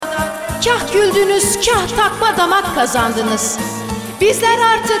kah güldünüz, kah takma damak kazandınız. Bizler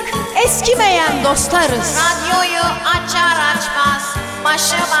artık eskimeyen dostlarız. Radyoyu açar açmaz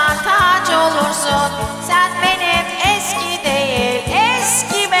başıma tac olursun. Sen benim eski değil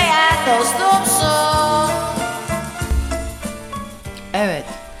eskimeyen dostumsun. Evet,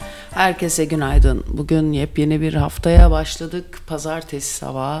 herkese günaydın. Bugün yepyeni bir haftaya başladık. Pazartesi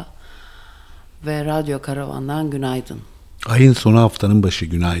sabahı ve Radyo Karavan'dan günaydın. Ayın sonu, haftanın başı,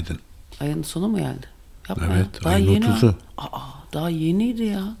 günaydın. Ayın sonu mu geldi? Yapma Evet, ya. Daha ayın yeni 30'u. Daha yeniydi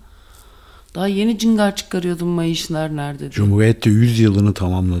ya. Daha yeni cingar çıkarıyordum, Mayışlar nerede diye. Cumhuriyet de 100 yılını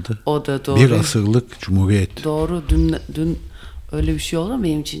tamamladı. O da doğru. Bir asırlık Cumhuriyet. Doğru. Dün öyle bir şey oldu ama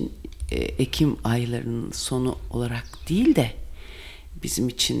benim için Ekim aylarının sonu olarak değil de bizim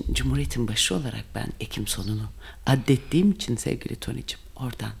için Cumhuriyet'in başı olarak ben Ekim sonunu addettiğim için sevgili Toni'cim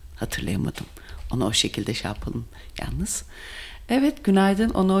oradan hatırlayamadım. Onu o şekilde şey yapalım yalnız. Evet, günaydın.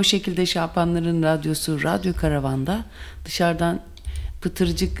 Onu o şekilde şey yapanların radyosu Radyo Karavan'da. Dışarıdan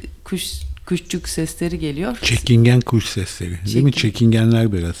pıtırcık kuşçuk sesleri geliyor. Çekingen kuş sesleri. Değil mi?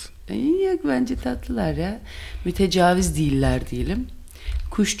 Çekingenler biraz. Yok, bence tatlılar ya. Mütecaviz değiller diyelim.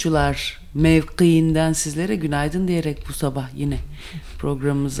 Kuşçular mevkiinden sizlere günaydın diyerek bu sabah yine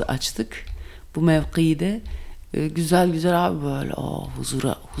programımızı açtık. Bu mevkide güzel abi böyle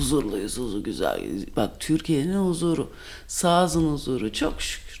huzurluyuz, güzel. Bak, Türkiye'nin huzuru, sağızın huzuru çok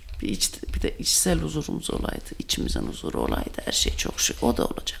şükür. Bir de içsel huzurumuz olaydı, içimizin huzuru olaydı, her şey çok şükür. O da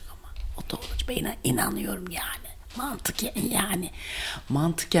olacak ama. O da olacak. Ben inanıyorum yani.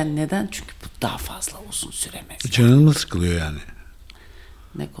 Mantıken neden? Çünkü bu daha fazla uzun süremez. Canın mı sıkılıyor yani?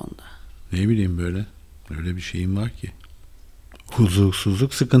 Ne konuda? Ne bileyim böyle. Öyle bir şeyim var ki.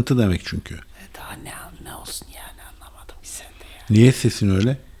 Huzursuzluk sıkıntı demek çünkü. Daha ne olsun yani, anlamadım ki sen de ya. Niye sesin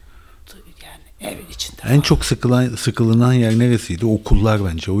öyle? Yani evin içinde. En çok sıkılınan yer neresiydi? Okullar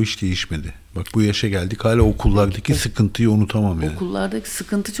bence. O hiç değişmedi. Bak, bu yaşa geldik, hala okullardaki sıkıntıyı unutamam yani. Okullardaki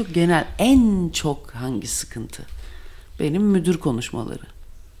sıkıntı çok genel. En çok hangi sıkıntı? Benim müdür konuşmaları.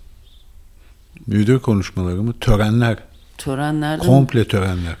 Müdür konuşmaları mı? Törenler. Törenlerden. Komple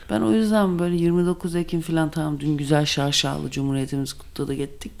törenler. Ben o yüzden böyle 29 Ekim falan, tamam, dün güzel şaşalı Cumhuriyetimizi kutladık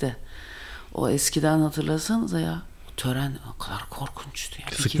ettik de o eskiden hatırlasanıza ya, o tören o kadar korkunçtu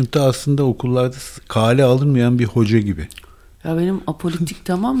yani. Sıkıntı aslında okullarda kale alınmayan bir hoca gibi. Ya benim apolitik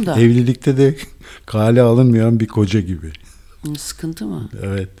tamam da. Evlilikte de kale alınmayan bir koca gibi. Sıkıntı mı?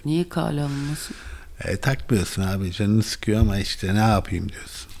 Evet. Niye kale alınmasın? Takmıyorsun abi, canını sıkıyor ama işte ne yapayım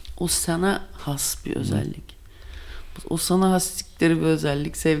diyorsun. O sana has bir özellik. O sana haslikleri bir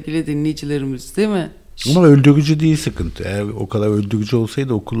özellik sevgili dinleyicilerimiz, değil mi? Ama öldürücü değil sıkıntı. Eğer o kadar öldürücü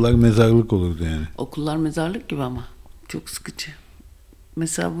olsaydı okullar mezarlık olurdu yani. Okullar mezarlık gibi ama çok sıkıcı.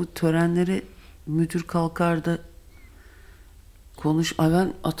 Mesela bu törenleri müdür kalkar da Ay,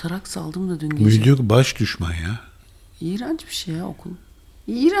 ben atarak saldım da dün gece. Müdür baş düşman ya. İğrenç bir şey ya okul.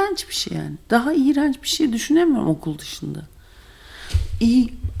 İğrenç bir şey yani. Daha iğrenç bir şey düşünemiyorum okul dışında.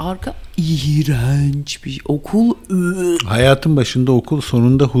 İğrenç bir okul. Hayatın başında okul,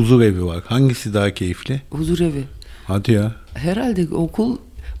 sonunda huzur evi var. Hangisi daha keyifli? Huzur evi. Hadi ya. Herhalde okul.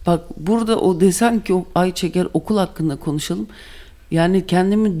 Bak, burada o desen ki ay çeker okul hakkında konuşalım. Yani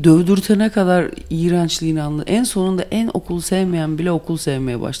kendimi dövdürtene kadar iğrençliğini anladım. En sonunda en okul sevmeyen bile okul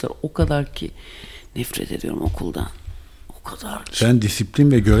sevmeye başlar. O kadar ki nefret ediyorum okuldan. O kadar. Sen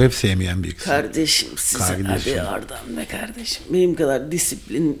disiplin ve görev sevmeyen birisin. Kardeşim size hadi Ardan be kardeşim. Benim kadar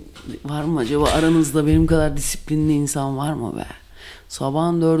disiplin var mı acaba? Aranızda benim kadar disiplinli insan var mı be?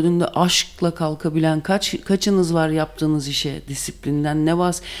 Sabahın 4'ünde aşkla kalkabilen kaçınız var yaptığınız işe? Disiplinden ne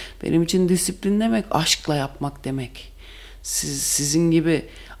var? Benim için disiplin demek aşkla yapmak demek. Sizin gibi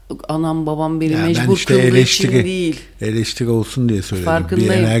anam babam beni mecbur işte kıldığı için değil. Eleştiri olsun diye söyledim.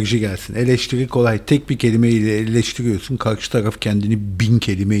 Farkındayım. Bir enerji gelsin. Eleştiri kolay. Tek bir kelimeyle eleştiriyorsun. Karşı taraf kendini 1000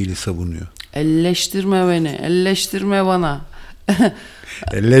 kelimeyle savunuyor. Elleştirme beni. Elleştirme bana.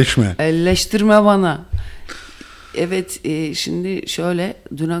 Elleşme. Elleştirme bana. Evet, şimdi şöyle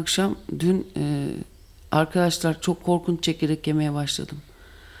dün arkadaşlar çok korkunç çekirdek yemeye başladım.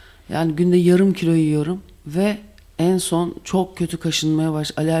 Yani günde yarım kilo yiyorum ve en son çok kötü kaşınmaya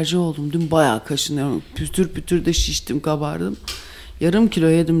alerji oldum. Dün bayağı kaşınıyorum. Pütür pütür de şiştim, kabardım. Yarım kilo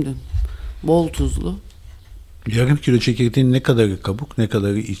yedim dün. Bol tuzlu. Yarım kilo çekirdeğin ne kadarı kabuk, ne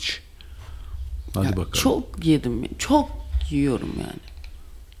kadarı iç? Hadi bakalım. Çok yedim. Çok yiyorum yani.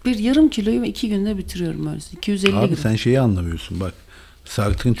 Bir yarım kiloyu 2 günde bitiriyorum öyle. 250 Abi gram. sen şeyi anlamıyorsun bak.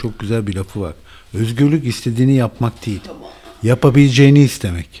 Sartre'ın çok güzel bir lafı var. Özgürlük istediğini yapmak değil. Tamam. Yapabileceğini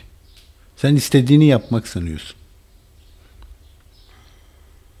istemek. Sen istediğini yapmak sanıyorsun.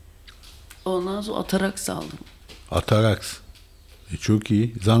 Ondan sonra atarak saldım. Ataraks. Çok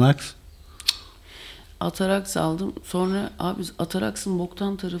iyi. Zanaks. Ataraks aldım. Sonra abi Ataraks'ın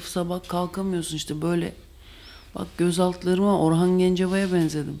boktan tarafı, sabah kalkamıyorsun işte böyle. Bak göz altlarıma Orhan Gencebay'a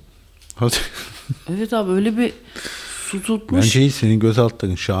benzedim. Hadi. Evet abi, öyle bir su tutmuş. Bence iyi, senin göz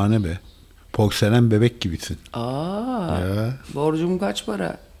altların şahane be. Porselen bebek gibisin. Aa, Ya. borcum kaç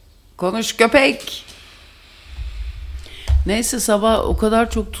para? Konuş köpek. Neyse, sabah o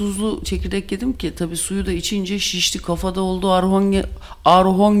kadar çok tuzlu çekirdek yedim ki tabii suyu da içince şişti, kafada oldu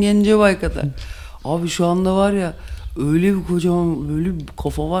Arhon Gencebay kadar. Abi şu anda var ya, öyle bir kocaman böyle bir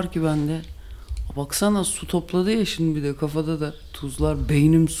kafa var ki bende. Baksana, su topladı ya şimdi, bir de kafada da tuzlar,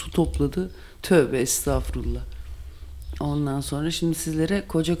 beynim su topladı. Tövbe estağfurullah. Ondan sonra şimdi sizlere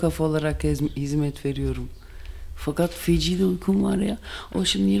koca kafa olarak hizmet veriyorum. Fakat feci de uykum var ya. O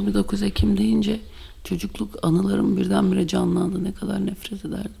şimdi 29 Ekim deyince çocukluk anılarım birdenbire canlandı. Ne kadar nefret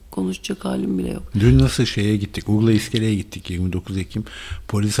ederdim. Konuşacak halim bile yok. Dün nasıl şeye gittik? Urla İskele'ye gittik 29 Ekim.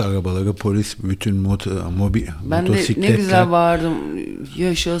 Polis arabaları, polis bütün Ben motosikletler. de ne güzel bağırdım.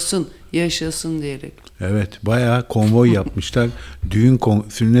 Yaşasın, yaşasın diyerek. Evet, bayağı konvoy yapmışlar.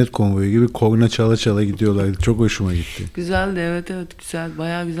 Sünnet konvoyu gibi korna çala çala gidiyorlar. Çok hoşuma gitti. Güzeldi, evet güzel,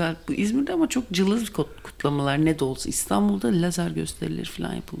 bayağı güzel. Bu İzmir'de ama çok cılız kutlamalar ne de olsa. İstanbul'da lazer gösterileri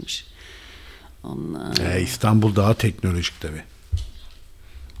falan yapılmış. İstanbul daha teknolojik tabii.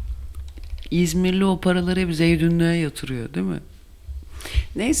 İzmirli o paraları hep Zeydünlüğe yatırıyor değil mi?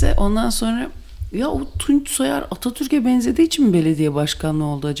 Neyse, ondan sonra ya o Tunç Soyer Atatürk'e benzediği için mi belediye başkanlığı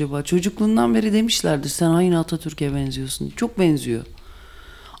oldu acaba? Çocukluğundan beri demişlerdir, sen aynı Atatürk'e benziyorsun. Çok benziyor.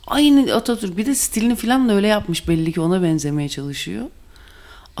 Aynı Atatürk, bir de stilini falan da öyle yapmış, belli ki ona benzemeye çalışıyor.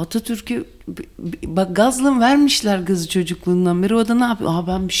 Atatürk'ü bak, gazla vermişler kızı çocukluğundan beri. O da ne yapıyor?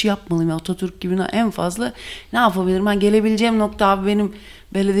 Ben bir şey yapmalıyım Atatürk gibi, en fazla ne yapabilirim? Ben gelebileceğim nokta abi benim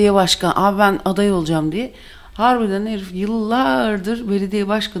belediye başkanı. Abi ben aday olacağım diye. Harbiden herif yıllardır belediye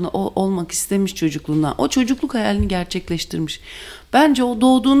başkanı olmak istemiş çocukluğundan. O çocukluk hayalini gerçekleştirmiş. Bence o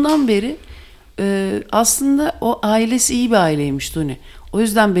doğduğundan beri aslında o ailesi iyi bir aileymiş Toni. O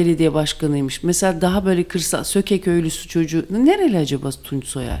yüzden belediye başkanıymış. Mesela daha böyle kırsal, Söke köylüsü çocuğu. Nereli acaba Tunç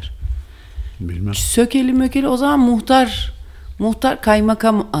Soyer? Bilmem. Sökeli mökeli, o zaman muhtar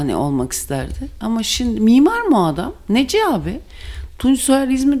kaymakam hani olmak isterdi. Ama şimdi mimar mı o adam? Neci abi? Tunç Soyer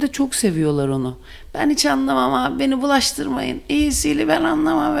İzmir'de çok seviyorlar onu. Ben hiç anlamam abi, beni bulaştırmayın. İyisiyle ben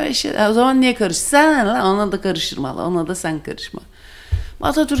anlamam böyle şey. O zaman niye karış? Sen lan, ona da karıştırma. Ona da sen karışma.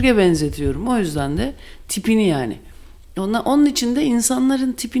 Atatürk'e benzetiyorum. O yüzden de tipini yani. Onun için de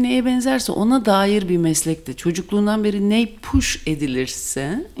insanların tipi neye benzerse ona dair bir meslekte. Çocukluğundan beri ne push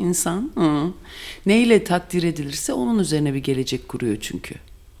edilirse insan, neyle takdir edilirse onun üzerine bir gelecek kuruyor çünkü.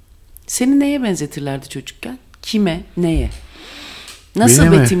 Seni neye benzetirlerdi çocukken? Kime? Neye? Nasıl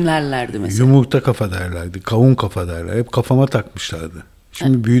Benim betimlerlerdi mesela? Yumurta kafa derlerdi, kavun kafa derler. Hep kafama takmışlardı.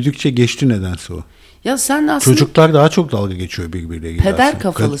 Şimdi büyüdükçe geçti nedense o. Ya sen aslında Çocuklar daha çok dalga geçiyor birbirleriyle. peder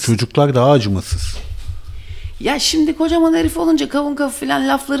kafalısın. Çocuklar daha acımasız. Ya şimdi kocaman herif olunca kavun kafa falan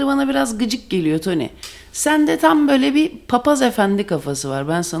lafları bana biraz gıcık geliyor Toni. Sende tam böyle bir papaz efendi kafası var,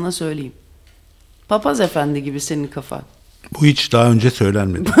 ben sana söyleyeyim. Papaz efendi gibi senin kafan. Bu hiç daha önce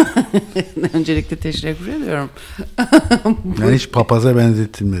söylenmedi. Öncelikle teşekkür ediyorum. Ben hiç papaza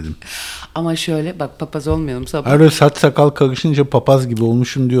benzetilmedim. Ama şöyle bak, papaz olmayalım sabah. Öyle saç sakal karışınca papaz gibi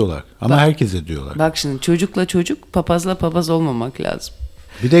olmuşum diyorlar. Ama herkese diyorlar. Bak şimdi, çocukla çocuk, papazla papaz olmamak lazım.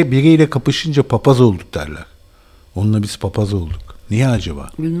 Bir de biriyle kapışınca papaz olduk derler. Onunla biz papaz olduk. Niye acaba?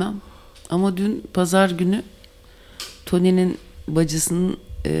 Bilmem. Ama dün pazar günü Toni'nin bacısının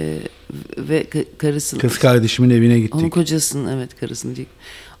ve karısının, Kız kardeşimin evine gittik. onun kocasının, evet karısının diyecek.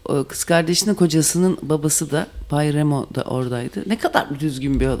 O kız kardeşinin kocasının babası da, Bay Remo da oradaydı. Ne kadar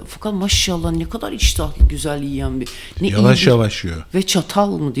düzgün bir adam. Fakat maşallah ne kadar iştahlı, güzel yiyen bir. Yavaş yavaş yiyor. Ve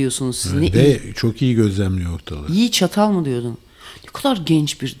çatal mı diyorsunuz siz? Evet, ve çok iyi gözlemliyor ortalığı. İyi çatal mı diyordun? Ne kadar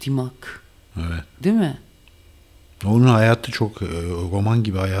genç bir dimak. Evet. Değil mi? Onun hayatı çok roman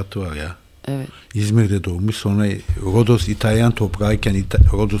gibi hayatı var ya. Evet. İzmir'de doğmuş, sonra Rodos İtalyan toprağıyken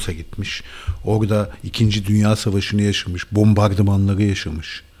Rodos'a gitmiş. Orada 2. Dünya Savaşı'nı yaşamış, bombardımanları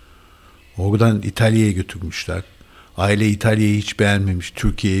yaşamış. Oradan İtalya'ya götürmüşler. Aile İtalya'yı hiç beğenmemiş,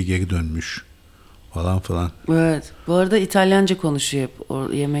 Türkiye'ye geri dönmüş falan falan. Evet. Bu arada İtalyanca konuşuyor hep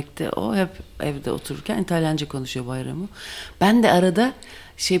o yemekte. O hep evde otururken İtalyanca konuşuyor Bayramı. Ben de arada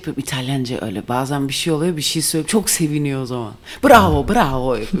şey yapıyorum, İtalyanca öyle. Bazen bir şey oluyor, bir şey söylüyor. Çok seviniyor o zaman. Bravo,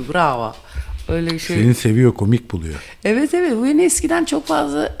 bravo yapıyor, bravo. Öyle şey. Seni seviyor, komik buluyor. Evet evet, bu beni eskiden çok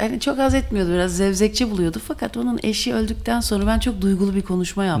fazla, hani çok haz etmiyordu, biraz zevzekçe buluyordu. Fakat onun eşi öldükten sonra ben çok duygulu bir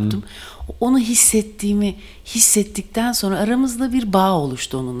konuşma yaptım. Onu hissettikten sonra aramızda bir bağ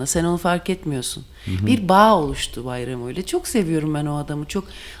oluştu onunla. Sen onu fark etmiyorsun. Bir bağ oluştu Bayram öyle. Çok seviyorum ben o adamı. Çok,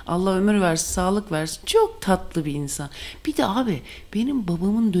 Allah ömür versin, sağlık versin. Çok tatlı bir insan. Bir de abi benim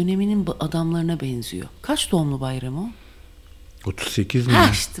babamın döneminin adamlarına benziyor. Kaç doğumlu Bayram o? 38 mi? Ha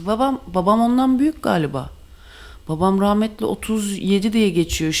işte babam ondan büyük galiba. Babam rahmetli 37 diye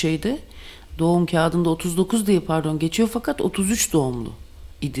geçiyor şeyde. Doğum kağıdında 39 diye geçiyor, fakat 33 doğumlu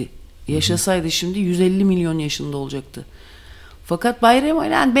idi. Yaşasaydı şimdi 150 milyon yaşında olacaktı. Fakat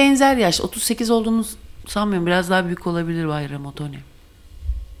Bayram yani benzer yaş. 38 olduğunu sanmıyorum. Biraz daha büyük olabilir Bayram o, Toni.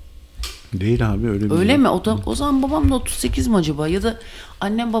 Değil abi, öyle bir Öyle mi? O zaman babam da 38 mi acaba? Ya da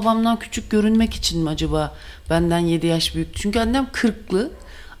annem babamdan küçük görünmek için mi acaba benden 7 yaş büyük? Çünkü annem 40'lı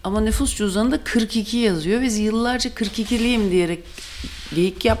ama nüfus cüzdanında 42 yazıyor. Biz yıllarca 42'liyim diyerek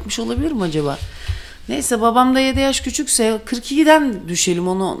geyik yapmış olabilir mi acaba? Neyse, babam da 7 yaş küçükse 42'den düşelim,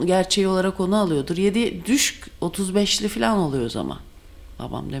 onu gerçeği olarak onu alıyordur. 7 düşük 35'li falan oluyor o zaman.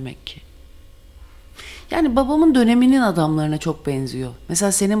 Babam demek ki. Yani babamın döneminin adamlarına çok benziyor.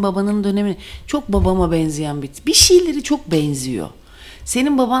 Mesela senin babanın dönemi çok babama benzeyen bir şeyleri çok benziyor.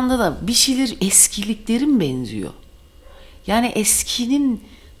 Senin babanda da bir şeyler, eskiliklerin benziyor. Yani eskinin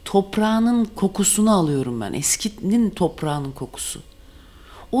toprağının kokusunu alıyorum ben. Eskinin toprağının kokusu.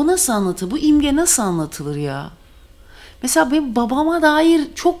 O nasıl anlatılır? Bu imge nasıl anlatılır ya? Mesela ben babama dair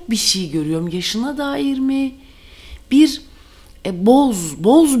çok bir şey görüyorum. Yaşına dair mi? Bir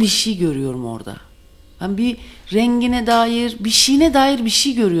boz bir şey görüyorum orada. Ben bir rengine dair, bir şeyine dair bir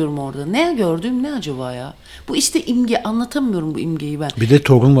şey görüyorum orada. Ne gördüğüm ne acaba ya? Bu işte imge, anlatamıyorum bu imgeyi ben. Bir de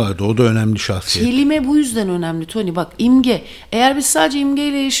torun vardı, o da önemli şahsiyet. Kelime bu yüzden önemli Toni. Bak, imge. Eğer biz sadece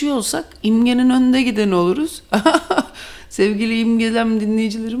imgeyle yaşıyor olsak imgenin önünde giden oluruz. Sevgili imgelem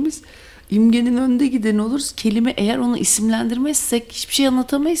dinleyicilerimiz, imgenin önde gideni oluruz. Kelime, eğer onu isimlendirmezsek hiçbir şey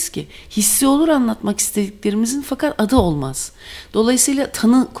anlatamayız ki. Hissi olur anlatmak istediklerimizin, fakat adı olmaz. Dolayısıyla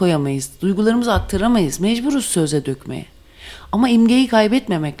tanı koyamayız. Duygularımızı aktaramayız. Mecburuz söze dökmeye. Ama imgeyi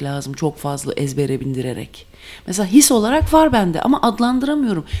kaybetmemek lazım çok fazla ezbere bindirerek. Mesela his olarak var bende ama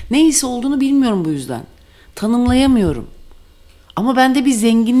adlandıramıyorum. Ne his olduğunu bilmiyorum bu yüzden. Tanımlayamıyorum. Ama bende bir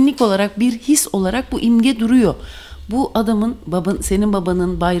zenginlik olarak, bir his olarak bu imge duruyor. Bu adamın, senin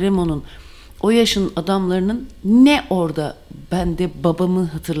babanın, Bayramo'nun, o yaşın adamlarının ne orada bende babamı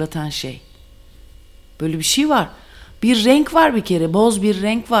hatırlatan şey? Böyle bir şey var. Bir renk var bir kere, boz bir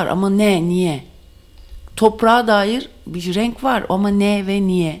renk var ama ne, niye? Toprağa dair bir renk var ama ne ve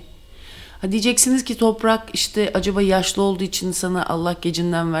niye? Ha diyeceksiniz ki toprak işte acaba yaşlı olduğu için sana Allah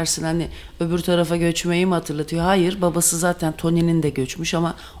gecinden versin, hani öbür tarafa göçmeyi mi hatırlatıyor? Hayır, babası zaten Toni'nin de göçmüş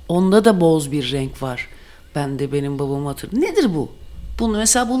ama onda da boz bir renk var. Ben de benim babamı hatırlıyorum. Nedir bu? Bunu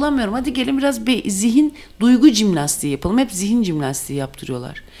mesela bulamıyorum. Hadi gelin biraz bir zihin, duygu jimnastiği yapalım. Hep zihin jimnastiği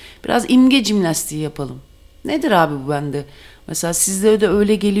yaptırıyorlar. Biraz imge jimnastiği yapalım. Nedir abi bu bende? Mesela sizde de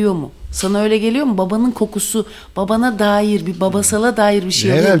öyle geliyor mu? Sana öyle geliyor mu? Babanın kokusu, babana dair, bir babasala dair bir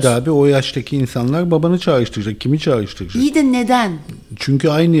şey alıyor musun? Herhalde abi, o yaştaki insanlar babanı çağrıştıracak. Kimi çağrıştıracak? İyi de neden? Çünkü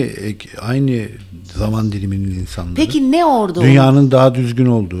aynı zaman diliminin insanları. Peki ne orada? Dünyanın daha düzgün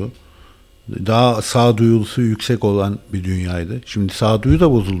olduğu, daha sağduyulusu yüksek olan bir dünyaydı. Şimdi sağduyu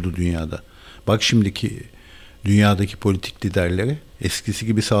da bozuldu dünyada. Bak şimdiki dünyadaki politik liderlere, eskisi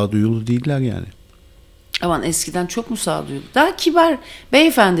gibi sağduyulu değiller yani. Aman eskiden çok mu sağduyulu? Daha kibar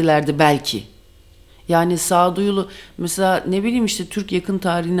beyefendilerdi belki. Yani sağduyulu, mesela ne bileyim işte Türk yakın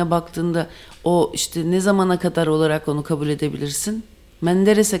tarihine baktığında o işte ne zamana kadar olarak onu kabul edebilirsin?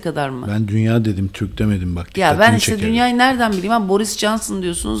 Menderes'e kadar mı? Ben dünya dedim, Türk demedim bak. Ya ben işte çekerim. dünyayı nereden bileyim? Ben Boris Johnson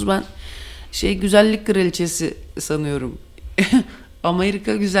diyorsunuz, ben güzellik kraliçesi sanıyorum.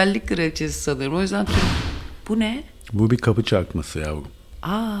 Amerika güzellik kraliçesi sanıyorum. O yüzden bu ne? Bu bir kapı çarpması yavrum.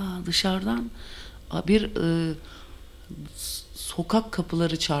 Dışarıdan bir sokak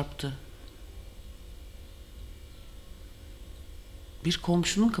kapıları çarptı. Bir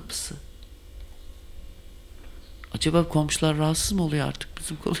komşunun kapısı. Acaba komşular rahatsız mı oluyor artık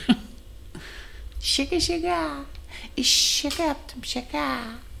bizim konuya? Şaka. Şaka yaptım, şaka.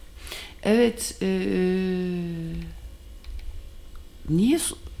 Evet. Niye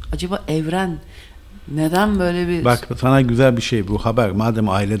acaba evren neden böyle bir... Bak sana güzel bir şey bu haber. Madem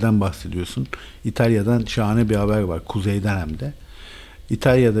aileden bahsediyorsun. İtalya'dan şahane bir haber var. Kuzeyden hem de.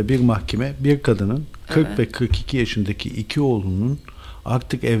 İtalya'da bir mahkeme bir kadının 40 ve 42 yaşındaki iki oğlunun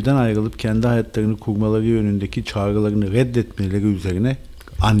artık evden ayrılıp kendi hayatlarını kurmaları yönündeki çağrılarını reddetmeleri üzerine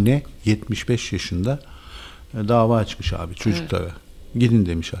anne 75 yaşında dava açmış abi çocuklara. Gidin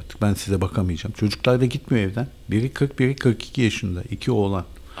demiş artık. Ben size bakamayacağım. Çocuklar da gitmiyor evden. Biri 40, biri 42 yaşında. 2 oğlan.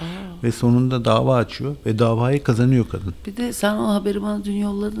 Ve sonunda dava açıyor ve davayı kazanıyor kadın. Bir de sen o haberi bana dün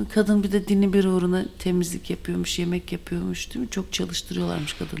yolladın. Kadın bir de dini bir uğruna temizlik yapıyormuş, yemek yapıyormuş değil mi? Çok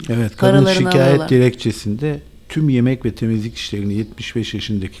çalıştırıyorlarmış kadını. Evet, kadın Paralarını şikayet alıyorlar. dilekçesinde tüm yemek ve temizlik işlerini 75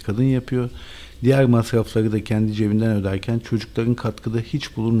 yaşındaki kadın yapıyor. Diğer masrafları da kendi cebinden öderken çocukların katkıda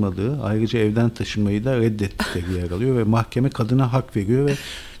hiç bulunmadığı, ayrıca evden taşınmayı da reddettikleri yer alıyor ve mahkeme kadına hak veriyor ve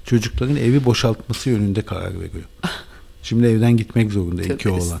çocukların evi boşaltması yönünde karar veriyor. Şimdi evden gitmek zorunda iki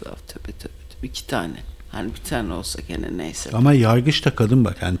oğlan. Tabii. 2 tane. Hani bir tane olsa gene neyse. Ama yargıçta kadın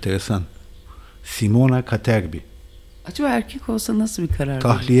bak, enteresan. Simona Katerbi. Acaba erkek olsa nasıl bir karar verir?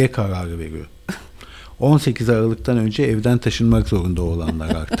 Tahliye kararı veriyor. 18 Aralık'tan önce evden taşınmak zorunda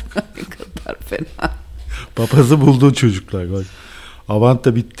olanlar artık. Ne kadar fena. Papazı buldu çocuklar. Bak.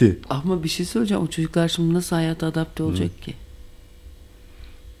 Avanta bitti. Ama bir şey söyleyeceğim. O çocuklar şimdi nasıl hayata adapte olacak ki?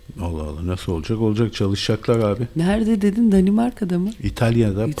 Allah Allah, nasıl olacak? Olacak, çalışacaklar abi. Nerede dedin? Danimarka'da mı?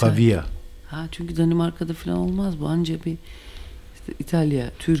 İtalya'da Pavia. Ha, çünkü Danimarka'da falan olmaz bu. Anca bir işte İtalya,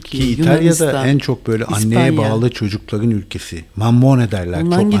 Türkiye, Ki İtalya'da Yunanistan, en çok böyle anneye İspanya. bağlı çocukların ülkesi. Mammone derler.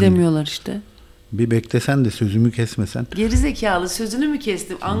 Ondan çok gidemiyorlar işte. Anne. Bir beklesen de sözümü kesmesen. Gerizekalı, sözünü mü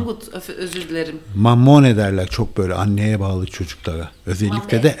kestim? Angut, özür dilerim. Mammone derler çok böyle anneye bağlı çocuklara.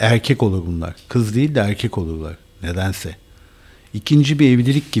 Özellikle Mamme. de erkek olur bunlar. Kız değil de erkek olurlar. Nedense. İkinci bir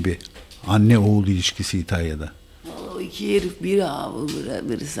evlilik gibi. Anne oğul ilişkisi İtalya'da. O iki herif biri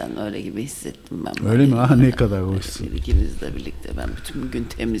biri sen öyle gibi hissettim ben. Öyle mi? Ah, ne kadar hoşsun. İkiniz de birlikte ben bütün gün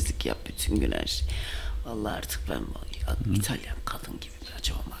temizlik yap, bütün gün her şey. Vallahi artık ben İtalyan kadın gibi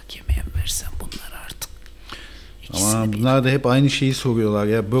acaba mahkemeye mi versem bunları artık? Ama bunlar da hep aynı şeyi soruyorlar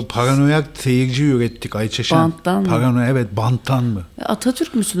ya. Bu paranoyak seyirci ürettik Ayça Şen. Banttan mı? Evet, banttan mı?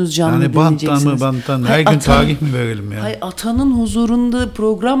 Atatürk müsünüz canlı Yani banttan dinleyeceksiniz? mı banttan? Her gün tarih mi verelim ya? Hay atanın huzurunda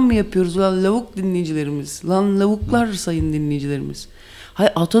program mı yapıyoruz lan lavuk dinleyicilerimiz? Lan lavuklar sayın dinleyicilerimiz. Hay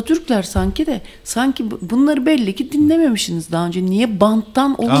Atatürkler sanki bunları belli ki dinlememişsiniz daha önce. Niye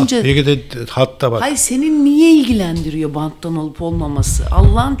banttan olunca? Biri de hatta bak. Hay senin niye ilgilendiriyor banttan olup olmaması?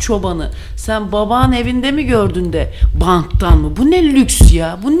 Allah'ın çobanı. Sen baban evinde mi gördün de banttan mı? Bu ne lüks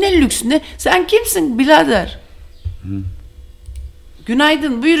ya? Bu ne lüks ne? Sen kimsin birader?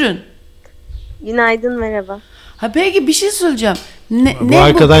 Günaydın, buyurun. Günaydın, merhaba. Ha peki bir şey söyleyeceğim. Bu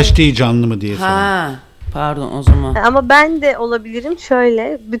arkadaş değil, canlı mı diye soruyorum. Ha, pardon o zaman. Ama ben de olabilirim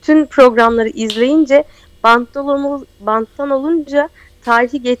şöyle. Bütün programları izleyince banttan olunca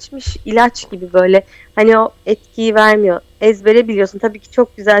tarihi geçmiş ilaç gibi böyle. Hani o etkiyi vermiyor. Ezbere biliyorsun. Tabii ki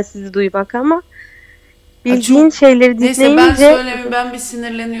çok güzel sizi duymak ama bildiğin şeyleri dinleyince... Neyse ben söylemeyeyim, ben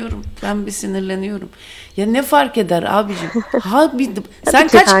bir sinirleniyorum. Ya ne fark eder abicim?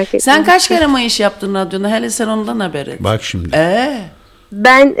 Sen kaç kere mayış yaptın radyoda? Hele sen ondan haber et. Bak şimdi.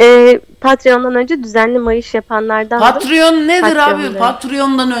 Ben Patreon'dan önce düzenli mayış yapanlardandım. Patreon nedir abi?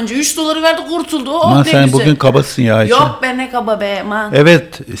 Patreon'dan önce 3 doları verdi kurtuldu. Ama sen güzel. Bugün kabasın ya Ayça. Yok be, ne kaba be. Man.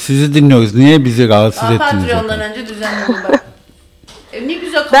 Evet, sizi dinliyoruz. Niye bizi rahatsız ettiniz? Patreon'dan önce düzenli bak. Ne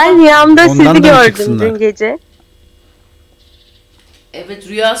güzel kaba. Ben rüyamda Ondan sizi da gördüm çıksınlar. dün gece. Evet,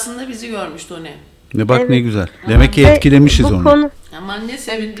 rüyasında bizi görmüş Toni. Ne bak, Evet. ne güzel. Demek ki etkilemişiz onu. Konu... Aman ne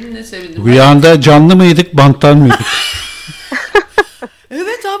sevindim. Rüyanda canlı mıydık, banttan mıydık?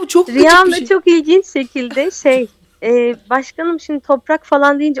 Evet abi, çok gıcık Rüyamda bir şey. çok ilginç şekilde başkanım şimdi toprak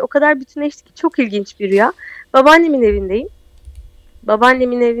falan deyince o kadar bütünleşti ki çok ilginç bir rüya. Babaannemin evindeyim.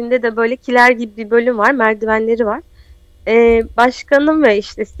 Babaannemin evinde de böyle kiler gibi bir bölüm var, merdivenleri var. Başkanım ve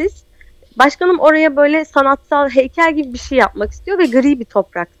işte siz. Başkanım oraya böyle sanatsal heykel gibi bir şey yapmak istiyor ve gri bir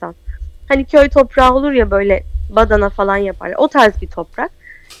topraktan. Hani köy toprağı olur ya, böyle badana falan yaparlar. O tarz bir toprak.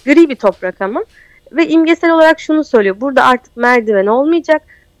 Gri bir toprak ama. Ve imgesel olarak şunu söylüyor. Burada artık merdiven olmayacak.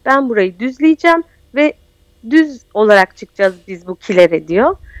 Ben burayı düzleyeceğim ve düz olarak çıkacağız biz bu kilere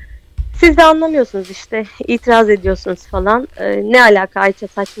diyor. Siz de anlamıyorsunuz işte. İtiraz ediyorsunuz falan. Ne alaka Ayça,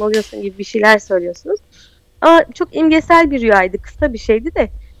 saçmalıyorsun gibi bir şeyler söylüyorsunuz. Ama çok imgesel bir rüyaydı. Kısa bir şeydi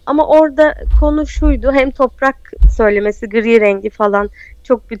de. Ama orada konu şuydu. Hem toprak söylemesi, gri rengi falan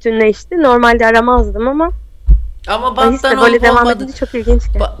çok bütünleşti. Normalde aramazdım ama Banttan böyle olup devam olmadı. edince çok ilginç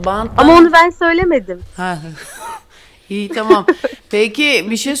geldi. Banttan... Ama onu ben söylemedim. Ha. İyi, tamam. Peki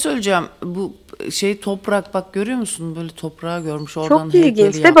bir şey söyleyeceğim. Bu toprak, bak görüyor musun? Böyle toprağı görmüş, oradan Çok ilginç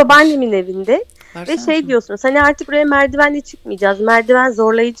heykeli ve yapmış. babaannemin evinde. Versene Ve şunu. diyorsunuz hani artık buraya merdivenle çıkmayacağız. Merdiven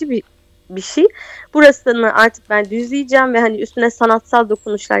zorlayıcı bir şey. Burasını artık ben düzleyeceğim ve hani üstüne sanatsal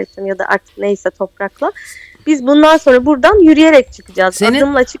dokunuşlar yapacağım ya da artık neyse toprakla. Biz bundan sonra buradan yürüyerek çıkacağız.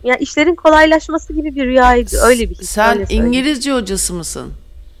 Adımla yani işlerin kolaylaşması gibi bir rüyaydı. Öyle bir his. Sen İngilizce hocası mısın?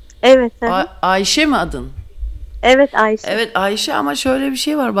 Evet. Evet. Ayşe mi adın? Evet Ayşe. Evet Ayşe, ama şöyle bir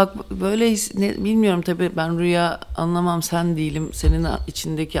şey var bak, böyle bilmiyorum tabii, ben rüya anlamam, sen değilim, senin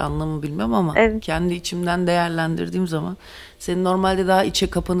içindeki anlamı bilmem ama Evet. kendi içimden değerlendirdiğim zaman senin normalde daha içe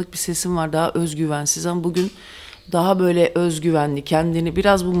kapanık bir sesin var, daha özgüvensiz, ama bugün daha böyle özgüvenli, kendini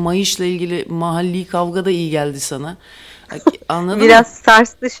biraz, bu mayışla ilgili mahalli kavga da iyi geldi sana. Anladın mı? Biraz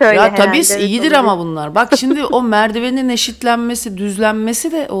sarstı şöyle Ya herhalde. tabii Evet, iyidir olabilir. ama bunlar. Bak şimdi o merdivenin eşitlenmesi,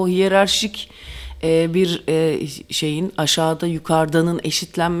 düzlenmesi de o hiyerarşik bir şeyin, aşağıda yukarıdanın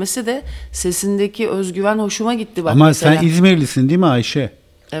eşitlenmesi de sesindeki özgüven hoşuma gitti bak Ama mesela. sen İzmirlisin değil mi Ayşe?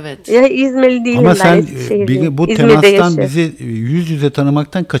 Evet. Ya İzmirli değilim Ama ben, sen Eskişehirliyim. bu İzmir'de temastan yaşıyorum. bizi yüz yüze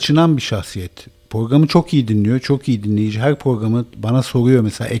tanımaktan kaçınan bir şahsiyet. Programı çok iyi dinliyor, çok iyi dinleyici. Her programı bana soruyor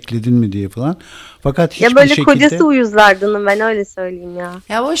mesela, ekledin mi diye falan. Fakat hiçbir Ya böyle şekilde... kocası uyuzlardanım, ben öyle söyleyeyim ya.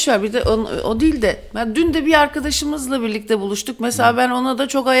 Ya boş ver, bir de o değil de, ben dün de bir arkadaşımızla birlikte buluştuk. Mesela ben ona da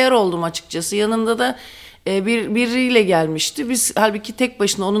çok ayar oldum açıkçası. Yanında da biriyle gelmişti. Biz halbuki tek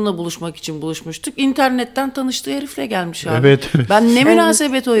başına onunla buluşmak için buluşmuştuk. İnternetten tanıştığı herifle gelmiş abi. Evet, evet. Ben ne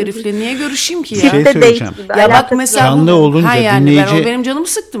münasebet o herifle, niye görüşeyim ki ya? şey Çifte date söyleyeceğim. gibi. Ya bak alakası mesela yok. Canlı olunca ha yani dinleyici... o benim canımı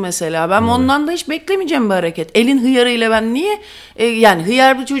sıktı mesela. Ben ondan da hiç beklemeyeceğim bir hareket. Elin hıyarıyla ben niye yani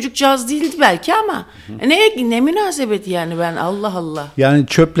hıyar bir çocukcağız değildi belki ama ne münasebeti yani, ben Allah Allah. Yani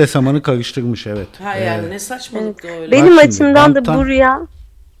çöple samanı karıştırmış, evet. Ha yani ne saçmalık da öyle. Benim Bak şimdi, açımdan da banttan- bu rüya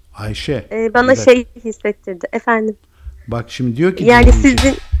Ayşe. bana bir dakika. şey hissettirdi. Efendim. Bak şimdi diyor ki Yani dinleyici,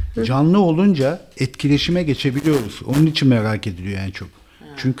 sizin canlı olunca etkileşime geçebiliyoruz. Onun için merak ediliyor en çok.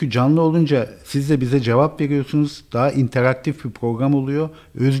 Çünkü canlı olunca siz de bize cevap veriyorsunuz. Daha interaktif bir program oluyor.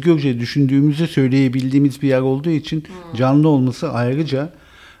 Özgürce düşündüğümüzü söyleyebildiğimiz bir yer olduğu için canlı olması ayrıca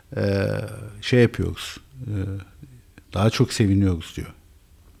şey yapıyoruz. Daha çok seviniyoruz diyor.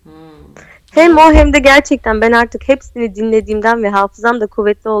 hem o hem de gerçekten ben artık hepsini dinlediğimden ve hafızam da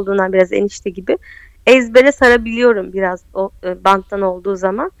kuvvetli olduğundan, biraz enişte gibi ezbere sarabiliyorum biraz o banttan olduğu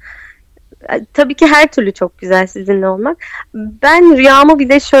zaman. Tabii ki her türlü çok güzel sizinle olmak. Ben rüyamı bir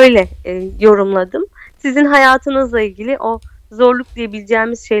de şöyle yorumladım. Sizin hayatınızla ilgili o zorluk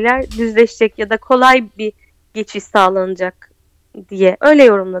diyebileceğimiz şeyler düzleşecek ya da kolay bir geçiş sağlanacak diye öyle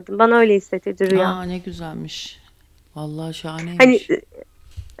yorumladım. Bana öyle hissettirdi rüya. Aa, ne güzelmiş. Vallahi şahaneymiş. Hani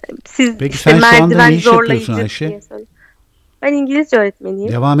siz Peki işte sen şu anda merdiven ne iş yapıyorsun zorlayıcı Ayşe? diye söyledim. Ben İngilizce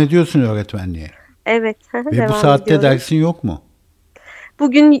öğretmeniyim. Devam ediyorsun öğretmenliğe. Evet. Ve bu devam saatte ediyorum. dersin yok mu?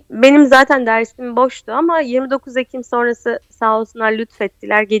 Bugün benim zaten dersim boştu ama 29 Ekim sonrası sağ olsunlar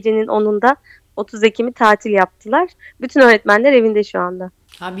lütfettiler. Gecenin 10'unda 30 Ekim'i tatil yaptılar. Bütün öğretmenler evinde şu anda.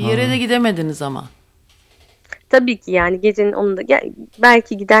 Ha, bir yere de gidemediniz ama. Tabii ki yani gecenin 10'unda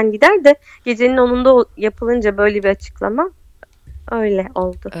belki giden gider de gecenin 10'unda yapılınca böyle bir açıklama öyle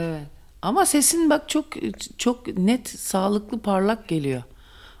oldu. Evet. Ama sesin bak çok çok net, sağlıklı, parlak geliyor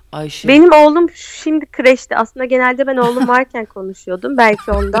Ayşe. Benim oğlum şimdi kreşte. Aslında genelde ben oğlum varken konuşuyordum.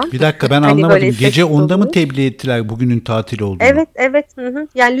 Belki ondan. Bir dakika, ben Hani anlamadım. böyle Gece sessiz 10'da mı oluyor. tebliğ ettiler bugünün tatil olduğunu? Evet. Hı.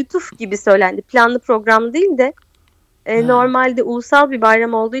 Yani lütuf gibi söylendi. Planlı programlı değil de normalde ulusal bir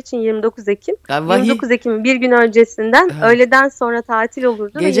bayram olduğu için 29 Ekim. Ya vahiy- 29 Ekim'in bir gün öncesinden öğleden sonra tatil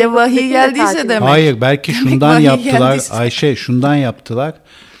olurdu. ve Gece 29 vahiy Ekim'de geldiyse tatil demek. Hayır, belki Demek şundan vahiy yaptılar. geldiyse. Ayşe, şundan yaptılar.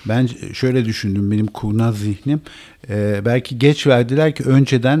 Ben şöyle düşündüm, benim kurnaz zihnim. Belki geç verdiler ki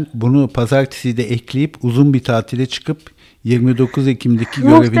önceden bunu pazartesi de ekleyip uzun bir tatile çıkıp 29 Ekim'deki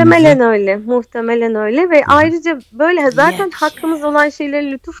görevinizi... Muhtemelen öyle ve ayrıca böyle zaten hakkımız olan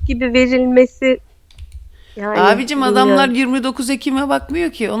şeylerin lütuf gibi verilmesi, yani Abicim bilmiyorum. adamlar 29 Ekim'e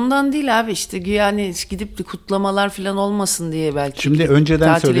bakmıyor ki. Ondan değil abi, işte yani gidip de kutlamalar falan olmasın diye belki. Şimdi önceden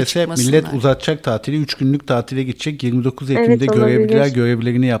tatile söylese çıkmasınlar. millet uzatacak tatili, 3 günlük tatile gidecek. 29 Ekim'de Evet, görevliler olabilir.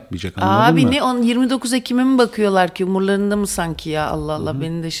 görevlerini yapmayacak, anladın Abi mı? ne 29 Ekim'e mi bakıyorlar ki, umurlarında mı sanki ya, Allah Allah,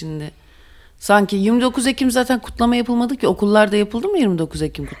 beni de şimdi. Sanki 29 Ekim zaten kutlama yapılmadı ki, okullarda yapıldı mı 29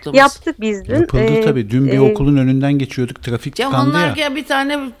 Ekim kutlaması? Yaptık biz dün. Yapıldı tabii. Dün bir okulun önünden geçiyorduk. Trafik Ya tıkandı onlar ya. bir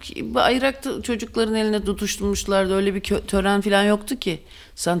tane bayrak çocukların eline tutuşturmuşlardı, öyle bir tören falan yoktu ki.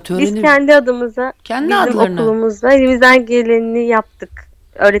 Sen töreni... Biz kendi adımıza, Kendi bizim adlarına. okulumuzda elimizden geleni yaptık.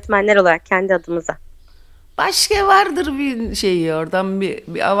 Öğretmenler olarak kendi adımıza. Başka vardır bir şeyi, oradan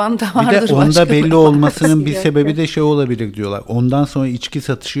bir avanta Bir vardır. de onda başka belli bir olmasının bir Yok, sebebi yok. de şey olabilir diyorlar. Ondan sonra içki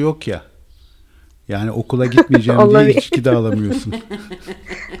satışı yok ya. Yani okula gitmeyeceğim diye Olabilir. içki de alamıyorsun.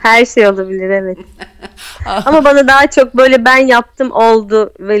 Her şey olabilir, evet. Ama bana daha çok böyle ben yaptım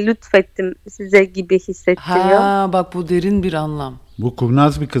oldu ve lütfettim size gibi hissettiriyor. Ha bak, bu derin bir anlam. Bu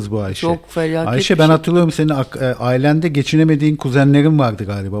kurnaz bir kız bu Ayşe. Çok felaket Ayşe, bir ben şey. hatırlıyorum, senin ailende geçinemediğin kuzenlerin vardı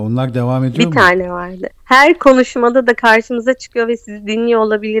galiba. Onlar devam ediyor Bir mu? tane vardı. Her konuşmada da karşımıza çıkıyor ve sizi dinliyor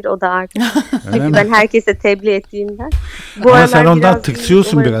olabilir o da artık. Öyle Çünkü mi? ben herkese tebliğ ettiğimden. Ama sen aralar ondan biraz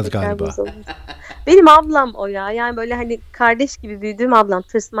tırsıyorsun umarım biraz tekrar galiba. bozulmaz. Benim ablam o ya. Yani böyle hani kardeş gibi büyüdüğüm ablam,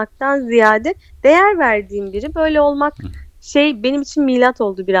 tırsmaktan ziyade değer verdiğim biri. Böyle olmak benim için milat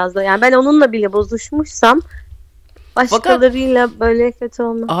oldu biraz da. Yani ben onunla bile bozuşmuşsam başkalarıyla böyle kötü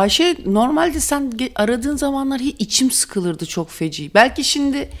olmam. Ayşe, normalde sen aradığın zamanlar hiç içim sıkılırdı çok feci. Belki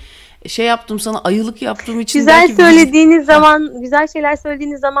şimdi yaptım sana, ayılık yaptığım için. Güzel belki söylediğiniz zaman, güzel şeyler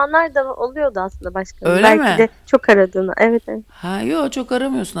söylediğiniz zamanlar da oluyordu aslında başkanım. Öyle belki mi? de çok aradığını. Evet. Yok, çok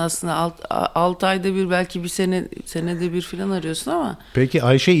aramıyorsun aslında. 6 ayda bir, belki bir senede bir falan arıyorsun ama. Peki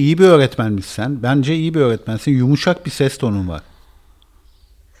Ayşe, iyi bir öğretmenmiş sen. Bence iyi bir öğretmensin. Yumuşak bir ses tonun var.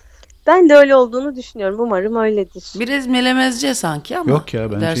 Ben de öyle olduğunu düşünüyorum. Umarım öyledir. Biraz melemezce sanki ama. Yok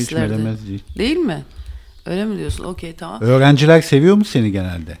ya, bence hiç derslerde. melemez değil. Değil mi? Öyle mi diyorsun? Okey, tamam. Öğrenciler seviyor mu seni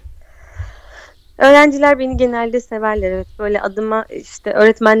genelde? Öğrenciler beni genelde severler. Evet, böyle adıma işte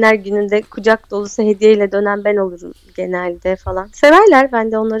öğretmenler gününde kucak dolusu hediyeyle dönen ben olurum genelde falan. Severler,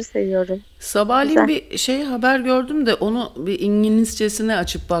 ben de onları seviyorum. Sabahleyin Güzel. bir haber gördüm de onu bir İngilizcesine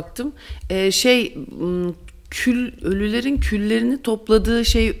açıp baktım. Ölülerin küllerini topladığı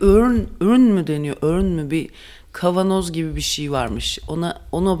urn mü deniyor? Urn mü, bir kavanoz gibi bir şey varmış.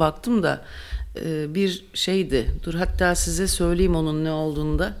 Ona baktım da bir şeydi. Dur, hatta size söyleyeyim onun ne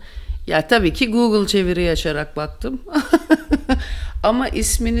olduğunu da. Ya tabii ki Google çeviri açarak baktım. Ama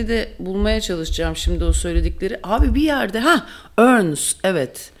ismini de bulmaya çalışacağım şimdi, o söyledikleri. Abi bir yerde urns,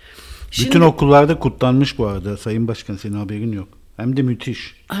 evet. Bütün okullarda kutlanmış bu arada. Sayın Başkan, senin haberin yok. Hem de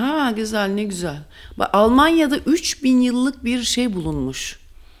müthiş. Güzel, ne güzel. Bak, Almanya'da 3000 yıllık bir şey bulunmuş.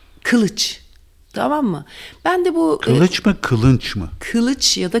 Kılıç. Tamam mı? Ben de bu... Kılıç mı, kılınç mı?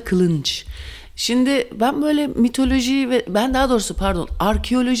 Kılıç ya da kılınç. Şimdi ben böyle mitoloji ve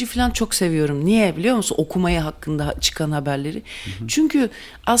arkeoloji falan çok seviyorum. Niye biliyor musun? Okumaya hakkında çıkan haberleri. Çünkü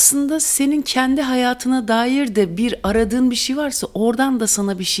aslında senin kendi hayatına dair de bir aradığın bir şey varsa oradan da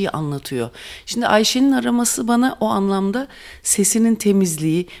sana bir şey anlatıyor. Şimdi Ayşe'nin araması bana o anlamda sesinin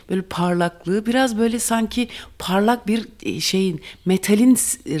temizliği, böyle parlaklığı, biraz böyle sanki parlak bir metalin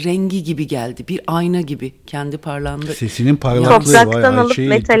rengi gibi geldi. Bir ayna gibi kendi parlağında. Sesinin parlaklığı. Topraktan alıp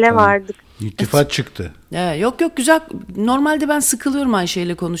metale vardık. İltifat çıktı. Yok güzel. Normalde ben sıkılıyorum Ayşe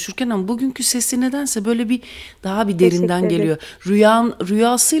ile konuşurken ama bugünkü sesi nedense böyle daha bir derinden geliyor.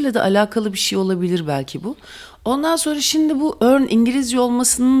 Rüyasıyla da alakalı bir şey olabilir belki bu. Ondan sonra şimdi bu urn İngilizce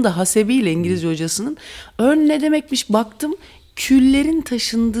olmasının da hasebiyle, İngilizce hocasının, urn ne demekmiş baktım. Küllerin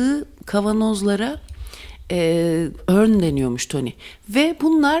taşındığı kavanozlara urn deniyormuş Toni. Ve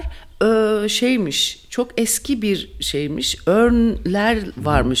bunlar çok eski bir şeymiş. Urnler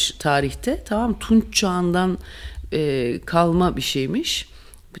varmış tarihte. Tamam, Tunç çağından kalma bir şeymiş.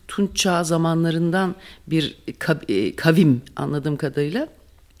 Tunç çağı zamanlarından bir kavim anladığım kadarıyla.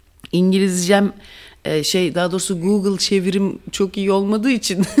 İngilizcem daha doğrusu Google çevirim çok iyi olmadığı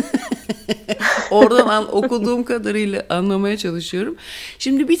için oradan okuduğum kadarıyla anlamaya çalışıyorum.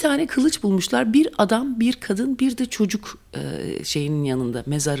 Şimdi bir tane kılıç bulmuşlar. Bir adam, bir kadın, bir de çocuk şeyinin yanında.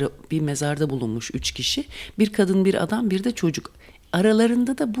 Bir mezarda bulunmuş 3 kişi. Bir kadın, bir adam, bir de çocuk.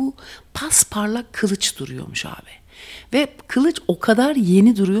 Aralarında da bu pasparlak kılıç duruyormuş abi. Ve kılıç o kadar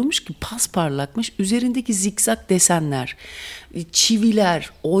yeni duruyormuş ki pasparlakmış. Üzerindeki zikzak desenler, çiviler,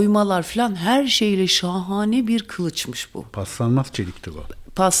 oymalar falan, her şeyle şahane bir kılıçmış bu. Paslanmaz çeliktir o.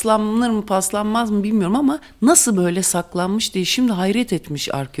 Paslanır mı paslanmaz mı bilmiyorum ama nasıl böyle saklanmış diye şimdi hayret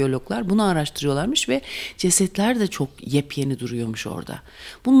etmiş arkeologlar. Bunu araştırıyorlarmış ve cesetler de çok yepyeni duruyormuş orada.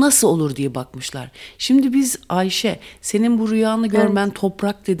 Bu nasıl olur diye bakmışlar. Şimdi biz Ayşe, senin bu rüyanı görmen,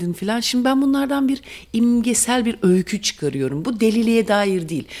 toprak dedin filan. Şimdi ben bunlardan bir imgesel bir öykü çıkarıyorum. Bu deliliğe dair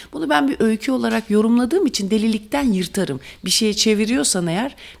değil. Bunu ben bir öykü olarak yorumladığım için delilikten yırtarım. Bir şeye çeviriyorsan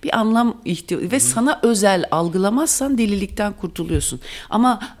eğer bir anlam ve sana özel algılamazsan delilikten kurtuluyorsun.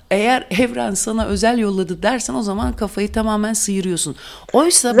 Ama eğer evren sana özel yolladı dersen o zaman kafayı tamamen sıyırıyorsun.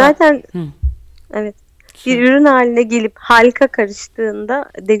 Oysa zaten evet, bir ürün haline gelip halka karıştığında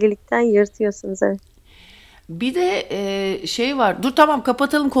delilikten yırtıyorsunuz, evet. Bir de var. Dur tamam,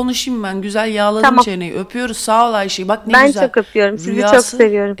 kapatalım, konuşayım ben. Güzel yağladım çeneyi. Öpüyoruz. Sağ ol Ayşe. Bak ne ben güzel. Ben çok öpüyorum. Sizi çok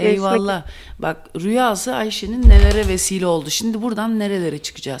seviyorum. Eyvallah. Bak, rüyası Ayşe'nin nelere vesile oldu. Şimdi buradan nerelere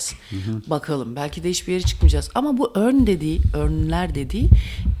çıkacağız? Bakalım. Belki de hiçbir yere çıkmayacağız. Ama bu urnler dediği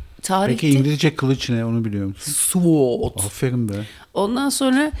tarihte... Peki İngilizce kılıç ne, onu biliyor musun? Sword. Aferin be. Ondan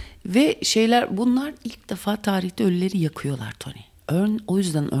sonra bunlar ilk defa tarihte ölüleri yakıyorlar Toni. O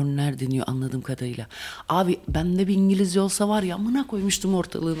yüzden urnler deniyor anladığım kadarıyla. Abi bende bir İngilizce olsa var ya, amına koymuştum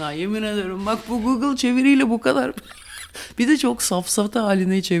ortalığına, yemin ederim. Bak, bu Google çeviriyle bu kadar. Bir de çok safsata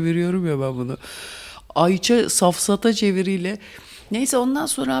haline çeviriyorum ya ben bunu. Ayça safsata çeviriyle. Neyse, ondan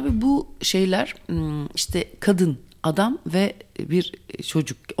sonra abi bu şeyler işte kadın, adam ve bir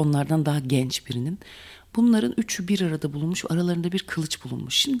çocuk, onlardan daha genç birinin. Bunların üçü bir arada bulunmuş, aralarında bir kılıç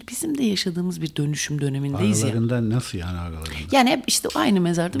bulunmuş. Şimdi bizim de yaşadığımız bir dönüşüm dönemindeyiz Aralarında ya. nasıl yani aralarında? Yani hep işte aynı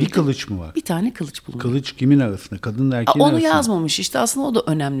mezarda Bir kılıç mı var? Bir tane kılıç bulunuyor. Kılıç kimin arasında? Kadınla erkeğin Onu arasında. yazmamış işte, aslında o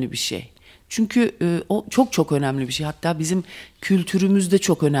da önemli bir şey. Çünkü o çok çok önemli bir şey. Hatta bizim kültürümüzde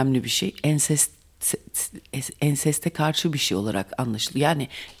çok önemli bir şey. Enseste karşı bir şey olarak anlaşılıyor. Yani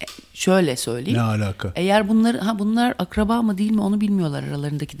şöyle söyleyeyim. Ne alaka? Eğer bunlar akraba mı değil mi onu bilmiyorlar,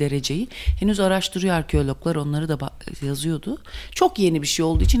 aralarındaki dereceyi. Henüz araştırıyor arkeologlar, onları da yazıyordu. Çok yeni bir şey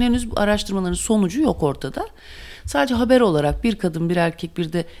olduğu için henüz araştırmaların sonucu yok ortada. Sadece haber olarak bir kadın, bir erkek,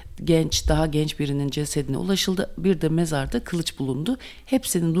 bir de daha genç birinin cesedine ulaşıldı. Bir de mezarda kılıç bulundu.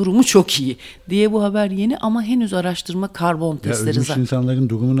 Hepsinin durumu çok iyi diye bu haber yeni ama henüz araştırma, karbon testleri Ya ölmüş insanların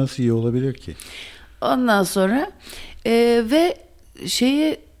durumu nasıl iyi olabilir ki? Ondan sonra ve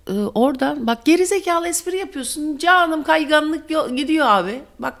oradan bak, gerizekalı espri yapıyorsun. Canım kayganlık gidiyor abi.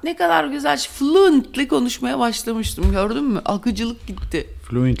 Bak ne kadar güzel fluently konuşmaya başlamıştım, gördün mü? Akıcılık gitti.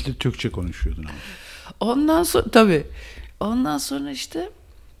 Fluently Türkçe konuşuyordun ama. Ondan sonra tabii. Ondan sonra işte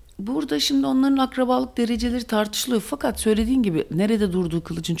burada şimdi onların akrabalık dereceleri tartışılıyor. Fakat söylediğin gibi nerede durduğu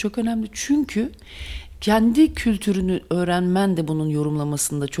kılıcın çok önemli. Çünkü kendi kültürünü öğrenmen de bunun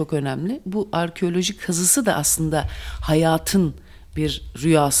yorumlamasında çok önemli. Bu arkeolojik kazısı da aslında hayatın bir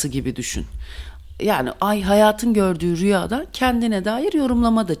rüyası gibi düşün. Yani hayatın gördüğü rüyadan kendine dair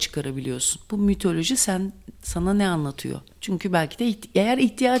yorumlama da çıkarabiliyorsun. Bu mitoloji sana ne anlatıyor? Çünkü belki de eğer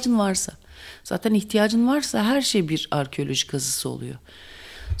ihtiyacın varsa, zaten ihtiyacın varsa her şey bir arkeolojik kazısı oluyor.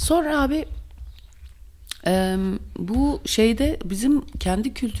 Sonra abi bu şeyde bizim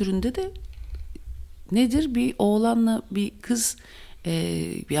kendi kültüründe de nedir? Bir oğlanla bir kız,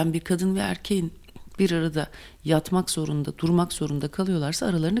 yani bir kadın ve erkeğin bir arada yatmak zorunda, durmak zorunda kalıyorlarsa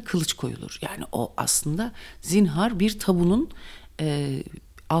aralarına kılıç koyulur. Yani o aslında zinhar bir tabunun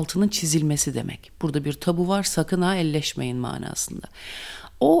altının çizilmesi demek. Burada bir tabu var, sakın ha elleşmeyin manasında.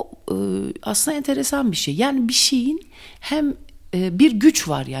 O aslında enteresan bir şey. Yani bir şeyin hem bir güç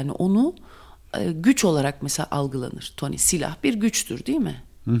var, yani onu güç olarak mesela algılanır. Toni, silah bir güçtür değil mi?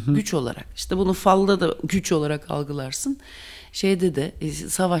 Hı hı. Güç olarak. İşte bunu falda da güç olarak algılarsın. Şeyde de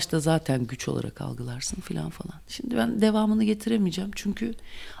savaşta zaten güç olarak algılarsın filan falan. Şimdi ben devamını getiremeyeceğim çünkü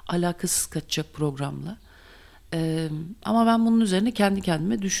alakasız kaçacak programla. Ama ben bunun üzerine kendi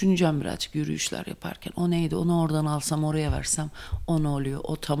kendime düşüneceğim birazcık yürüyüşler yaparken. O neydi? Onu oradan alsam oraya versem o ne oluyor?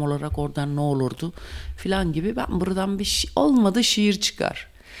 O tam olarak oradan ne olurdu? Filan gibi. Ben buradan olmadı şiir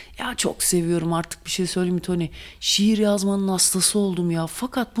çıkar. Ya çok seviyorum, artık bir şey söyleyeyim mi Toni? Şiir yazmanın hastası oldum ya.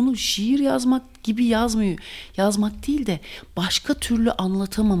 Fakat bunu şiir yazmak gibi yazmak değil de başka türlü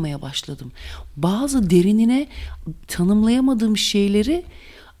anlatamamaya başladım. Bazı derinine tanımlayamadığım şeyleri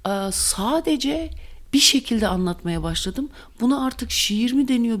sadece bir şekilde anlatmaya başladım. Buna artık şiir mi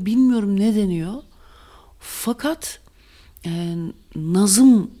deniyor, bilmiyorum ne deniyor. Fakat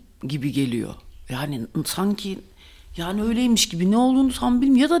nazım gibi geliyor. Yani sanki yani öyleymiş gibi, ne olduğunu tam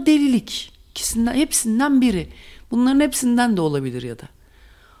bilmiyorum, ya da delilik. Hepsinden biri. Bunların hepsinden de olabilir ya da.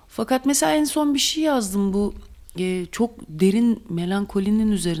 Fakat mesela en son bir şey yazdım, bu çok derin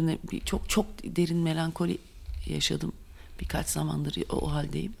melankolinin üzerine, çok derin melankoli yaşadım. Birkaç zamandır o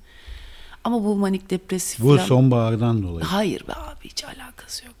haldeyim. Ama bu manik depresif bu falan. Sonbahardan dolayı. Hayır be abi, hiç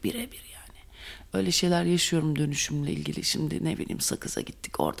alakası yok. Birebir yani. Öyle şeyler yaşıyorum dönüşümle ilgili. Şimdi ne bileyim, sakıza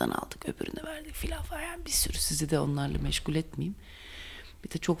gittik, oradan aldık, öbürünü verdik filan falan. Yani bir sürü, sizi de onlarla meşgul etmeyeyim. Bir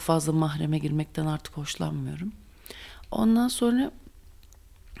de çok fazla mahreme girmekten artık hoşlanmıyorum. Ondan sonra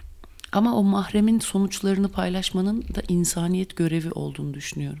ama o mahremin sonuçlarını paylaşmanın da insaniyet görevi olduğunu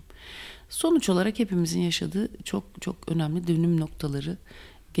düşünüyorum. Sonuç olarak hepimizin yaşadığı çok çok önemli dönüm noktaları,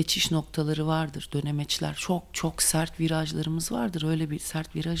 geçiş noktaları vardır, dönemeçler. Çok çok sert virajlarımız vardır. Öyle bir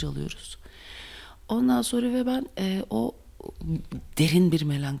sert viraj alıyoruz. Ondan sonra ve ben o derin bir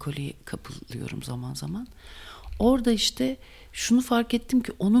melankoliye kapılıyorum zaman zaman. Orada işte şunu fark ettim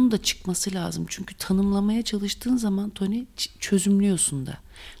ki onun da çıkması lazım. Çünkü tanımlamaya çalıştığın zaman Toni, çözümlüyorsun da.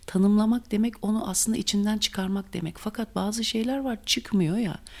 Tanımlamak demek onu aslında içinden çıkarmak demek. Fakat bazı şeyler var, çıkmıyor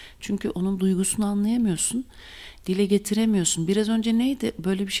ya. Çünkü onun duygusunu anlayamıyorsun. Dile getiremiyorsun. Biraz önce neydi?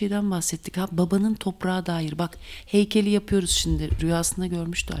 Böyle bir şeyden bahsettik. Babanın toprağa dair. Bak, heykeli yapıyoruz şimdi. Rüyasında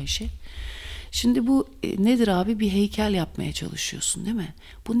görmüştü Ayşe. Şimdi bu nedir abi? Bir heykel yapmaya çalışıyorsun değil mi?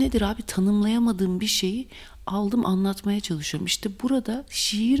 Bu nedir abi? Tanımlayamadığım bir şeyi aldım, anlatmaya çalışıyorum. İşte burada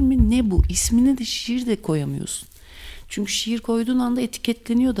şiir mi ne bu? İsmini de şiir de koyamıyorsun. Çünkü şiir koyduğun anda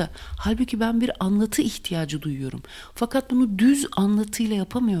etiketleniyor da. Halbuki ben bir anlatı ihtiyacı duyuyorum. Fakat bunu düz anlatıyla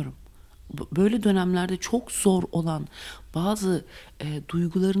yapamıyorum. böyle dönemlerde çok zor olan bazı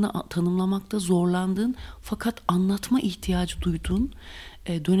duygularını tanımlamakta zorlandığın fakat anlatma ihtiyacı duyduğun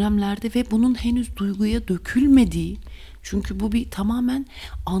dönemlerde ve bunun henüz duyguya dökülmediği, çünkü bu bir tamamen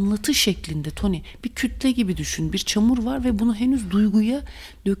anlatı şeklinde Toni, bir kütle gibi düşün, bir çamur var ve bunu henüz duyguya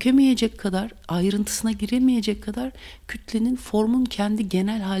dökemeyecek kadar, ayrıntısına giremeyecek kadar kütlenin, formun kendi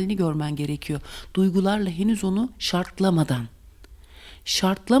genel halini görmen gerekiyor. Duygularla henüz onu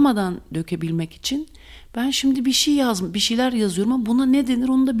şartlamadan dökebilmek için ben şimdi bir şeyler yazıyorum ama buna ne denir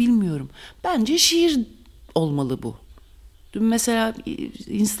onu da bilmiyorum. Bence şiir olmalı bu. Dün mesela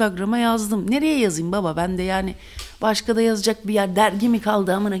Instagram'a yazdım. Nereye yazayım baba? Ben de yani başka da yazacak bir yer, dergi mi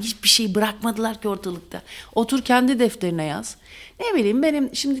kaldı amına? Hiçbir şey bırakmadılar ki ortalıkta. Otur kendi defterine yaz. Ne bileyim,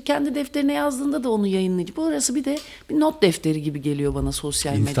 benim şimdi kendi defterine yazdığında da onu yayınlayacağım. Burası bir de bir not defteri gibi geliyor bana,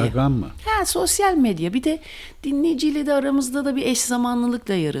 sosyal medya. Instagram mı? Sosyal medya. Bir de dinleyiciyle de aramızda da bir eş zamanlılık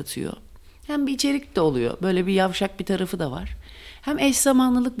da yaratıyor. Hem bir içerik de oluyor. Böyle bir yavşak bir tarafı da var. Hem eş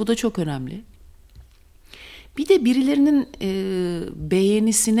zamanlılık, bu da çok önemli. Bir de birilerinin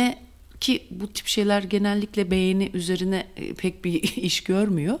beğenisine, ki bu tip şeyler genellikle beğeni üzerine pek bir iş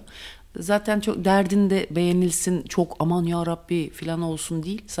görmüyor. Zaten çok derdinde beğenilsin, çok aman ya Rabbi falan olsun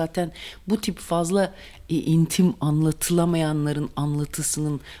değil. Zaten bu tip fazla intim anlatılamayanların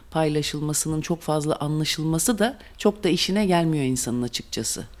anlatısının paylaşılmasının çok fazla anlaşılması da çok da işine gelmiyor insanın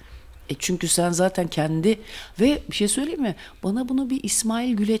açıkçası. Çünkü sen zaten kendi, ve bir şey söyleyeyim mi? Bana bunu bir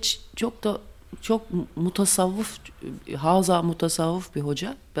İsmail Güleç, çok mutasavvıf, mutasavvıf bir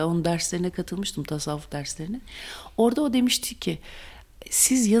hoca. Ben onun derslerine katılmıştım, tasavvuf derslerine. Orada o demişti ki,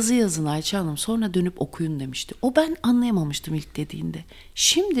 siz yazı yazın Ayça Hanım, sonra dönüp okuyun demişti. O, ben anlayamamıştım ilk dediğinde.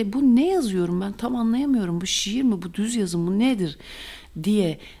 Şimdi bu ne yazıyorum ben tam anlayamıyorum. Bu şiir mi, bu düz yazı mı, nedir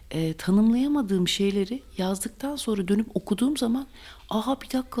diye tanımlayamadığım şeyleri yazdıktan sonra dönüp okuduğum zaman, aha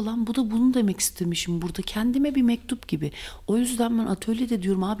bir dakika lan, bu da bunu demek istemişim burada. Kendime bir mektup gibi. O yüzden ben atölyede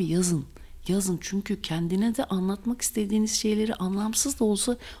diyorum abi, yazın. Yazın, çünkü kendine de anlatmak istediğiniz şeyleri anlamsız da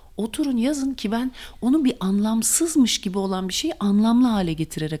olsa oturun yazın, ki ben onu bir anlamsızmış gibi olan bir şeyi anlamlı hale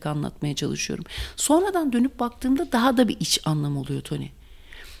getirerek anlatmaya çalışıyorum. Sonradan dönüp baktığımda daha da bir iç anlam oluyor Toni.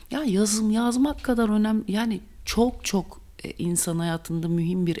 Ya yazmak kadar önemli, yani çok insan hayatında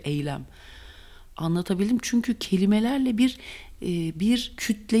mühim bir eylem. Anlatabildim, çünkü kelimelerle bir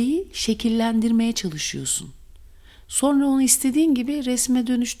kütleyi şekillendirmeye çalışıyorsun. Sonra onu istediğin gibi resme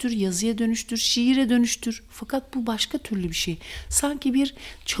dönüştür, yazıya dönüştür, şiire dönüştür. Fakat bu başka türlü bir şey. Sanki bir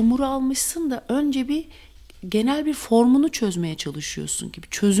çamuru almışsın da önce bir genel bir formunu çözmeye çalışıyorsun gibi.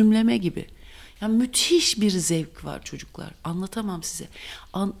 Çözümleme gibi. Yani müthiş bir zevk var çocuklar. Anlatamam size.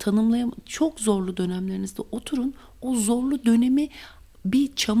 Çok zorlu dönemlerinizde oturun. O zorlu dönemi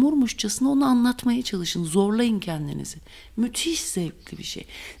bir çamurmuşçasına onu anlatmaya çalışın. Zorlayın kendinizi. Müthiş zevkli bir şey.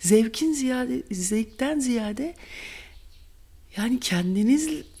 Zevkten ziyade yani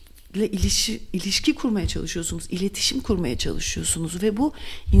kendinizle ilişki kurmaya çalışıyorsunuz. İletişim kurmaya çalışıyorsunuz ve bu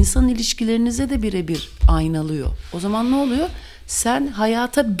insan ilişkilerinize de birebir aynalıyor. O zaman ne oluyor? Sen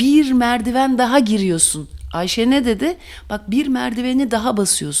hayata bir merdiven daha giriyorsun. Ayşe ne dedi? Bak, bir merdiveni daha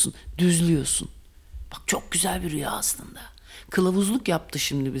basıyorsun. Düzlüyorsun. Bak, çok güzel bir rüya aslında. Kılavuzluk yaptı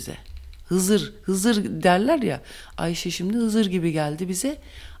şimdi bize. Hızır derler ya. Ayşe şimdi Hızır gibi geldi bize.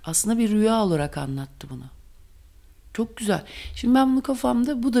 Aslında bir rüya olarak anlattı bunu. Çok güzel. Şimdi ben bunu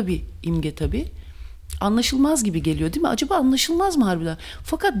kafamda, bu da bir imge tabii. Anlaşılmaz gibi geliyor değil mi? Acaba anlaşılmaz mı harbiden?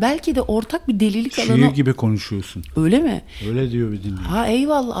 Fakat belki de ortak bir delilik alanı. Şiir gibi konuşuyorsun. Öyle mi? Öyle diyor bir dinleyici. Ha,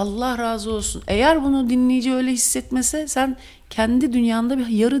 eyvallah, Allah razı olsun. Eğer bunu dinleyici öyle hissetmese, sen kendi dünyanda bir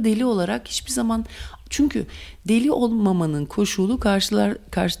yarı deli olarak hiçbir zaman... Çünkü deli olmamanın koşulu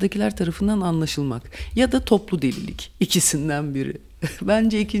karşıdakiler tarafından anlaşılmak ya da toplu delilik, ikisinden biri.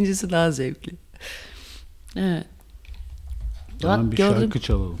 Bence ikincisi daha zevkli. Evet. Tamam, bir şarkı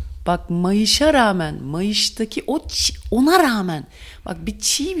çalalım. Bak, mayışa rağmen, mayıştaki ona rağmen bak, bir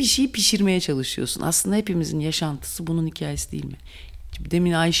şey pişirmeye çalışıyorsun. Aslında hepimizin yaşantısı bunun hikayesi değil mi?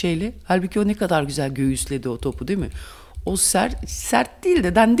 Demin Ayşe'yle, halbuki o ne kadar güzel göğüsledi o topu değil mi? O sert değil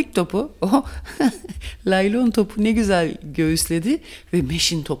de dandik topu, o laylon topu ne güzel göğüsledi ve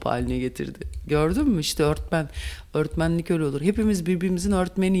meşin topu haline getirdi. Gördün mü? İşte öğretmenlik öyle olur. Hepimiz birbirimizin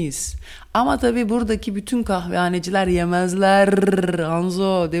öğretmeniyiz. Ama tabii buradaki bütün kahvehaneciler yemezler.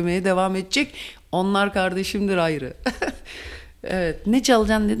 Hanzo demeye devam edecek. Onlar kardeşimdir ayrı. Evet, ne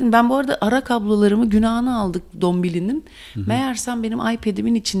çalacaksın dedim. Ben bu arada ara kablolarımı günahını aldık Dombili'nin. Meğersem benim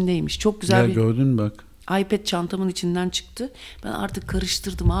iPad'imin içindeymiş. Çok güzel bir... Gördün bak. iPad çantamın içinden çıktı. Ben artık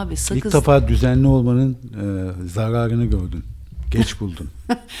karıştırdım abi. Sakız. İlk defa düzenli olmanın zararını gördün. Geç buldun.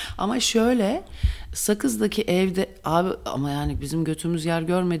 Ama şöyle, Sakız'daki evde abi, ama yani bizim götümüz yer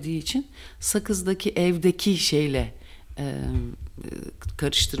görmediği için Sakız'daki evdeki şeyle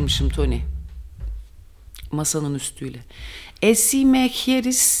karıştırmışım Toni. Masanın üstüyle. Esime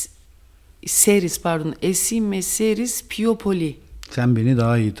seris piopoli. Sen beni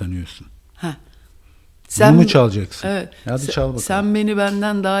daha iyi tanıyorsun. Ha. Bunu mu çalacaksın? Evet. Hadi çal bakalım. Sen beni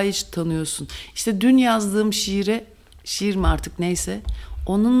benden daha iyi tanıyorsun. İşte dün yazdığım şiir mi artık neyse,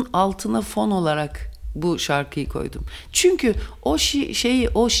 onun altına fon olarak bu şarkıyı koydum. Çünkü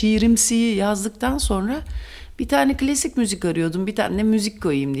o şiirimsiyi yazdıktan sonra bir tane klasik müzik arıyordum. Bir tane müzik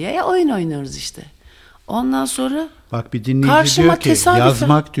koyayım diye. Ya oyun oynuyoruz işte. Ondan sonra bak, bir dinleyici karşıma diyor ki tesadüfen,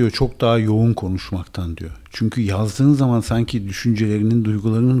 yazmak diyor çok daha yoğun konuşmaktan diyor. Çünkü yazdığın zaman sanki düşüncelerinin,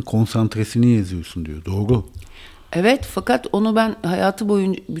 duygularının konsantresini yazıyorsun diyor. Doğru. evet, fakat onu ben hayatı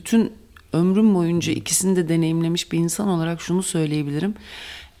boyunca, bütün ömrüm boyunca ikisini de deneyimlemiş bir insan olarak şunu söyleyebilirim.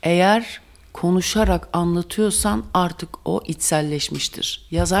 Eğer konuşarak anlatıyorsan artık o içselleşmiştir.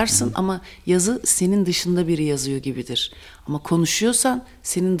 Yazarsın ama yazı senin dışında biri yazıyor gibidir. Ama konuşuyorsan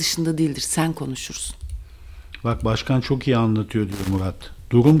senin dışında değildir. Sen konuşursun. Bak, başkan çok iyi anlatıyor diyor Murat.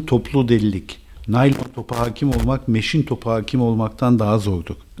 Durum toplu delilik. Naylon topa hakim olmak, meşin topa hakim olmaktan daha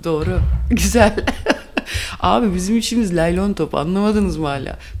zordur. Doğru. Güzel. Abi bizim işimiz laylon top, anlamadınız mı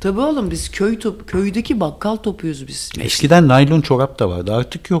hala? Tabii oğlum, biz köydeki bakkal topuyuz biz. Eskiden naylon çorap da vardı.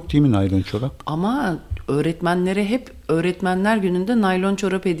 Artık yok değil mi naylon çorap? Ama öğretmenlere hep öğretmenler gününde naylon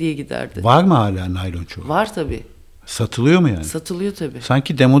çorap hediye giderdi. Var mı hala naylon çorap? Var tabii. Satılıyor mu yani? Satılıyor tabii.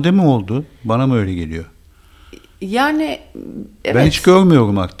 Sanki demode mi oldu? Bana mı öyle geliyor? Yani evet. Ben hiç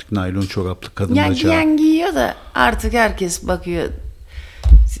görmüyorum artık naylon çoraplı kadın bacağı. Giyen giyiyor da artık herkes bakıyor.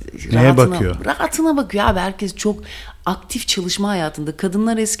 Neye bakıyor? Rahatına bakıyor abi. Herkes çok aktif çalışma hayatında.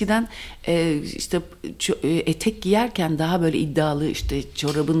 Kadınlar eskiden etek giyerken daha böyle iddialı, işte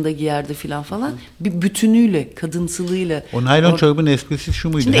çorabını da giyerdi falan. Bir bütünüyle, kadınsılığıyla. O naylon çorabın esprisi şu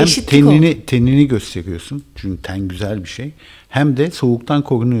muydu? Şimdi Hem eşitlik tenini gösteriyorsun. Çünkü ten güzel bir şey. Hem de soğuktan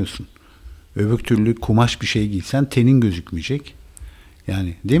korunuyorsun. Öbür türlü kumaş bir şey giysen tenin gözükmeyecek.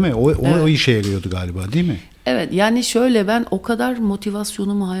 Yani değil mi? O işe yarıyordu galiba, değil mi? Evet, yani şöyle, ben o kadar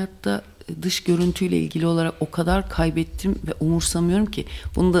motivasyonumu hayatta dış görüntüyle ilgili olarak o kadar kaybettim ve umursamıyorum ki.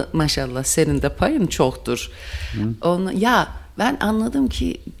 Bunda maşallah senin de payın çoktur. Ya ben anladım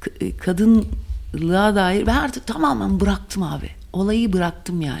ki kadınlığa dair ben artık tamamen bıraktım abi. Olayı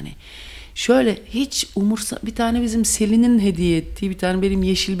bıraktım yani. Şöyle hiç bir tane bizim Selin'in hediye ettiği bir tane benim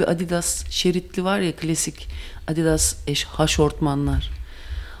yeşil bir Adidas şeritli var ya, klasik Adidas haşortmanlar.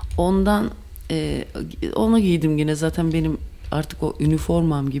 Ondan onu giydim yine, zaten benim artık o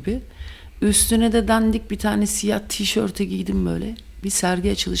üniformam gibi. Üstüne de dandik bir tane siyah tişörte giydim böyle. Bir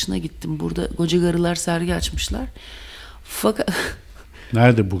sergi açılışına gittim. Burada Koca Karılar sergi açmışlar. Fakat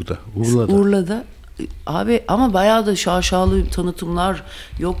nerede burada? Urla'da. Abi ama bayağı da şaşalı tanıtımlar,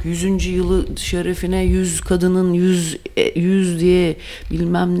 yok 100. yılı şerefine 100 kadının 100 diye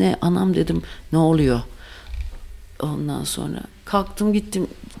bilmem ne, anam dedim ne oluyor. Ondan sonra kalktım gittim.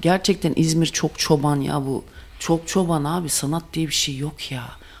 Gerçekten İzmir çok çoban ya bu. Çok çoban abi, sanat diye bir şey yok ya.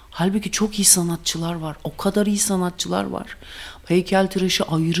 Halbuki çok iyi sanatçılar var. O kadar iyi sanatçılar var. Heykeltıraşı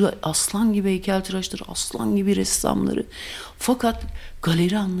ayrı, aslan gibi heykeltıraşları, aslan gibi ressamları. Fakat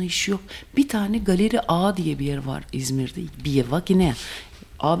galeri anlayışı yok. Bir tane Galeri A diye bir yer var İzmir'de. Bir yer var yine.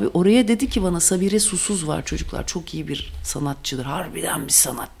 Abi oraya dedi ki bana, Sabire Susuz var çocuklar. Çok iyi bir sanatçıdır. Harbiden bir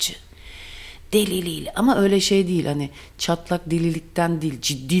sanatçı. Deliliyle, ama öyle şey değil, hani çatlak delilikten değil,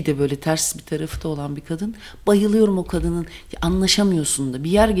 ciddi de böyle ters bir tarafı da olan bir kadın. Bayılıyorum o kadının. Anlaşamıyorsun da,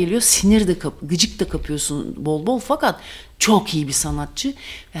 bir yer geliyor sinir de gıcık da kapıyorsun bol bol, fakat çok iyi bir sanatçı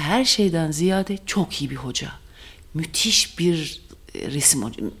ve her şeyden ziyade çok iyi bir hoca. Müthiş bir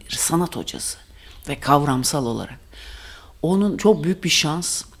sanat hocası ve kavramsal olarak. Onun çok büyük bir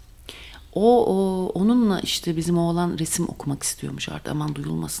şans. Onunla işte bizim oğlan resim okumak istiyormuş artık. Aman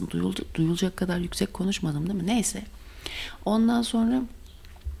duyulmasın. Duyulacak kadar yüksek konuşmadım değil mi? Neyse. Ondan sonra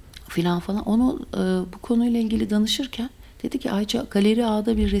falan onu bu konuyla ilgili danışırken dedi ki, Ayça, Galeri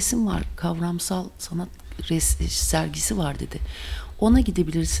A'da bir resim var. Kavramsal sanat sergisi var dedi. Ona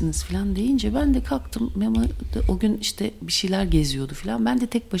gidebilirsiniz falan deyince ben de kalktım. Memo o gün işte bir şeyler geziyordu falan. Ben de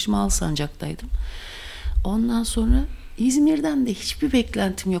tek başıma Alsancak'taydım. Ondan sonra İzmir'den de hiçbir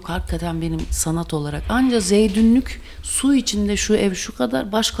beklentim yok hakikaten benim sanat olarak. Anca Zeydünlük, su içinde şu ev şu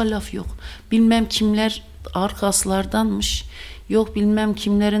kadar, başka laf yok. Bilmem kimler arkaslardanmış. Yok bilmem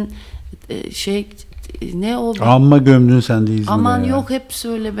kimlerin ne o? Amma gömdün sen de İzmir'e. Aman ya. yok hep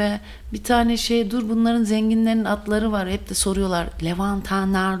söyle be. Bir tane dur bunların zenginlerin atları var. Hep de soruyorlar.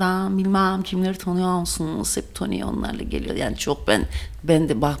 Levantanlardan bilmem kimleri tanıyor musunuz? Hep Toni onlarla geliyor. Yani çok ben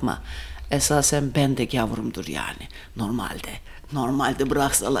de bakma. Esasen ben de yavrumdur yani. Normalde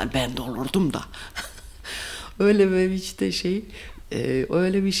bıraksalar ben de olurdum da. Öyle bir işte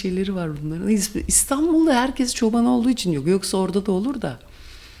öyle bir şeyleri var bunların. İstanbul'da herkes çoban olduğu için yok. Yoksa orada da olur da.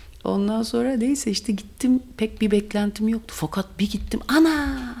 Ondan sonra neyse işte gittim, pek bir beklentim yoktu. Fakat bir gittim,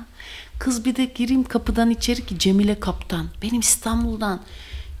 ana! Kız bir de gireyim kapıdan içeri ki Cemile Kaptan. Benim İstanbul'dan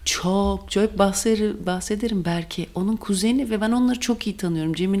çok bahsederim belki. Onun kuzeni ve ben onları çok iyi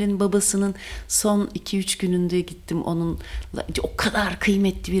tanıyorum. Cemile'nin babasının son 2-3 gününde gittim onunla. O kadar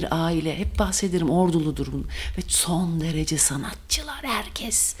kıymetli bir aile. Hep bahsederim, Orduludur. Ve son derece sanatçılar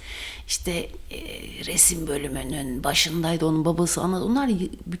herkes. İşte resim bölümünün başındaydı onun babası. Onlar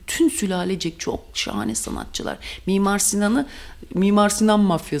bütün sülalecek çok şahane sanatçılar. Mimar Sinan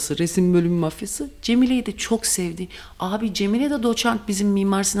mafyası, resim bölümü mafyası. Cemile'yi de çok sevdi. Abi Cemile de doçent bizim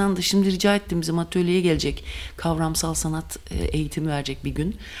Mimar Sinan'da. Şimdi rica ettim bizim atölyeye gelecek. Kavramsal sanat eğitimi verecek bir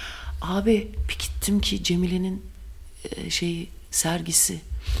gün. Abi bir gittim ki Cemile'nin sergisi.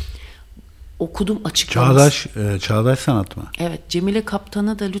 Okudum açıklaması. Çağdaş sanat mı? Evet, Cemile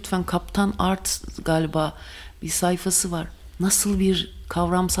Kaptan'a da lütfen, Kaptan Art galiba bir sayfası var. Nasıl bir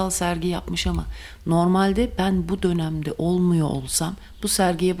kavramsal sergi yapmış ama normalde ben bu dönemde olmuyor olsam bu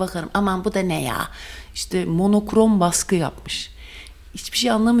sergiye bakarım. Aman bu da ne ya? İşte monokrom baskı yapmış. Hiçbir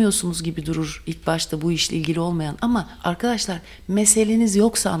şey anlamıyorsunuz gibi durur ilk başta bu işle ilgili olmayan, ama arkadaşlar meseleniz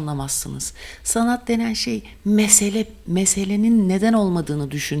yoksa anlamazsınız. Sanat denen şey meselenin neden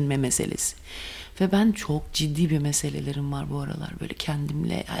olmadığını düşünme meselesi. Ve ben çok ciddi bir meselelerim var bu aralar, böyle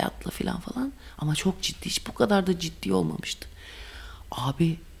kendimle, hayatla falan ama çok ciddi, hiç bu kadar da ciddi olmamıştı.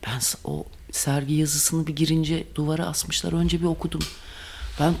 Abi ben o sergi yazısını bir girince duvara asmışlar, önce bir okudum.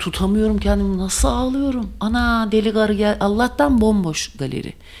 Ben tutamıyorum kendimi, nasıl ağlıyorum. Ana deli karı gel. Allah'tan bomboş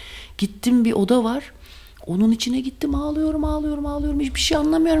galeri. Gittim, bir oda var. Onun içine gittim, ağlıyorum. Hiçbir şey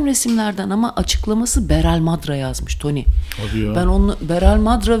anlamıyorum resimlerden ama açıklaması Beral Madra yazmış Toni. Ben onu Beral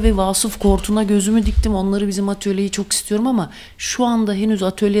Madra ve Vasıf Kortun'a gözümü diktim. Onları bizim atölyeyi çok istiyorum ama şu anda henüz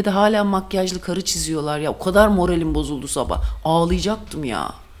atölyede hala makyajlı karı çiziyorlar ya. O kadar moralim bozuldu sabah. Ağlayacaktım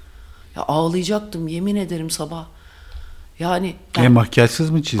ya. Ya ağlayacaktım yemin ederim sabah. Yani makyajsız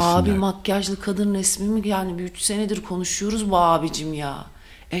mı çizsinler? Abi makyajlı kadın resmi mi? Yani bir 3 senedir konuşuyoruz bu abicim ya.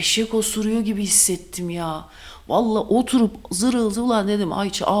 Eşek osuruyor gibi hissettim ya. Vallahi oturup zırıl ulan dedim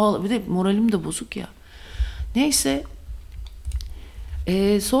Ayça ağla. Bir de moralim de bozuk ya. Neyse.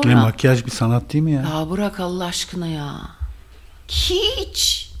 Sonra. Makyaj bir sanat değil mi ya? Ya bırak Allah aşkına ya.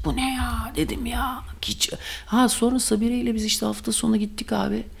 Hiç. Bu ne ya dedim ya. Hiç. Sonra Sabire ile biz işte hafta sonu gittik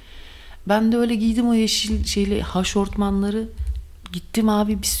abi. Ben de öyle giydim o yeşil haşortmanları. Gittim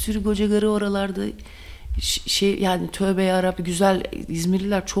abi, bir sürü koca karı oralarda. Yani tövbe yarabbi, güzel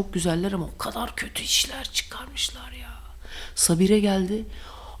İzmirliler çok güzeller ama o kadar kötü işler çıkarmışlar ya. Sabire geldi.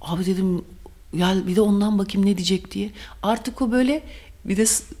 Abi dedim ya bir de ondan bakayım ne diyecek diye. Artık o böyle bir de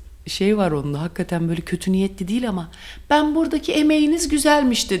var onda, hakikaten böyle kötü niyetli değil ama ben buradaki emeğiniz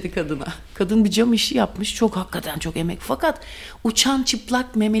güzelmiş dedi kadına. Kadın bir cam işi yapmış, çok hakikaten çok emek, fakat uçan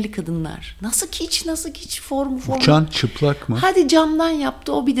çıplak memeli kadınlar. Nasıl hiç formu. Uçan çıplak mı? Hadi camdan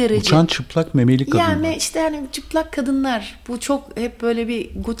yaptı o bir derece. Uçan çıplak memeli kadınlar. Yani işte hani çıplak kadınlar. Bu çok hep böyle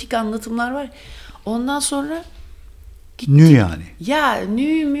bir gotik anlatımlar var. Ondan sonra nü yani. Ya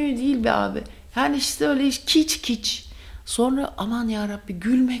nü mü değil be abi. Yani işte öyle kiç. Sonra aman yarabbi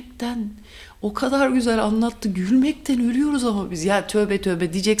gülmekten o kadar güzel anlattı. Gülmekten ölüyoruz ama biz. Ya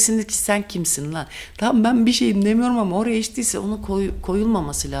tövbe diyeceksiniz ki sen kimsin lan? Tamam ben bir şeyim demiyorum ama oraya içtiyse onu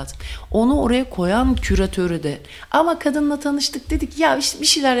koyulmaması lazım. Onu oraya koyan küratörü de. Ama kadınla tanıştık dedik ya işte bir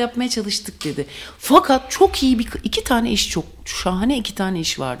şeyler yapmaya çalıştık dedi. Fakat çok iyi iki tane iş, çok şahane 2 tane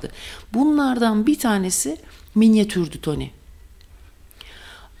iş vardı. Bunlardan bir tanesi minyatürdü Toni.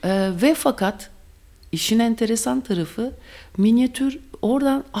 Ve fakat İşin enteresan tarafı minyatür,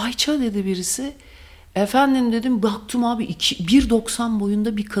 oradan Ayça dedi birisi. Efendim dedim, baktım abi 1.90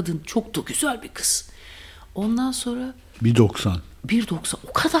 boyunda bir kadın. Çok da güzel bir kız. Ondan sonra 1.90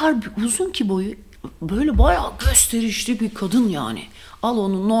 o kadar uzun ki boyu. Böyle bayağı gösterişli bir kadın yani. Al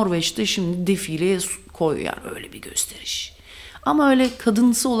onu Norveç'te şimdi defileye koy yani, öyle bir gösteriş. Ama öyle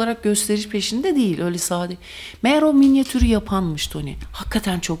kadınsı olarak gösteriş peşinde değil. Öyle sade. Meğer o minyatürü yapanmış Toni.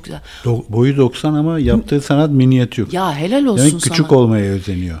 Hakikaten çok güzel. Boyu 90 ama yaptığı sanat minyatür. Ya helal olsun Demek sana. küçük olmaya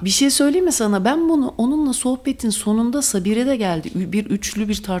özeniyor. Bir şey söyleyeyim mi sana? Ben bunu onunla sohbetin sonunda Sabire de geldi. Bir üçlü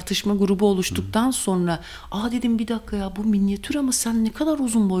bir tartışma grubu oluştuktan sonra dedim bir dakika ya bu minyatür ama sen ne kadar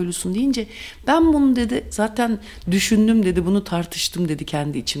uzun boylusun deyince ben bunu dedi zaten düşündüm dedi bunu tartıştım dedi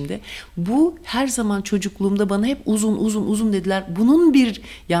kendi içimde. Bu her zaman çocukluğumda bana hep uzun dediler. Bunun bir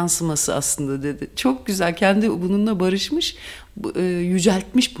yansıması aslında dedi. Çok güzel kendi bununla barışmış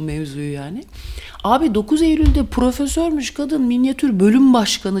yüceltmiş bu mevzuyu yani. Abi 9 Eylül'de profesörmüş kadın minyatür bölüm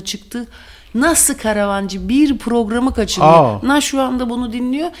başkanı çıktı. Nasıl karavancı bir programı kaçırıyor. Şu anda bunu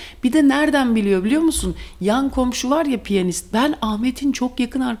dinliyor. Bir de nereden biliyor musun? Yan komşu var ya piyanist. Ben Ahmet'in çok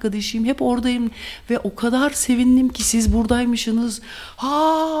yakın arkadaşıyım. Hep oradayım ve o kadar sevindim ki siz buradaymışsınız.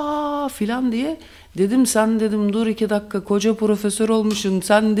 Filan diye. Dedim sen dedim dur 2 dakika koca profesör olmuşsun.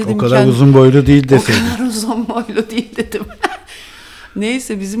 Sen dedim o kadar uzun boylu değil deseydin. O kadar uzun boylu değil dedim.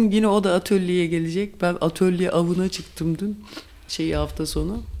 Neyse bizim yine o da atölyeye gelecek. Ben atölye avına çıktım dün. Hafta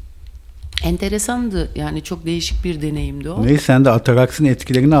sonu. Enteresandı. Yani çok değişik bir deneyimdi o. Neyse sen de Atarax'ın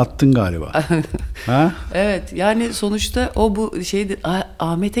etkilerini attın galiba. Ha? Evet. Yani sonuçta o bu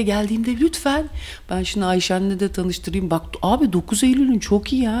Ahmet'e geldiğimde lütfen ben şimdi Ayşen'le de tanıştırayım. Bak abi 9 Eylül'ün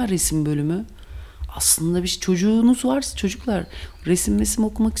çok iyi ya resim bölümü. Aslında bir çocuğunuz varsa çocuklar resim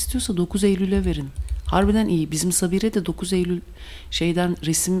okumak istiyorsa 9 Eylül'e verin. Harbiden iyi. Bizim Sabire de 9 Eylül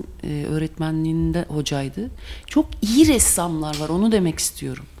resim öğretmenliğinde hocaydı. Çok iyi ressamlar var. Onu demek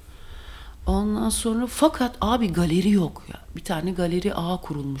istiyorum. Ondan sonra fakat abi galeri yok ya. Bir tane galeri ağı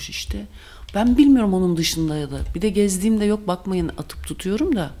kurulmuş işte. Ben bilmiyorum onun dışında ya da. Bir de gezdiğimde yok bakmayın atıp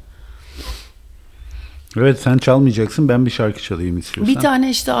tutuyorum da. Evet sen çalmayacaksın ben bir şarkı çalayım istiyorsan. Bir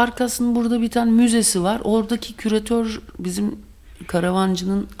tane arkasının burada bir tane müzesi var. Oradaki küratör bizim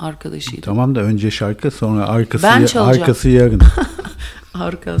karavancının arkadaşıydı. Tamam da önce şarkı sonra arkası yarın.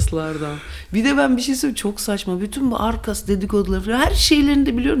 Arkaslardan. Bir de ben bir şey söyleyeyim çok saçma. Bütün bu arkas dedikoduları her şeylerini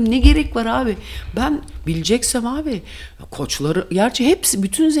de biliyorum. Ne gerek var abi? Ben bileceksem abi koçları gerçi hepsi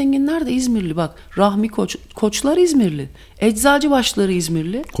bütün zenginler de İzmirli bak. Rahmi koçlar İzmirli. Eczacıbaşları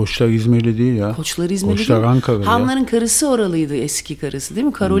İzmirli. Koçlar İzmirli değil ya. Koçlar İzmirli. Koçlar Ankaralı. Hanların karısı oralıydı eski karısı değil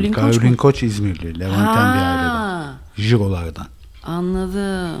mi? Karolin Koç İzmirli. Levanten bir aileden. Jirolardan.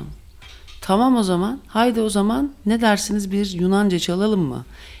 Anladım. Tamam o zaman. Haydi o zaman ne dersiniz bir Yunanca çalalım mı?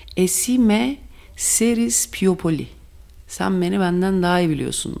 Esime seris piopoli. Sen beni benden daha iyi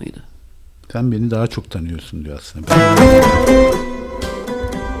biliyorsun muydu? Sen beni daha çok tanıyorsun diyor aslında.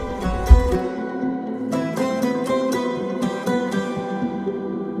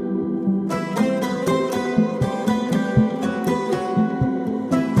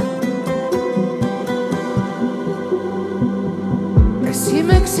 Εσύ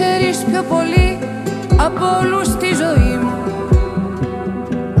με ξέρεις πιο πολύ από όλους στη ζωή μου.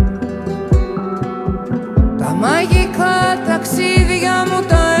 Τα μαγικά ταξίδια μου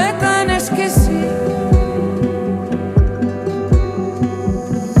τα έκανες κι εσύ.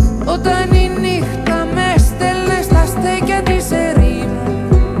 Όταν η νύχτα με στέλνε στα στέκια της ερήμου.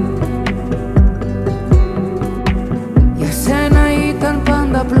 Για σένα ήταν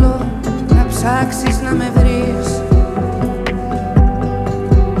πάντα απλό να ψάξεις να με βρεις.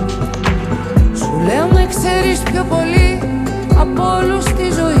 Λέω με ξέρεις πιο πολύ από όλους στη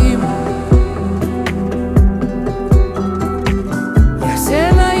ζωή μου. Για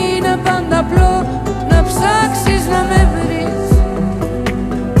σένα είναι πάντα απλό να ψάξεις να με βρεις.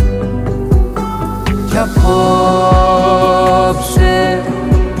 Κι απόψε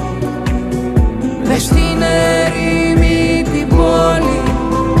μες στην ερήμη την πόλη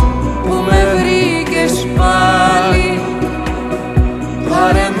που με βρήκες πάλι.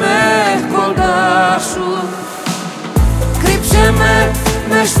 Πάρε με κοντά σου, κρύψε με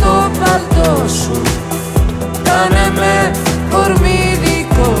μες στο παλτό σου. Κάνε με κορμί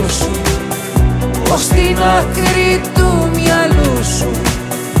δικό σου, ως την άκρη του μυαλού σου,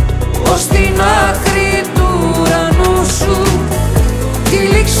 ως την άκρη του ουρανού σου.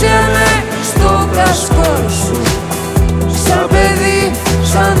 Τυλίξε με στο κασκό σου, σαν παιδί,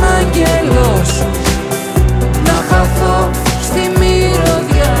 σαν άγγελό σου. Να χαθώ στη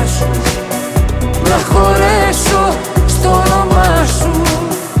μυρωδιά σου, να χωρέσω στο όνομά σου.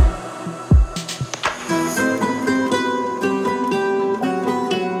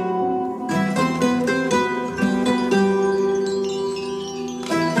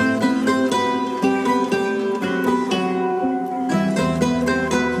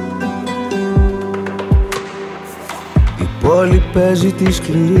 Η πόλη παίζει τη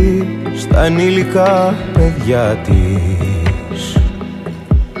σκληρή στα ενήλικα παιδιά της.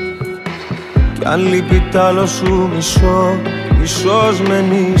 Κι αν λείπει τ' άλλο σου μισό, μισός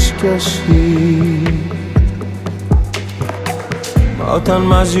μένεις κι εσύ. Μα όταν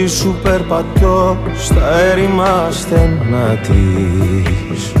μαζί σου περπατώ στα έρημα στενά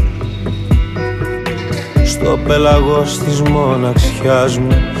της, στο πέλαγος της μοναξιάς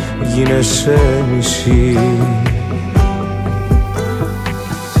μου γίνεσαι μισή.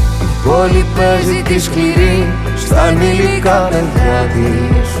 Η πόλη παίζει τη σκληρή στα ανήλικα παιδιά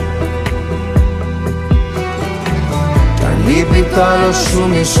της. Κι αν λείπει τ' άλλο σου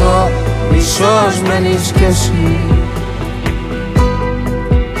μισό, μισός μένεις κι εσύ.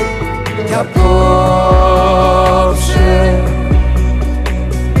 Κι απόψε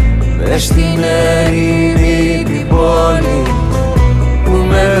μες στην ερήμη την πόλη που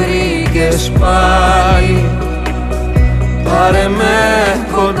με βρήκες πάλι, πάρε με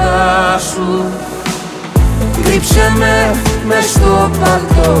κοντά σου, κρύψε με μες στο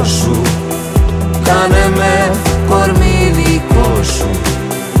παλτό σου, κάνε με κορμί δικό σου,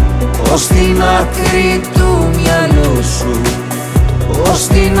 ως την άκρη του μυαλού σου, ως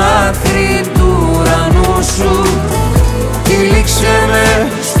την άκρη του ουρανού σου. Τυλίξε με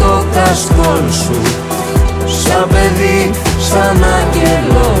στο κασκόλ σου, σαν παιδί, σαν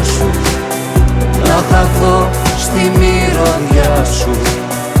άγγελό σου, να χαθώ στη μυρωδιά σου,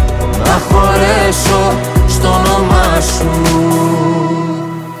 να χωρέσω στο όνομά σου.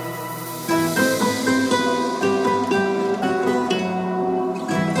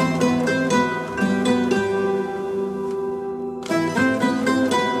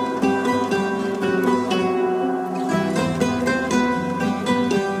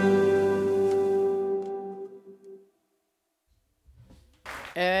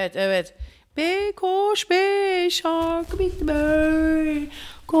 Evet. Be koş be şarkı bitme.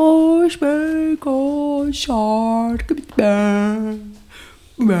 Koş be koş şarkı bitme.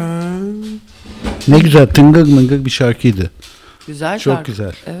 Ne güzel tıngır mıngır bir şarkıydı. Güzel Çok şarkı.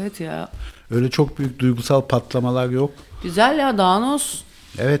 güzel. Evet ya. Öyle çok büyük duygusal patlamalar yok. Güzel ya, Danos.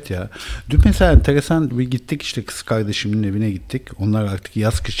 Evet ya. Dün mesela enteresan bir gittik işte, kız kardeşimin evine gittik. Onlar artık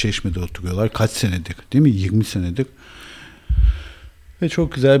yaz kış Çeşme'de oturuyorlar. Kaç senedir değil mi? 20 senedir. Ve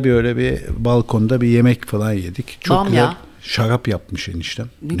çok güzel bir öyle bir balkonda bir yemek falan yedik. Çok Bam güzel ya. şarap yapmış eniştem.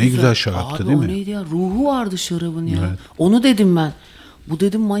 Ne güzel şaraptı abi, değil o mi? neydi ya? Ruhu vardı şarabın ya. Evet. Onu dedim ben. Bu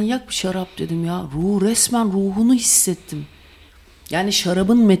dedim manyak bir şarap dedim ya. Resmen ruhunu hissettim. Yani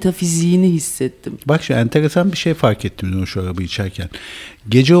şarabın metafiziğini hissettim. Bak şu enteresan bir şey fark ettim o şarabı içerken.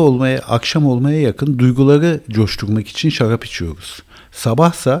 Gece olmaya, akşam olmaya yakın duyguları coşturmak için şarap içiyoruz.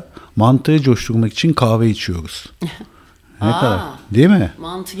 Sabahsa mantığı coşturmak için kahve içiyoruz. Ne kadar? Değil mi?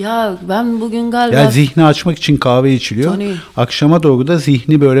 Ya ben bugün galiba... Yani zihni açmak için kahve içiliyor. Toni. Akşama doğru da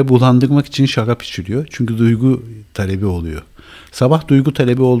zihni böyle bulandırmak için şarap içiliyor. Çünkü duygu talebi oluyor. Sabah duygu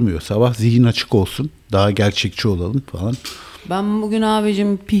talebi olmuyor. Sabah zihin açık olsun. Daha gerçekçi olalım falan. Ben bugün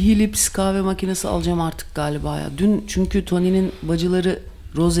abicim Philips kahve makinesi alacağım artık galiba ya. Dün çünkü Toni'nin bacıları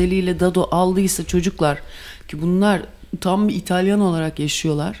Roseli ile Dado aldıysa çocuklar, ki bunlar tam bir İtalyan olarak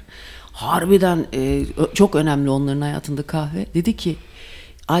yaşıyorlar. Harbiden çok önemli onların hayatında kahve. Dedi ki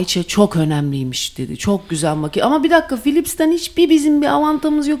Ayça çok önemliymiş dedi. Çok güzel makine. Ama bir dakika, Philips'ten hiçbir bizim bir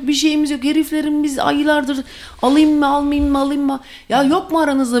avantamız yok. Bir şeyimiz yok. Heriflerin biz aylardır alayım mı almayayım mı? Ya yok mu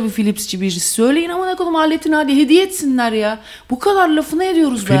aranızda bir Philips'ci birisi? Söyleyin ama ne kadar aletini hadi hediye etsinler ya. Bu kadar lafını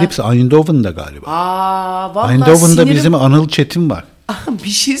ediyoruz be. Philips Eindhoven'da galiba. Vallahi Eindhoven'da sinirim... bizim Anıl Çetin var. Bir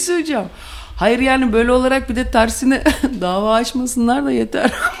şey söyleyeceğim. Hayır yani böyle olarak bir de tersine dava açmasınlar da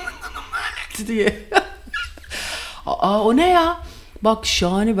yeter. diye. O ne ya? Bak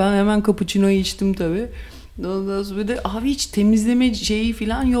şahane, ben hemen cappuccino'yu içtim tabii. Ondan sonra bir de abi hiç temizleme şeyi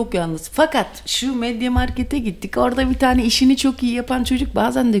falan yok yalnız. Fakat şu Medya Market'e gittik. Orada bir tane işini çok iyi yapan çocuk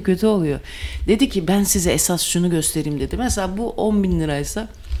bazen de kötü oluyor. Dedi ki ben size esas şunu göstereyim dedi. Mesela bu 10.000 liraysa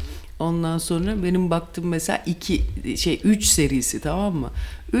ondan sonra benim baktığım mesela 3 serisi, tamam mı?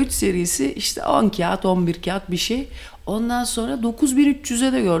 3 serisi işte 10 kağıt 11 kağıt bir şey. Ondan sonra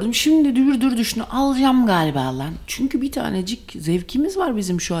 9.300'e de gördüm. Şimdi dur düşünün, alacağım galiba lan. Çünkü bir tanecik zevkimiz var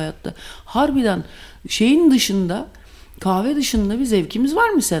bizim şu hayatta. Harbiden şeyin dışında, kahve dışında bir zevkimiz var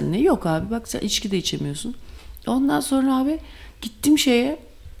mı seninle? Yok abi, bak sen içki de içemiyorsun. Ondan sonra abi gittim şeye,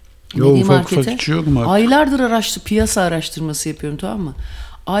 Medya Market'e. Aylardır piyasa araştırması yapıyorum, tamam mı?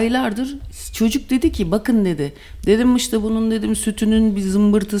 Aylardır çocuk dedi ki bakın dedi. Dedim işte bunun dedim sütünün bir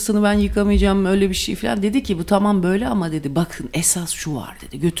zımbırtısını ben yıkamayacağım, öyle bir şey falan. Dedi ki bu tamam böyle ama dedi bakın esas şu var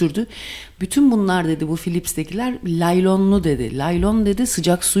dedi. Götürdü. Bütün bunlar dedi, bu Philips'tekiler laylonlu dedi. Laylon dedi,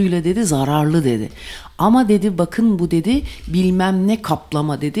 sıcak suyla dedi zararlı dedi. Ama dedi bakın bu dedi bilmem ne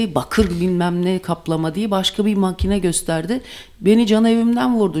kaplama dedi. Bakır bilmem ne kaplama diye başka bir makine gösterdi. Beni can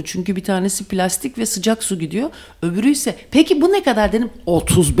evimden vurdu. Çünkü bir tanesi plastik ve sıcak su gidiyor. Öbürü ise peki bu ne kadar dedim.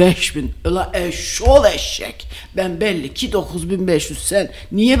 35.000. Ulan eşşol eşek. Ben belli ki 9.500 sen.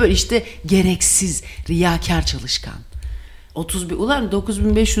 Niye böyle işte gereksiz riyakar çalışkan. 31 ulan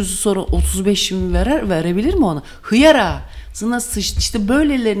 9.500'ü sonra 35.000 verebilir mi ona? Hıyara. Zına sıçtı. İşte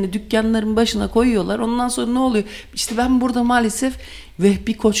böylelerini dükkanların başına koyuyorlar. Ondan sonra ne oluyor? İşte ben burada maalesef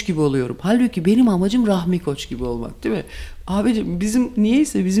Vehbi Koç gibi oluyorum. Halbuki benim amacım Rahmi Koç gibi olmak, değil mi? Abicim bizim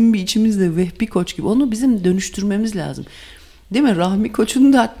niyeyse bizim bir içimizde Vehbi Koç gibi. Onu bizim dönüştürmemiz lazım. Değil mi? Rahmi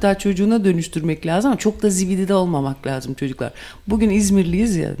Koç'un da hatta çocuğuna dönüştürmek lazım ama çok da zibidide olmamak lazım çocuklar. Bugün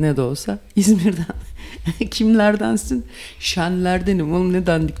İzmirliyiz ya ne de olsa. İzmir'den. Kimlerdensin? Şenlerdenim. Oğlum ne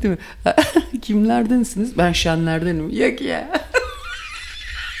dandik değil mi? Kimlerdensiniz? Ben şenlerdenim. Yok ya.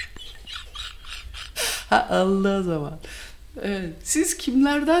 Allah o zaman. Evet. Siz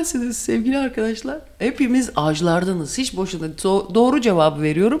kimlerdensiniz sevgili arkadaşlar? Hepimiz ağaçlardanız. Hiç boşuna doğru cevabı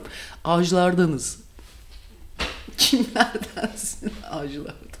veriyorum. Ağaçlardanız. Kimlerdensin?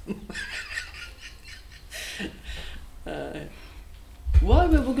 Ağaçlardan.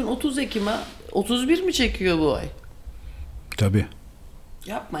 Vay be bugün 30 Ekim'e 31 mi çekiyor bu ay? Tabii.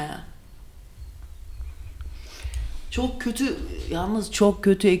 Yapma ya. Çok kötü, yalnız çok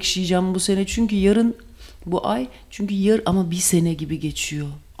kötü ekşiyeceğim bu sene. Çünkü yarın bu ay, ama bir sene gibi geçiyor.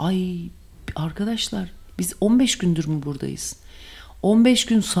 Ay arkadaşlar biz 15 gündür mü buradayız? 15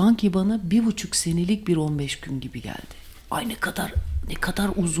 gün sanki bana 1,5 senelik bir 15 gün gibi geldi. Ay ne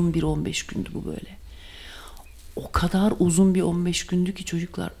kadar uzun bir 15 gündü bu böyle. O kadar uzun bir 15 gündü ki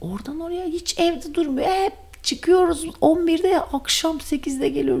çocuklar. Oradan oraya hiç evde durmuyor. Hep çıkıyoruz 11'de akşam 8'de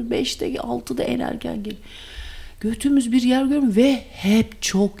geliyoruz. 5'te 6'da en erken geliyoruz. Götümüz bir yer görmüyor ve hep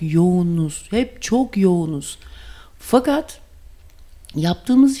çok yoğunuz. Fakat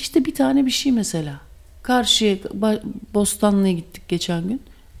yaptığımız işte bir tane bir şey mesela. Karşıya Bostanlı'ya gittik geçen gün.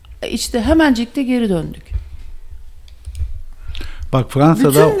 İşte hemencik geri döndük. Bak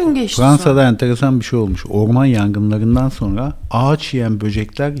Fransa'da enteresan bir şey olmuş. Orman yangınlarından sonra ağaç yiyen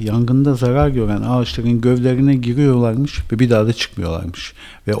böcekler yangında zarar gören ağaçların gövdelerine giriyorlarmış ve bir daha da çıkmıyorlarmış.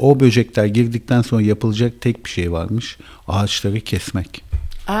 Ve o böcekler girdikten sonra yapılacak tek bir şey varmış. Ağaçları kesmek.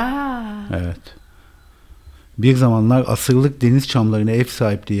 Evet. Bir zamanlar asırlık deniz çamlarına ev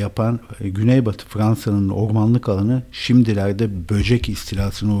sahipliği yapan Güneybatı Fransa'nın ormanlık alanı şimdilerde böcek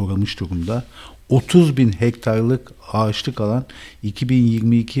istilasına uğramış durumda. 30.000 hektarlık ağaçlık alan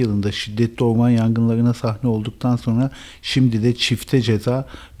 2022 yılında şiddetli orman yangınlarına sahne olduktan sonra şimdi de çifte ceza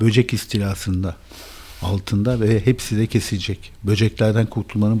böcek istilasında altında ve hepsi de kesilecek. Böceklerden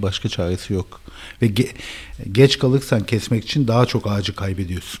kurtulmanın başka çaresi yok. Ve geç kalırsan kesmek için daha çok ağacı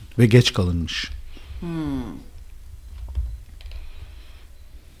kaybediyorsun. Ve geç kalınmış.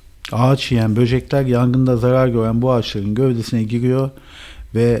 Ağaç yiyen böcekler yangında zarar gören bu ağaçların gövdesine giriyor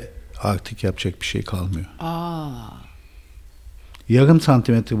ve artık yapacak bir şey kalmıyor. Yarım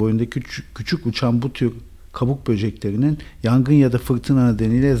santimetre boyunda küçük uçan bu tür kabuk böceklerinin yangın ya da fırtına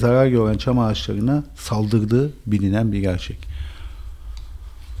nedeniyle zarar gören çam ağaçlarına saldırdığı bilinen bir gerçek.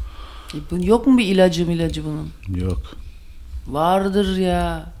 Yok mu bir ilacı bunun? Yok. Vardır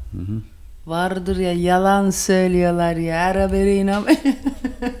ya. Hı. Vardır ya. Yalan söylüyorlar ya. Her habere inanmayın.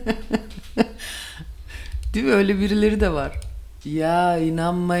 Değil mi? Öyle birileri de var. Ya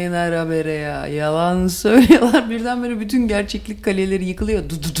inanmayın her habere ya. Yalan söylüyorlar. Birdenbire bütün gerçeklik kaleleri yıkılıyor.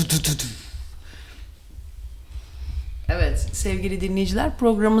 Evet sevgili dinleyiciler,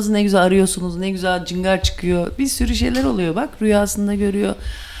 programımızı ne güzel arıyorsunuz. Ne güzel cıngar çıkıyor. Bir sürü şeyler oluyor bak. Rüyasında görüyor.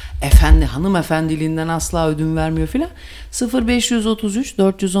 Hanımefendiliğinden asla ödün vermiyor filan. 0533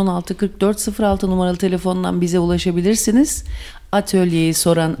 416 44 06 numaralı telefondan bize ulaşabilirsiniz. Atölyeyi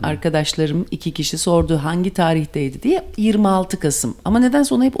soran arkadaşlarım 2 kişi sordu hangi tarihteydi diye. 26 Kasım. Ama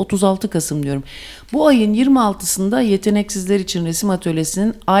nedense ona hep 36 Kasım diyorum. Bu ayın 26'sında yeteneksizler için resim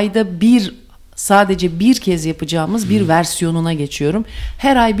atölyesinin ayda sadece bir kez yapacağımız bir versiyonuna geçiyorum.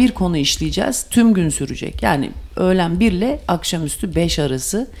 Her ay bir konu işleyeceğiz. Tüm gün sürecek. Yani öğlen 1 ile akşamüstü 5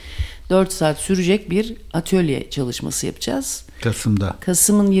 arası 4 saat sürecek bir atölye çalışması yapacağız. Kasım'da.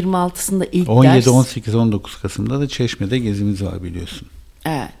 Kasım'ın 26'sında ilk 17, ders. 18, 19 Kasım'da da Çeşme'de gezimiz var biliyorsun.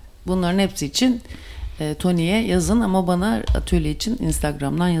 Evet. Bunların hepsi için Toni'ye yazın ama bana atölye için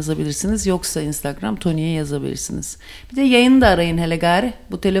Instagram'dan yazabilirsiniz. Yoksa Instagram Toni'ye yazabilirsiniz. Bir de yayını da arayın hele gari.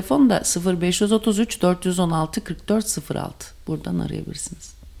 Bu telefon da 0533 416 4406. Buradan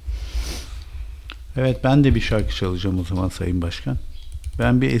arayabilirsiniz. Evet ben de bir şarkı çalacağım o zaman Sayın Başkan.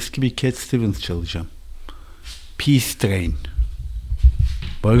 Ben eski bir Cat Stevens çalacağım. Peace Train.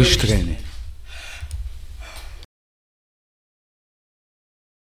 Barış treni.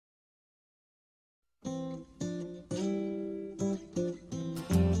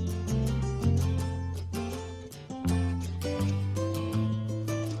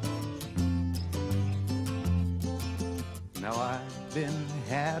 been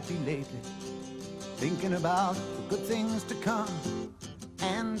happy lately, thinking about the good things to come.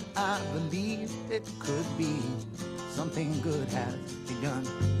 And I believe it could be something good has begun.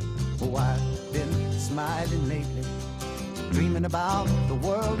 Oh, I've been smiling lately, dreaming about the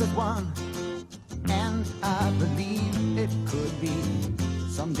world as one. And I believe it could be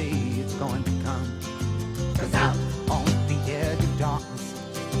someday it's going to come. 'Cause out on the edge of darkness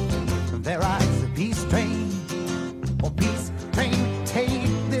there rides a peace train. Oh, peace train, take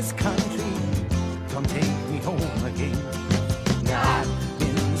this country, come take me home again. Now I've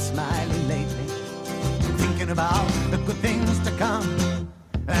been smiling lately, thinking about the good things to come.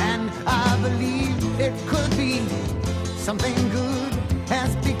 And I believe it could be something good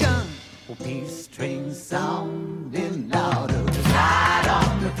has begun. Oh, peace train sounding louder, ride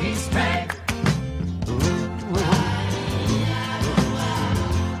on the peace train. Ooh, ooh.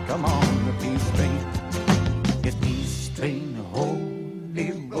 Come on, the peace train. Yes, peace train, holy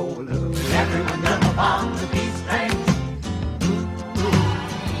roller. Everyone jump upon the peace train. Ooh, ooh.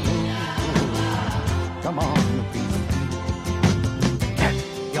 Come on, the peace train. Get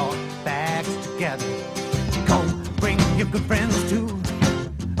your bags together. Go bring your good friends too.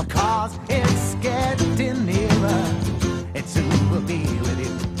 Cause it's getting nearer. It soon will be with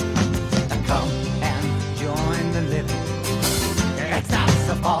you. Come and join the living. It's not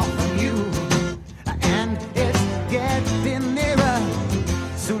so far from you. And it's getting nearer.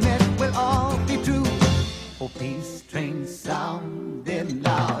 Soon it will all be true. Oh, peace train sounding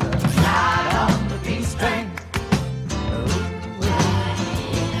louder. Ride on the peace train.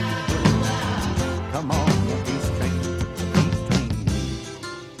 Come on, the peace train. Peace train.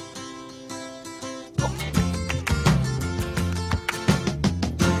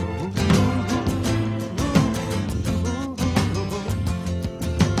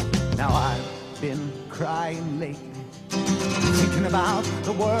 Now I've been crying lately, thinking about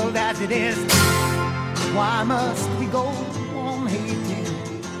the world as it is. Why must we go on hating?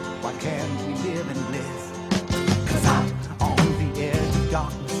 Why can't we live in bliss? 'Cause out on the edge of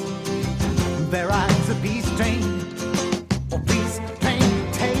darkness there rides a peace train. Oh, peace train,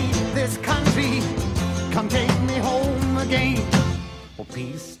 take this country, come take me home again. Oh,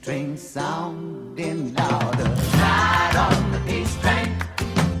 peace train sounding louder, ride on the peace train.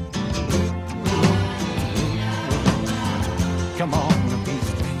 Come on, the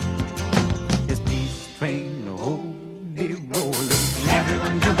peace train. This peace train, holy roller.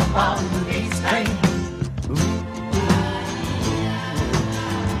 Everyone jump upon the peace train. Ooh.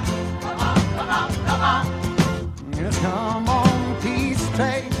 Come on, come on, come on. Yes, come on, peace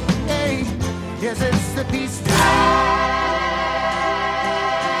train. Hey, yes, it's the peace train.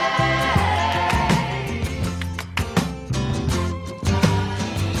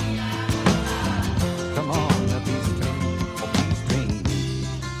 Come on, the peace train. Oh, peace train.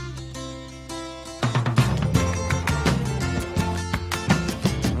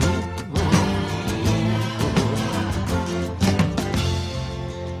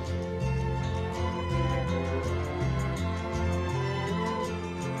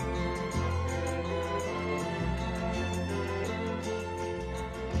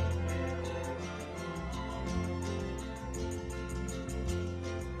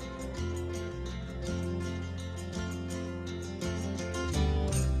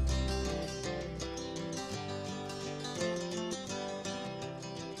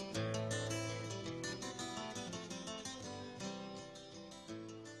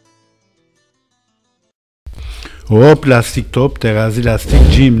 Hop, lastik top, terazi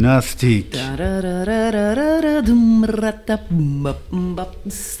lastik, jimnastik.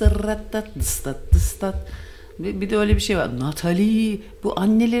 Bir de öyle bir şey var. Natalie, bu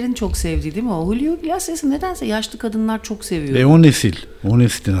annelerin çok sevdiği değil mi? O Julio Iglesias'ı nedense yaşlı kadınlar çok seviyor. O nesil, o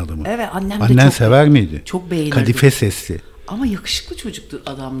neslin adamı. Evet, annem de Annen çok sever miydi? Çok beğenirdi. Kadife sesli. Ama yakışıklı çocuktu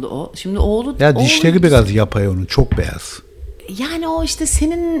adamdı o. Şimdi oğlu... Ya dişleri biraz yapay onun, çok beyaz. Yani o işte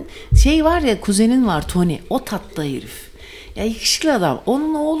senin şey var ya, kuzenin var Toni. O tatlı herif. Ya yakışıklı adam.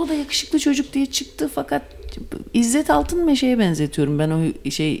 Onun oğlu da yakışıklı çocuk diye çıktı fakat İzzet Altınmeşe'ye benzetiyorum ben o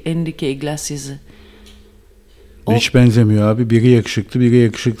şey Enrique Iglesias'ı. Hiç benzemiyor abi. Biri yakışıklı, biri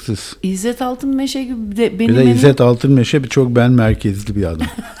yakışıksız. İzzet Altınmeşe gibi de benim... Bir de İzzet Altınmeşe çok ben merkezli bir adam.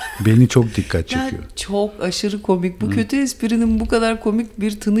 Beni çok dikkat çekiyor. Ya çok aşırı komik. Bu kötü esprinin bu kadar komik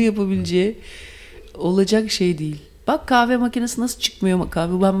bir tını yapabileceği olacak şey değil. Bak kahve makinesi nasıl çıkmıyor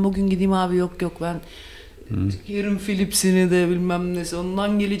kahve. Ben bugün gideyim abi yok ben yerim Philips'ini de bilmem nesi.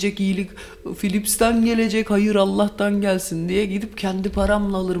 Ondan gelecek iyilik. Philips'ten gelecek hayır Allah'tan gelsin diye gidip kendi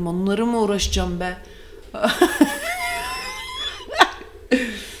paramla alırım. Onları mı uğraşacağım be?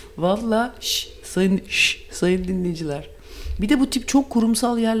 Valla sayın dinleyiciler. Bir de bu tip çok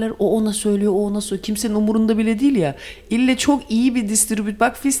kurumsal yerler, o ona söylüyor, o ona söylüyor. Kimsenin umurunda bile değil ya. İlle çok iyi bir distribüt.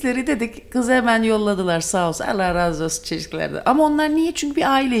 Bak Fisler'i dedik, kızı hemen yolladılar, sağ olsun. Allah razı olsun çocuklardan. Ama onlar niye? Çünkü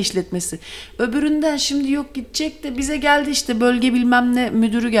bir aile işletmesi. Öbüründen şimdi yok gidecek de bize geldi işte bölge bilmem ne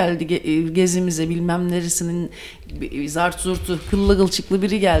müdürü geldi gezimize, bilmem neresinin zart zurtu kıllı kılçıklı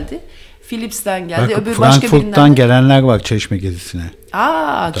biri geldi. Philips'ten geldi. Bak, öbür başka Frankfurt'tan gelenler var Çeşme gezisine.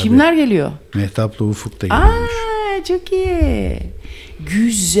 Aa, Tabii. Kimler geliyor? Mehtap'la Ufuk da geliyormuş. Aa, çok iyi.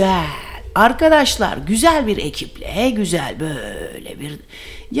 Güzel. Arkadaşlar, güzel bir ekiple, güzel böyle bir...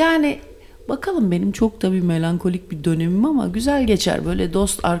 Yani bakalım, benim çok da bir melankolik bir dönemim ama güzel geçer. Böyle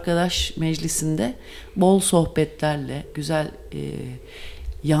dost arkadaş meclisinde bol sohbetlerle, güzel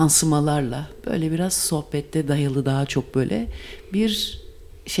yansımalarla, böyle biraz sohbette dayalı, daha çok böyle bir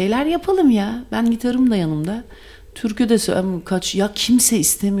şeyler yapalım ya. Ben gitarım da yanımda. Türkü de kaç ya, kimse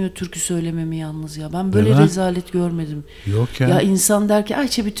istemiyor türkü söylememi yalnız ya. Ben böyle rezalet görmedim. Yok ya. Ya insan der ki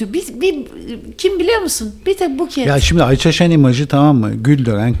Ayça bir tür bir kim biliyor musun? Bir tek Buket. Ya şimdi Ayça Şen imajı, tamam mı?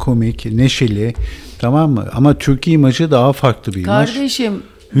 Güldüren, komik, neşeli, tamam mı? Ama türkü imajı daha farklı bir imaj. Kardeşim.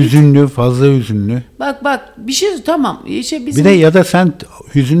 Hüzünlü, fazla hüzünlü. Bak bir şey tamam. İşte bizim... Bir de ya da sen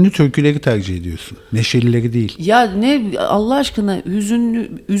hüzünlü türküleri tercih ediyorsun. Neşelileri değil. Ya ne Allah aşkına,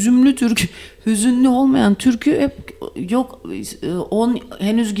 üzümlü türkü, hüzünlü olmayan türkü hep yok, 10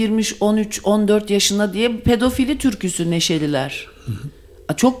 henüz girmiş 13-14 yaşına diye pedofili türküsü neşeliler.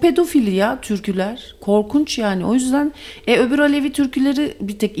 Çok pedofili ya türküler. Korkunç yani. O yüzden öbür Alevi türküleri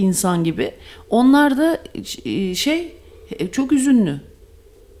bir tek insan gibi. Onlar da çok hüzünlü.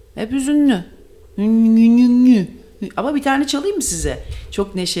 Hep hüzünlü. Ama bir tane çalayım mı size?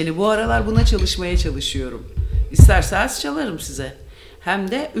 Çok neşeli. Bu aralar buna çalışmaya çalışıyorum. İsterseniz çalarım size.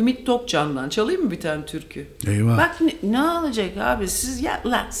 Hem de Ümit Tokcan'dan çalayım mı bir tane türkü? Eyvah. Bak ne olacak abi? Siz ya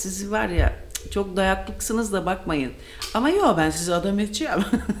lan, siz var ya çok dayaklıksınız da bakmayın. Ama yo, ben sizi adam edeceğim.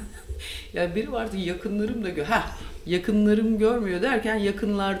 Ya biri vardı, yakınlarım da yakınlarım görmüyor derken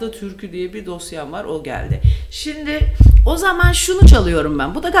yakınlarda türkü diye bir dosyam var, o geldi. Şimdi o zaman şunu çalıyorum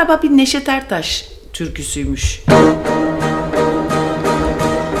ben. Bu da galiba bir Neşet Ertaş türküsüymüş.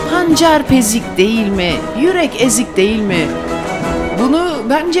 Pancar pezik değil mi? Yürek ezik değil mi? Bunu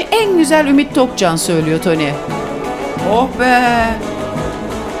bence en güzel Ümit Tokcan söylüyor Toni. Oh be!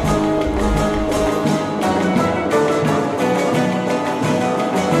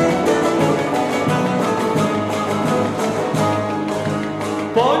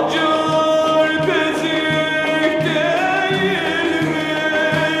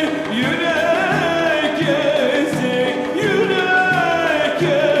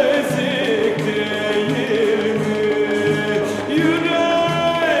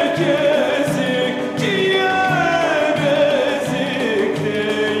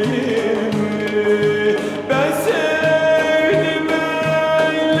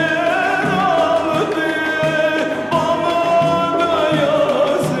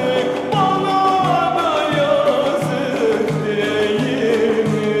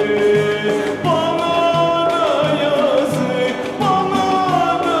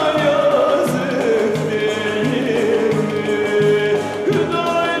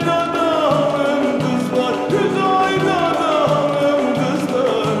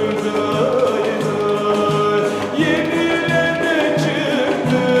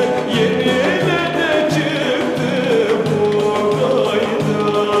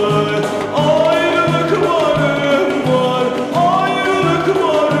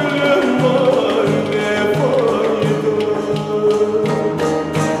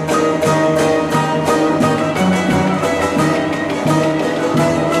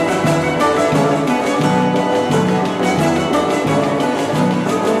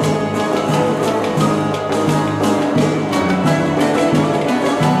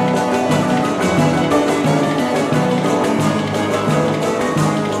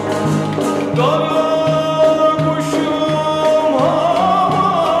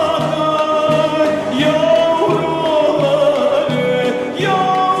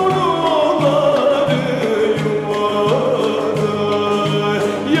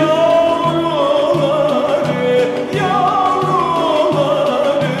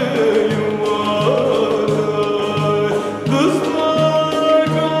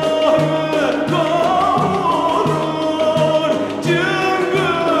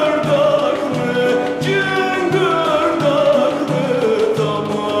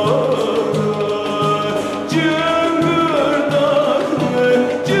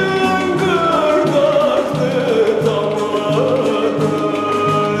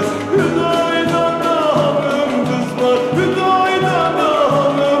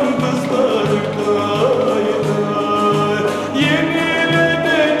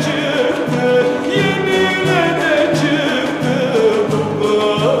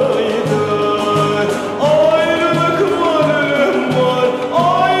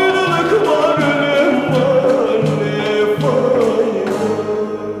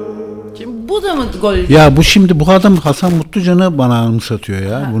 rol. Ya bu şimdi bu adam Hasan Mutlucan'ı bana anımsatıyor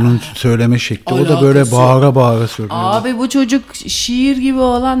ya. Bunun söyleme şekli. O da böyle Alakası bağıra bağıra söylüyor. Abi bu çocuk şiir gibi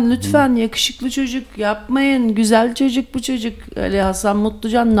olan, lütfen yakışıklı çocuk yapmayın. Güzel çocuk bu çocuk. Öyle Hasan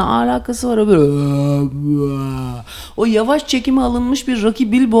Mutlucan ne alakası var? O böyle o yavaş çekime alınmış bir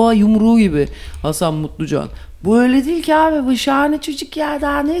Rocky Bilboğa yumruğu gibi Hasan Mutlucan. Bu öyle değil ki abi, bu şahane çocuk ya,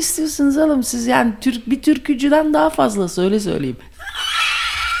 daha ne istiyorsunuz oğlum siz, yani bir türkücüden daha fazlası, öyle söyleyeyim.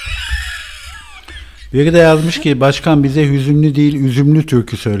 Biri de yazmış ki başkan bize hüzünlü değil üzümlü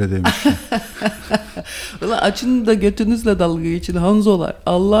türkü söyle demiş. Ulan açın da götünüzle dalga geçin Hanzolar,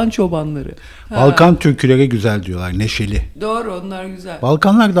 Allah'ın çobanları. Balkan türküleri güzel diyorlar, neşeli. Doğru, onlar güzel.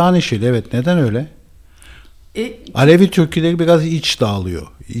 Balkanlar daha neşeli, evet, neden öyle? Alevi türküleri biraz iç dağılıyor.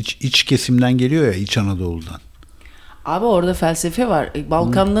 İç kesimden geliyor ya, İç Anadolu'dan. Abi orada felsefe var.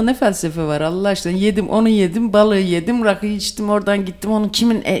 Balkan'da ne felsefe var Allah aşkına? Yedim onu yedim, balığı yedim, rakıyı içtim, oradan gittim. Onun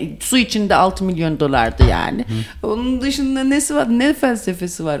kimin su içinde 6 milyon dolardı yani. Onun dışında nesi var? Ne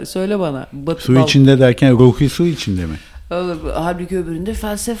felsefesi var? Söyle bana. Su içinde derken ruhi su içinde mi? Halbuki öbüründe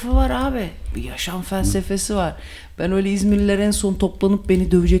felsefe var abi. Bir yaşam felsefesi var. Ben öyle İzmirliler en son toplanıp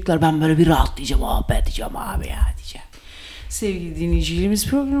beni dövecekler. Ben böyle bir rahatlayacağım. Ben diyeceğim abi ya diyeceğim. Sevgili dinleyicilerimiz,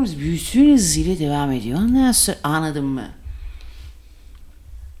 programımız bütün hızıyla devam ediyor. Nasıl, anladın mı?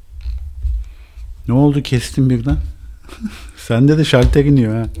 Ne oldu, kestin birden? Sende de şalter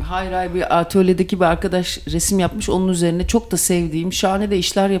iniyor ha. Hayır, bir atölyedeki bir arkadaş resim yapmış. Onun üzerine çok da sevdiğim, şahane de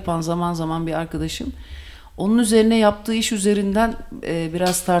işler yapan zaman zaman bir arkadaşım. Onun üzerine yaptığı iş üzerinden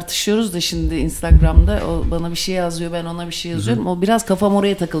biraz tartışıyoruz da şimdi Instagram'da. O bana bir şey yazıyor, ben ona bir şey yazıyorum. O biraz kafam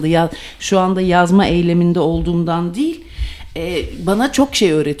oraya takıldı. Ya şu anda yazma eyleminde olduğumdan değil. Bana çok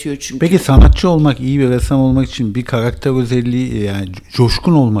şey öğretiyor çünkü. Peki sanatçı olmak, iyi bir ressam olmak için bir karakter özelliği, yani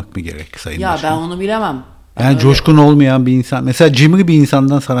coşkun olmak mı gerek Sayın Ya Başkan? ben onu bilemem. Yani coşkun olmayan bir insan, mesela cimri bir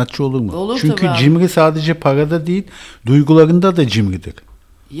insandan sanatçı olur mu? Olur çünkü tabii cimri sadece parada değil, duygularında da cimridir.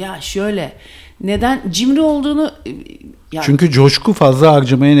 Ya şöyle, neden cimri olduğunu... Yani, çünkü coşku fazla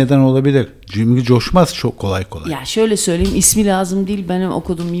harcamaya neden olabilir. Cimri coşmaz çok kolay. Ya şöyle söyleyeyim, ismi lazım değil, benim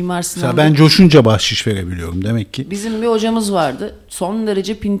okuduğum Mimar Sinan'da. Ben coşunca bahşiş verebiliyorum demek ki. Bizim bir hocamız vardı, son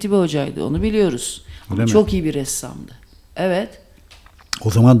derece pinti bir hocaydı, onu biliyoruz. Çok iyi bir ressamdı. Evet.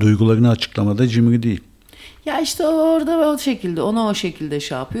 O zaman duygularını açıklamada cimri değil. Ya işte orada o şekilde, ona o şekilde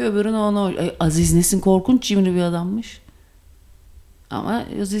şey yapıyor, öbürüne ona... Aziz Nesin korkunç cimri bir adammış. Ama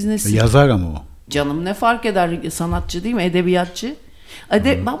Aziz Nesin... Yazar ama o. Canım ne fark eder, sanatçı değil mi, edebiyatçı.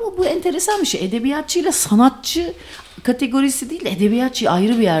 Ama bu enteresan bir şey, edebiyatçıyla sanatçı kategorisi değil, edebiyatçıyı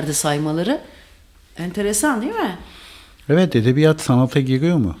ayrı bir yerde saymaları enteresan değil mi? Evet, edebiyat sanata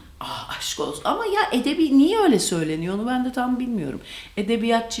giriyor mu? Aşk olsun, ama ya niye öyle söyleniyor onu ben de tam bilmiyorum.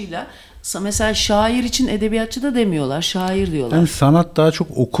 Edebiyatçıyla mesela şair için edebiyatçı da demiyorlar, şair diyorlar. Yani sanat daha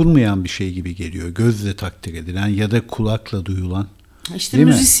çok okunmayan bir şey gibi geliyor, gözle takdir edilen ya da kulakla duyulan. İşte değil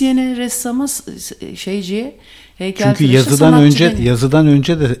müzisyene, ressama, şeyciye, çünkü yazıdan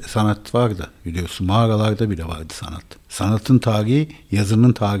önce de sanat vardı biliyorsun. Mağaralarda bile vardı sanat. Sanatın tarihi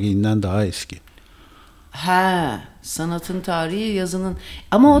yazının tarihinden daha eski. Sanatın tarihi yazının,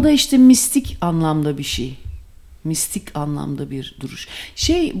 ama o da işte mistik anlamda bir şey. Mistik anlamda bir duruş.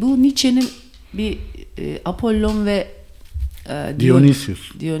 Bu Nietzsche'nin bir Apollon ve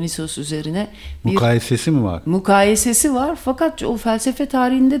Dionysos üzerine bir mukayesesi mi var? Mukayesesi var, fakat o felsefe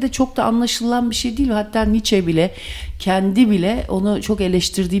tarihinde de çok da anlaşılan bir şey değil. Hatta Nietzsche bile, kendi bile onu çok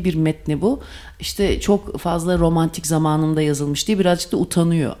eleştirdiği bir metni bu. İşte çok fazla romantik zamanında yazılmış diye birazcık da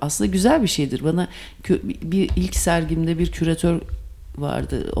utanıyor. Aslında güzel bir şeydir. Bana bir ilk sergimde bir küratör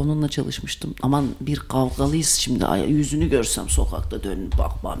vardı. Onunla çalışmıştım. Aman bir kavgalıyız şimdi. Yüzünü görsem sokakta dönüp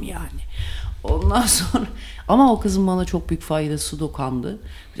bakmam yani. Ondan sonra ama o kızın bana çok büyük faydası dokandı.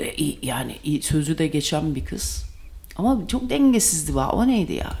 Yani sözü de geçen bir kız. Ama çok dengesizdi. O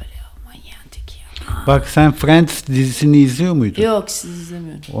neydi ya öyle? Manyantik ya. Bak sen Friends dizisini izliyor muydun? Yok, siz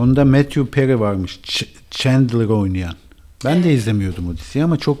izlemiyorum. Onda Matthew Perry varmış. Chandler oynayan. Ben de izlemiyordum o diziyi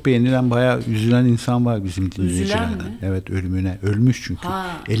ama çok beğenilen, bayağı üzülen insan var bizim dinleyicilerden. Evet, ölümüne. Ölmüş çünkü.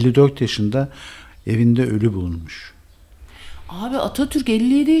 54 yaşında evinde ölü bulunmuş. Abi Atatürk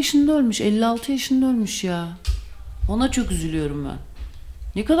 57 yaşında ölmüş, 56 yaşında ölmüş ya. Ona çok üzülüyorum ben.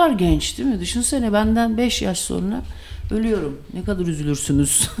 Ne kadar genç değil mi? Düşünsene, benden 5 yaş sonra ölüyorum. Ne kadar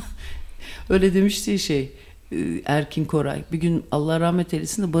üzülürsünüz. Öyle demişti Erkin Koray. Bir gün Allah rahmet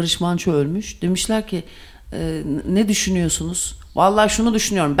eylesin de Barış Manço ölmüş. Demişler ki ne düşünüyorsunuz? Vallahi şunu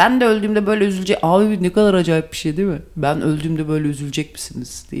düşünüyorum. Ben de öldüğümde böyle üzülecek. Abi ne kadar acayip bir şey değil mi? Ben öldüğümde böyle üzülecek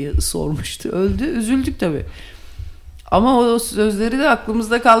misiniz diye sormuştu. Öldü, üzüldük tabii. Ama o sözleri de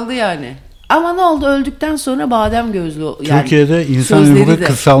aklımızda kaldı yani. Ama ne oldu? Öldükten sonra badem gözlü. Yani Türkiye'de insan sözleri ömrü de.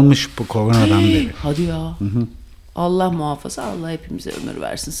 kısalmış bu koronadan beri. Hadi ya. Allah muhafaza, Allah hepimize ömür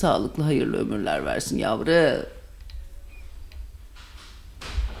versin. Sağlıklı, hayırlı ömürler versin yavru.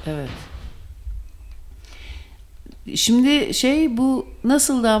 Evet. Şimdi bu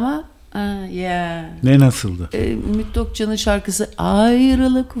nasıldı ama? Yeah. Ne nasıldı? Ümit Dokcan'ın şarkısı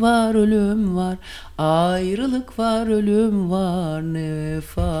ayrılık var, ölüm var. Ayrılık var, ölüm var. Ne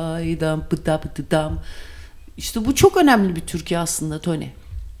faydam pıta pıtıdam. İşte bu çok önemli bir türkü aslında Toni.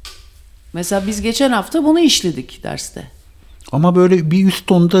 Mesela biz geçen hafta bunu işledik derste. Ama böyle bir üst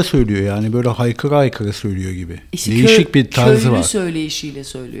tonda söylüyor yani böyle haykıra haykıra söylüyor gibi. İşte Değişik bir tarzı köylü var. söyleyişiyle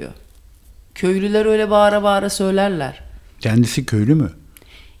söylüyor. Köylüler öyle bağıra bağıra söylerler. Kendisi köylü mü?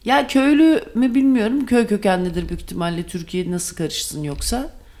 Ya köylü mü bilmiyorum. Köy kökenlidir büyük ihtimalle. Türkiye nasıl karışsın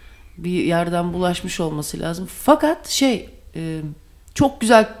yoksa. Bir yerden bulaşmış olması lazım. Fakat çok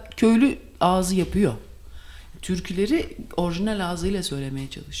güzel köylü ağzı yapıyor. Türküleri orijinal ağzıyla söylemeye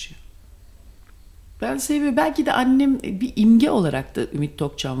çalışıyor. Ben seviyorum. Belki de annem bir imge olarak da Ümit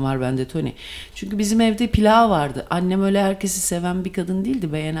Tokcan var bende Toni. Çünkü bizim evde pilav vardı. Annem öyle herkesi seven bir kadın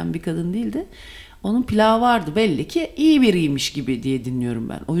değildi. Beğenen bir kadın değildi. Onun pilavı vardı. Belli ki iyi biriymiş gibi diye dinliyorum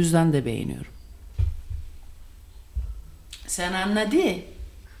ben. O yüzden de beğeniyorum. Sen anladın.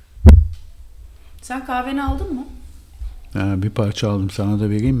 Sen kahveni aldın mı? Bir parça aldım, sana da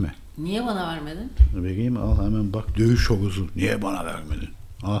vereyim mi? Niye bana vermedin? Vereyim, al hemen bak, dövüş horozu. Niye bana vermedin?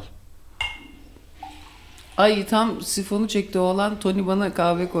 Al. Ay tam sifonu çekti oğlan, Toni bana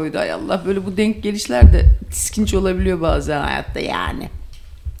kahve koydu. Ay Allah, böyle bu denk gelişler de tiskinç olabiliyor bazen hayatta yani.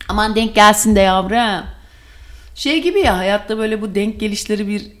 Aman denk gelsin de yavrum. Gibi ya, hayatta böyle bu denk gelişleri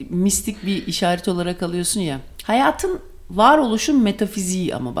bir mistik bir işaret olarak alıyorsun ya. Hayatın varoluşun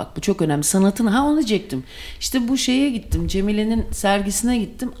metafiziği ama bak bu çok önemli. Sanatın, onu diyecektim. İşte bu gittim, Cemile'nin sergisine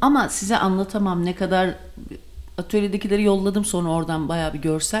gittim ama size anlatamam ne kadar, atölyedekileri yolladım sonra oradan bayağı bir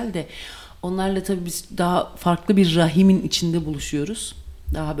görsel de. Onlarla tabii biz daha farklı bir rahimin içinde buluşuyoruz.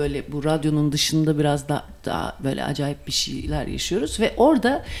 Daha böyle bu radyonun dışında biraz daha böyle acayip bir şeyler yaşıyoruz. Ve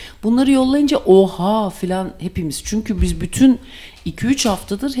orada bunları yollayınca oha filan hepimiz. Çünkü biz bütün 2-3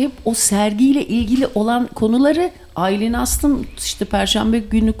 haftadır hep o sergiyle ilgili olan konuları, Aylin Aslım işte Perşembe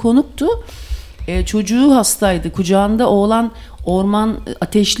günü konuktu. Çocuğu hastaydı. Kucağında oğlan orman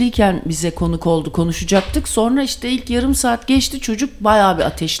ateşliyken bize konuk oldu. Konuşacaktık. Sonra işte ilk yarım saat geçti. Çocuk bayağı bir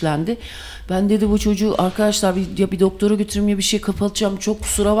ateşlendi. Ben dedi bu çocuğu arkadaşlar bir doktora götüreyim ya bir şey kapatacağım. Çok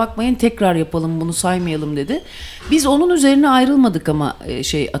kusura bakmayın, tekrar yapalım bunu, saymayalım dedi. Biz onun üzerine ayrılmadık ama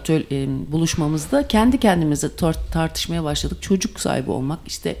buluşmamızda kendi kendimize tartışmaya başladık. Çocuk sahibi olmak,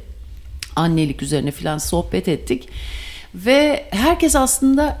 işte annelik üzerine filan sohbet ettik. Ve herkes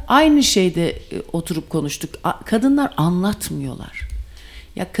aslında aynı şeyde oturup konuştuk. Kadınlar anlatmıyorlar.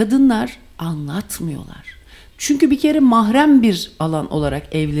 Ya kadınlar anlatmıyorlar. Çünkü bir kere mahrem bir alan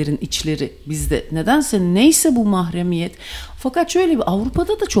olarak evlerin içleri bizde. Nedense neyse bu mahremiyet. Fakat şöyle bir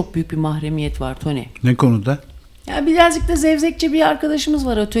Avrupa'da da çok büyük bir mahremiyet var Toni. Ne konuda? Ya birazcık da zevzekçe bir arkadaşımız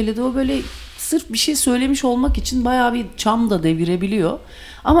var atölyede. O böyle sırf bir şey söylemiş olmak için bayağı bir çam da devirebiliyor.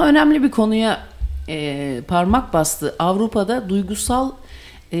 Ama önemli bir konuya parmak bastı. Avrupa'da duygusal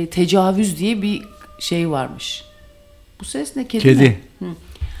tecavüz diye bir şey varmış. Bu ses ne? Kedi. Mi?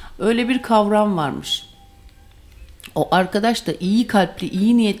 Öyle bir kavram varmış. O arkadaş da iyi kalpli,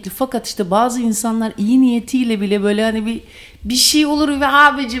 iyi niyetli, fakat işte bazı insanlar iyi niyetiyle bile böyle hani bir şey olur ve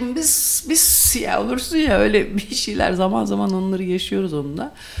abicim biz ya olursun ya, öyle bir şeyler, zaman zaman onları yaşıyoruz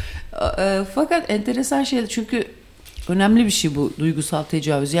onunla. Fakat enteresan şey, çünkü önemli bir şey bu duygusal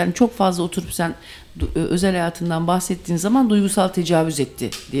tecavüz. Yani çok fazla oturup sen özel hayatından bahsettiğin zaman duygusal tecavüz etti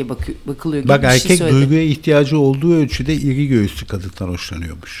diye bakılıyor. Bak erkek duyguya ihtiyacı olduğu ölçüde iri göğüslü kadından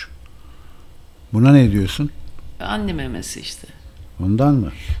hoşlanıyormuş. Buna ne diyorsun? Anne memesi işte. Ondan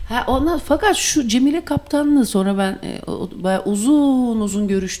mı? Fakat şu Cemile Kaptan'la sonra ben bayağı uzun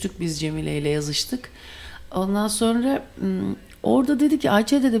görüştük biz, Cemile ile yazıştık. Ondan sonra orada dedi ki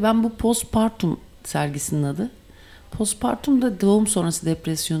Ayça dedi, ben bu postpartum sergisinin adı. Postpartum da doğum sonrası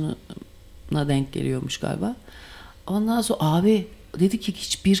depresyonuna denk geliyormuş galiba. Ondan sonra abi dedi ki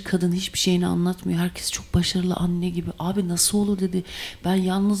hiçbir kadın hiçbir şeyini anlatmıyor. Herkes çok başarılı anne gibi. Abi nasıl olur dedi. Ben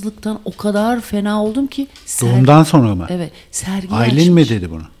yalnızlıktan o kadar fena oldum ki. Doğumdan sonra mı? Evet. Sergi Aylin açmış. mi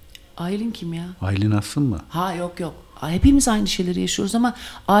dedi bunu? Aylin kim ya? Aylin Aslım mı? Yok. Hepimiz aynı şeyleri yaşıyoruz ama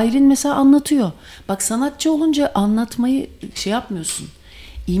Aylin mesela anlatıyor. Bak sanatçı olunca anlatmayı yapmıyorsun.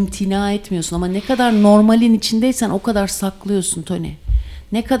 İmtina etmiyorsun ama ne kadar normalin içindeysen o kadar saklıyorsun Toni.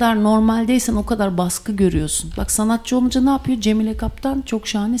 Ne kadar normaldeysen o kadar baskı görüyorsun. Bak sanatçı olunca ne yapıyor? Cemile Kaptan çok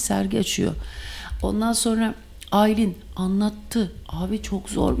şahane sergi açıyor. Ondan sonra Aylin anlattı. Abi çok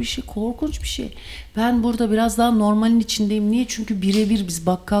zor bir şey, korkunç bir şey. Ben burada biraz daha normalin içindeyim. Niye? Çünkü birebir biz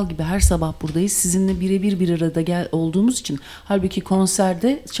bakkal gibi her sabah buradayız. Sizinle birebir bir arada olduğumuz için. Halbuki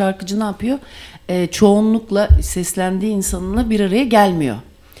konserde şarkıcı ne yapıyor? Çoğunlukla seslendiği insanla bir araya gelmiyor.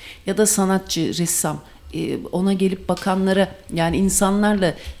 Ya da sanatçı, ressam. Ona gelip bakanlara, yani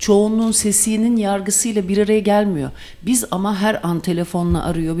insanlarla çoğunluğun sesinin yargısıyla bir araya gelmiyor. Biz ama her an telefonla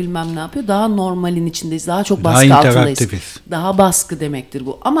arıyor, bilmem ne yapıyor. Daha normalin içindeyiz. Daha çok baskı daha altındayız. interaktifiz. Daha baskı demektir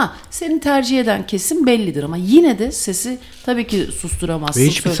bu. Ama senin tercih eden kesim bellidir ama yine de sesi tabii ki susturamazsın. Ve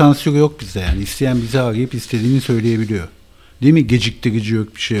hiçbir sansür yok bizde yani. İsteyen bizi arayıp istediğini söyleyebiliyor. Değil mi? Geciktirici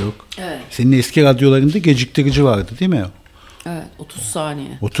yok, bir şey yok. Evet. Senin eski radyolarında geciktirici vardı değil mi? Evet, 30 saniye.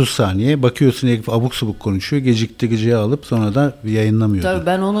 30 saniye bakıyorsun herif abuk subuk konuşuyor, geciktiriciye alıp sonra da yayınlamıyordu. Tabii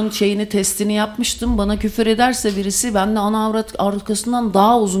ben onun testini yapmıştım. Bana küfür ederse birisi, ben de ana avrat arkasından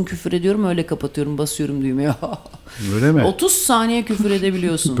daha uzun küfür ediyorum, öyle kapatıyorum, basıyorum düğmeye. Öyle mi? 30 saniye küfür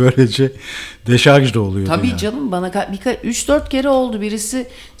edebiliyorsun. Böylece deşarj da oluyor. Tabii yani. canım, bana 3-4 kere oldu, birisi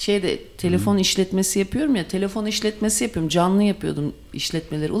telefon işletmesi yapıyorum ya, telefon işletmesi yapıyorum, canlı yapıyordum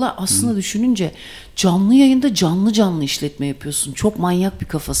işletmeleri. Ulan aslında düşününce canlı yayında canlı işletme yapıyorsun. Çok manyak bir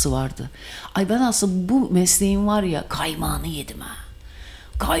kafası vardı. Ay ben aslında bu mesleğin var ya, kaymağını yedim ha.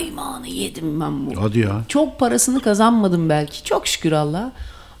 Kaymağını yedim ben bu. Hadi ya. Çok parasını kazanmadım belki. Çok şükür Allah'a.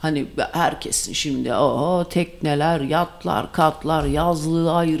 Hani herkesin şimdi tekneler, yatlar, katlar,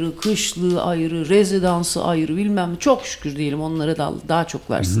 yazlığı ayrı, kışlığı ayrı, rezidansı ayrı, bilmem ne. Çok şükür diyelim, onlara da daha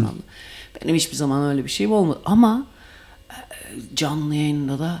çok versin Allah. Benim hiçbir zaman öyle bir şeyim olmadı. Ama canlı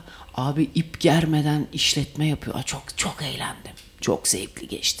yayında da abi ip germeden işletme yapıyor. Çok eğlendim. Çok zevkli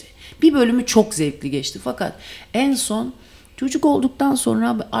geçti. Bir bölümü çok zevkli geçti. Fakat en son çocuk olduktan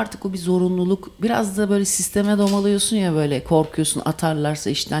sonra artık o bir zorunluluk. Biraz da böyle sisteme domalıyorsun ya, böyle korkuyorsun, atarlarsa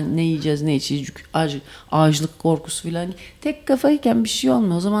işten ne yiyeceğiz, ne içeceğiz, ağaçlık korkusu falan. Tek kafayken bir şey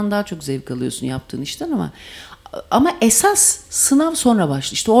olmuyor. O zaman daha çok zevk alıyorsun yaptığın işten ama esas sınav sonra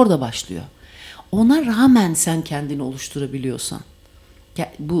başlıyor. İşte orada başlıyor. Ona rağmen sen kendini oluşturabiliyorsan,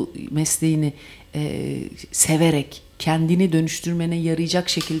 bu mesleğini severek kendini dönüştürmene yarayacak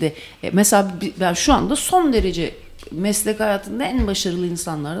şekilde, mesela ben şu anda son derece meslek hayatında en başarılı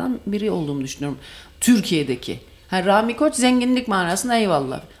insanlardan biri olduğumu düşünüyorum. Türkiye'deki. Rami Koç zenginlik manasında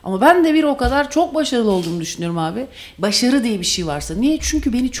eyvallah. Ama ben de bir o kadar çok başarılı olduğumu düşünüyorum abi. Başarı diye bir şey varsa. Niye?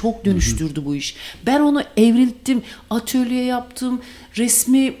 Çünkü beni çok dönüştürdü bu iş. Ben onu evrilttim, atölye yaptım,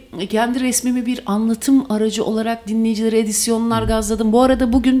 kendi resmimi bir anlatım aracı olarak dinleyicilere edisyonlar gazladım. Bu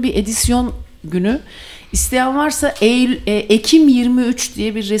arada bugün bir edisyon günü. İsteyen varsa Ekim 23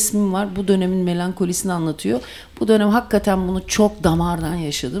 diye bir resmim var. Bu dönemin melankolisini anlatıyor. Bu dönem hakikaten bunu çok damardan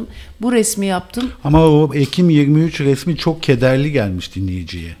yaşadım. Bu resmi yaptım. Ama o Ekim 23 resmi çok kederli gelmiş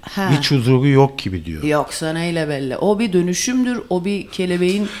dinleyiciye. Hiç huzuru yok gibi diyor. Yoksa neyle belli. O bir dönüşümdür. O bir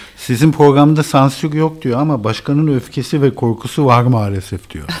kelebeğin... Sizin programda sansür yok diyor ama başkanın öfkesi ve korkusu var maalesef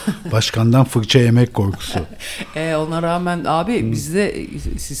diyor. Başkandan fırça yemek korkusu. Ona rağmen abi bizde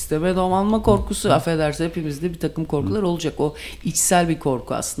sisteme domalma korkusu, affedersin, hepimizde bir takım korkular olacak. O içsel bir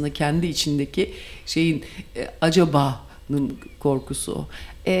korku aslında. Kendi içindeki şeyin acaba'nın korkusu o.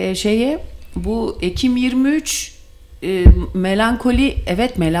 Bu Ekim 23 melankoli,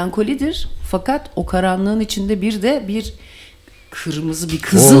 evet melankolidir. Fakat o karanlığın içinde bir kırmızı bir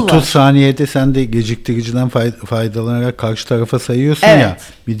kızıl var. O 30 saniyede sen de geciktiriciden faydalanarak karşı tarafa sayıyorsun ya.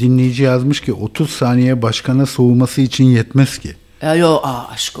 Bir dinleyici yazmış ki 30 saniye başkana soğuması için yetmez ki.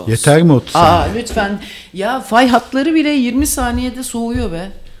 Aşk olsun. Yeter mi 30 saniye? Lütfen. Ya fay hatları bile 20 saniyede soğuyor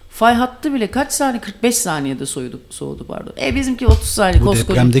be. Fay hattı bile kaç saniye? 45 saniyede soğudu pardon. Bizimki 30 saniye. Bu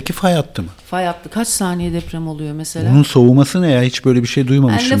depremdeki fay hattı mı? Fay hattı kaç saniye deprem oluyor mesela? Onun soğuması ne ya? Hiç böyle bir şey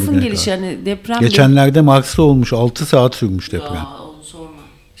duymamışım. Lafın gelişi yani deprem. Geçenlerde Mars'ta olmuş. 6 saat sürmüş deprem. Onu sorma.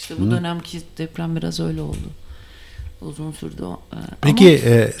 İşte bu dönemki deprem biraz öyle oldu. Uzun sürdü. Peki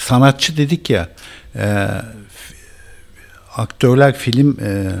sanatçı dedik ya. Aktörler, film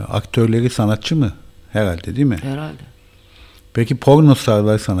aktörleri sanatçı mı? Herhalde değil mi? Herhalde. Peki porno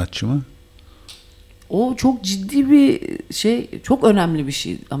starlar sanatçı mı? O çok ciddi bir şey, çok önemli bir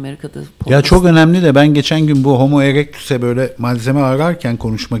şey Amerika'da. Ya çok önemli de ben geçen gün bu Homo erectus'e böyle malzeme ararken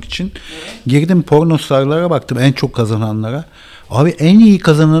konuşmak için girdim porno starlara baktım, en çok kazananlara. Abi en iyi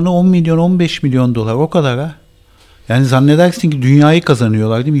kazananı 10 milyon 15 milyon dolar, o kadar ha. Yani zannedersin ki dünyayı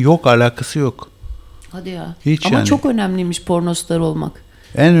kazanıyorlar değil mi? Yok, alakası yok. Hadi ya. Hiç ama yani. Çok önemliymiş pornostar olmak.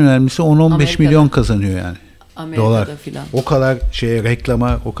 En önemlisi 10-15 milyon kazanıyor yani. Amerika'da dolar. Filan. O kadar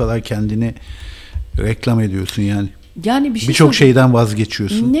reklama, o kadar kendini reklam ediyorsun yani. Yani bir şey Birçok söyleyeyim. şeyden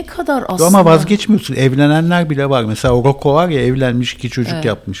vazgeçiyorsun. Ne kadar aslında. Ama vazgeçmiyorsun. Evlenenler bile var. Mesela o Rocco var ya, evlenmiş, 2 çocuk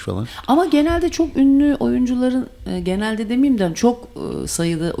yapmış falan. Ama genelde çok ünlü oyuncuların, genelde demeyeyim de çok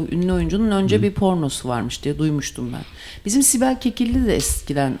sayıda ünlü oyuncunun önce bir pornosu varmış diye duymuştum ben. Bizim Sibel Kekilli de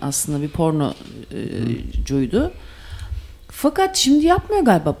eskiden aslında bir pornocuydu. Fakat şimdi yapmıyor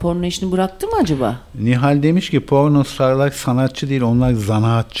galiba, porno işini bıraktı mı acaba? Nihal demiş ki porno starlar sanatçı değil, onlar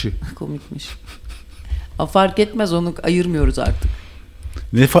zanaatçı. Komikmiş. Fark etmez, onu ayırmıyoruz artık.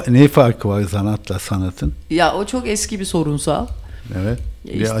 Ne farkı var zanatla sanatın? Ya o çok eski bir sorunsal. Evet.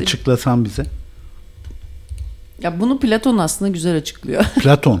 Bir İşte- açıklasan bize. Ya bunu Platon aslında güzel açıklıyor.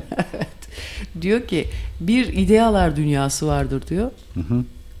 Platon. Diyor ki bir idealar dünyası vardır diyor.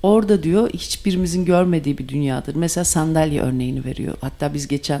 Orada diyor hiçbirimizin görmediği bir dünyadır. Mesela sandalye örneğini veriyor. Hatta biz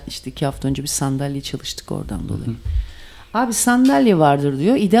geçen 2 hafta önce bir sandalye çalıştık oradan dolayı. Abi sandalye vardır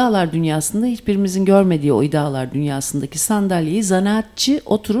diyor. İdealar dünyasında hiçbirimizin görmediği o idealar dünyasındaki sandalyeyi zanaatçı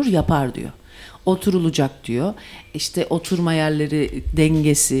oturur yapar diyor. Oturulacak diyor. İşte oturma yerleri,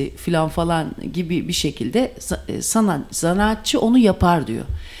 dengesi falan gibi bir şekilde zanaatçı onu yapar diyor.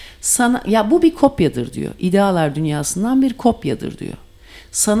 Ya bu bir kopyadır diyor. İdealar dünyasından bir kopyadır diyor.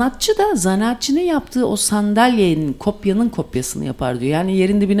 Sanatçı da zanaatçının yaptığı o sandalyenin kopyanın kopyasını yapar diyor. Yani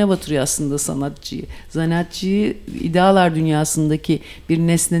yerin dibine batırıyor aslında sanatçıyı. Zanaatçıyı idealar dünyasındaki bir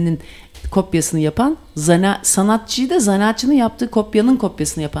nesnenin kopyasını yapan, sanatçıyı da zanaatçının yaptığı kopyanın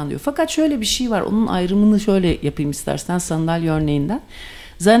kopyasını yapan diyor. Fakat şöyle bir şey var. Onun ayrımını şöyle yapayım istersen sandalye örneğinden.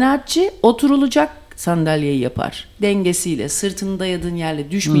 Zanaatçı oturulacak sandalyeyi yapar. Dengesiyle, sırtını dayadığın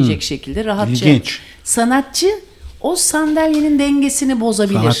yerle düşmeyecek şekilde rahatça. İlginç. Sanatçı o sandalyenin dengesini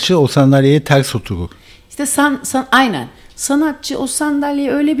bozabilir. Sanatçı o sandalyeye ters oturur. İşte aynen. Sanatçı o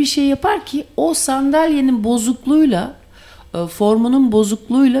sandalyeye öyle bir şey yapar ki o sandalyenin bozukluğuyla, formunun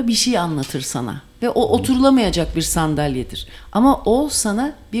bozukluğuyla bir şey anlatır sana. Ve o oturulamayacak bir sandalyedir. Ama o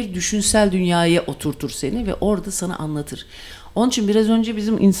sana bir düşünsel dünyaya oturtur seni ve orada sana anlatır. Onun için biraz önce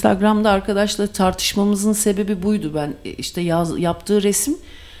bizim Instagram'da arkadaşla tartışmamızın sebebi buydu. Ben işte yaptığı resim,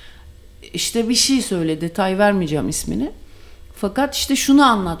 işte bir şey söyle, detay vermeyeceğim ismini. Fakat işte şunu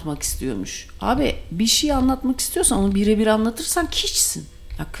anlatmak istiyormuş. Abi bir şey anlatmak istiyorsan onu birebir anlatırsan hiçsin.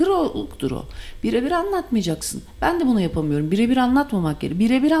 Ya kıroluktur o. Birebir anlatmayacaksın. Ben de bunu yapamıyorum. Birebir anlatmamak gerekiyor.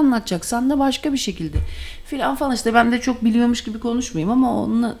 Birebir anlatacaksan da başka bir şekilde. Falan işte ben de çok biliyormuş gibi konuşmayayım ama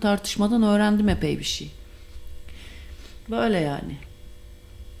onunla tartışmadan öğrendim epey bir şey. Böyle yani.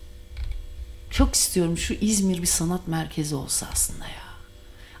 Çok istiyorum şu İzmir bir sanat merkezi olsa aslında ya.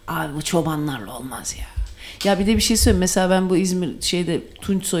 Abi bu çobanlarla olmaz ya. Ya bir de bir şey söyleyeyim. Mesela ben bu İzmir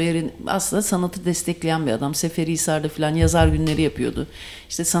Tunç Soyer'in aslında sanatı destekleyen bir adam. Seferihisar'da falan yazar günleri yapıyordu.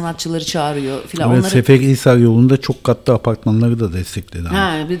 İşte sanatçıları çağırıyor falan. Evet, Seferihisar yolunda çok katlı apartmanları da destekledi.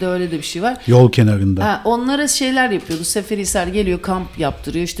 Bir de öyle de bir şey var. Yol kenarında. Onlara şeyler yapıyordu. Seferihisar geliyor, kamp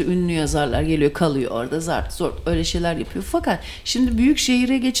yaptırıyor. İşte ünlü yazarlar geliyor, kalıyor orada. Zort öyle şeyler yapıyor. Fakat şimdi büyük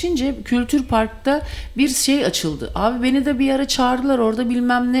şehire geçince Kültür Park'ta bir şey açıldı. Abi beni de bir ara çağırdılar, orada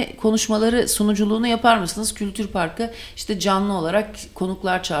bilmem ne konuşmaları sunuculuğunu yapar mısınız? Kültür Park'a işte canlı olarak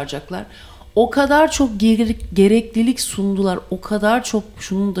konuklar çağıracaklar. O kadar çok gereklilik sundular, o kadar çok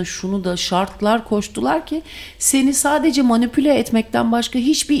şunu da şartlar koştular ki seni sadece manipüle etmekten başka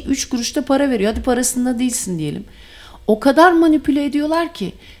hiçbir 3 kuruşta para veriyor. Hadi parasında değilsin diyelim. O kadar manipüle ediyorlar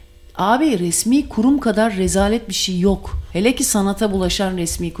ki abi resmi kurum kadar rezalet bir şey yok. Hele ki sanata bulaşan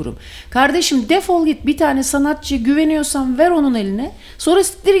resmi kurum. Kardeşim defol git, bir tane sanatçıya güveniyorsan ver onun eline. Sonra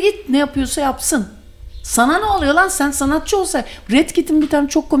siktir git, ne yapıyorsa yapsın. Sana ne oluyor lan, sen sanatçı olsa. Red Kit'in bir tane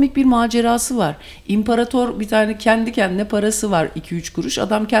çok komik bir macerası var. İmparator bir tane kendi kendine parası var 2-3 kuruş.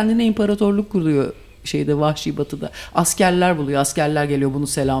 Adam kendine imparatorluk kuruyor Vahşi Batı'da. Askerler buluyor. Askerler geliyor, bunu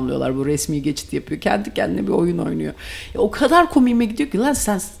selamlıyorlar. Bu resmi geçit yapıyor. Kendi kendine bir oyun oynuyor. O kadar komiğime gidiyor ki lan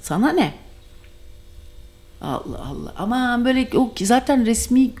sana ne? Allah Allah. Aman böyle zaten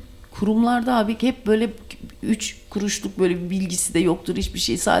resmi kurumlarda abi hep böyle 3 kuruşluk böyle bir bilgisi de yoktur, hiçbir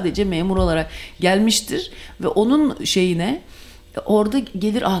şey, sadece memur olarak gelmiştir ve onun şeyine orada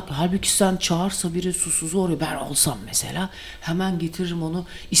gelir. Halbuki sen çağırsa biri susuz oraya, ben olsam mesela hemen getiririm onu,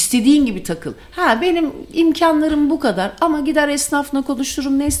 istediğin gibi takıl. Benim imkanlarım bu kadar ama gider esnafla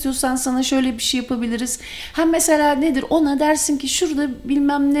konuşurum, ne istiyorsan sana şöyle bir şey yapabiliriz. Mesela nedir, ona dersin ki şurada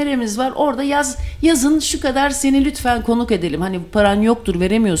bilmem neremiz var, orada yazın şu kadar seni lütfen konuk edelim. Hani paran yoktur,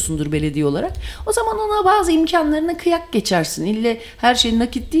 veremiyorsundur belediye olarak. O zaman ona bazı imkanlarına kıyak geçersin. İlle her şey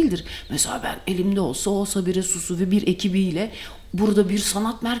nakit değildir. Mesela ben elimde olsa biri susu ve bir ekibiyle burada bir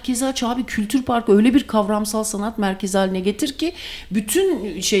sanat merkezi aç abi. Kültür Parkı öyle bir kavramsal sanat merkezi haline getir ki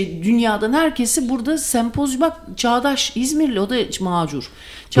bütün dünyadan herkesi burada sempozyum, bak Çağdaş İzmirli, o da macur.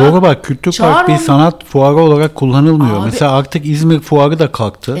 Doğru bak, kültür park bir sanat fuarı olarak kullanılmıyor. Abi, mesela artık İzmir fuarı da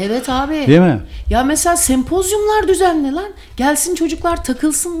kalktı. Evet abi. Değil mi? Ya mesela sempozyumlar düzenle lan. Gelsin çocuklar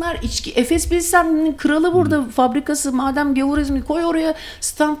takılsınlar. Efes Bilsem'in kralı burada, fabrikası, madem gavur İzmir, koy oraya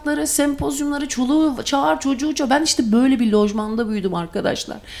standları, sempozyumları, çoluğu çağır, çocuğu çağır. Ben işte böyle bir lojmanda büyüdüm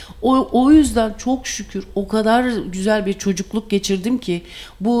arkadaşlar. O yüzden çok şükür o kadar güzel bir çocukluk geçirdim ki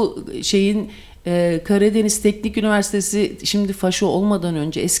bu şeyin Karadeniz Teknik Üniversitesi, şimdi faşo olmadan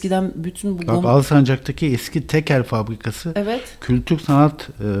önce eskiden bütün bu... Bak, Alsancak'taki eski tekel fabrikası Evet. Kültür Sanat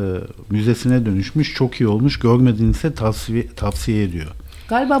Müzesi'ne dönüşmüş. Çok iyi olmuş. Görmediğinizse tavsiye ediyor.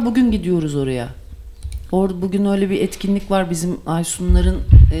 Galiba bugün gidiyoruz oraya. Orada bugün öyle bir etkinlik var. Bizim Aysunların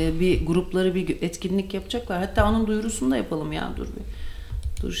bir grupları bir etkinlik yapacaklar. Hatta onun duyurusunu da yapalım ya.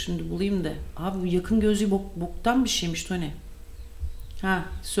 Dur şimdi bulayım da. Abi bu yakın gözlüğü boktan bir şeymiş Toni.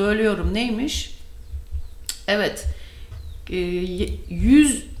 Söylüyorum neymiş? Evet.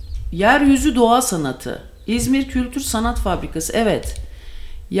 Yeryüzü Doğa Sanatı. İzmir Kültür Sanat Fabrikası. Evet.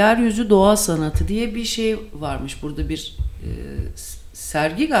 Yeryüzü Doğa Sanatı diye bir şey varmış. Burada bir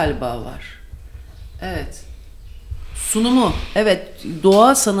sergi galiba var. Evet. Sunumu. Evet.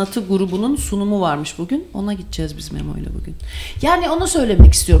 Doğa Sanatı grubunun sunumu varmış bugün. Ona gideceğiz biz Memo'yla bugün. Yani onu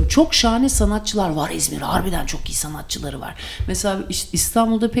söylemek istiyorum. Çok şahane sanatçılar var İzmir'de. Harbiden çok iyi sanatçıları var. Mesela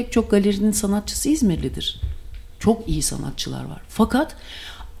İstanbul'da pek çok galerinin sanatçısı İzmirlidir. Çok iyi sanatçılar var. Fakat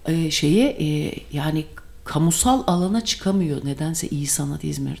yani kamusal alana çıkamıyor. Nedense iyi sanat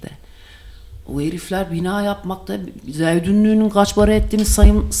İzmir'de. O herifler bina yapmakta, zevdünlüğünün kaç para ettiğini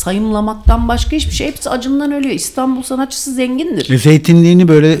sayımlamaktan başka hiçbir şey. Hepsi acından ölüyor. İstanbul sanatçısı zengindir. Zeytinliğini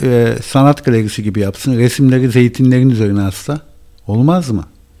böyle sanat galerisi gibi yapsın. Resimleri zeytinlerin üzerine atsa. Olmaz mı?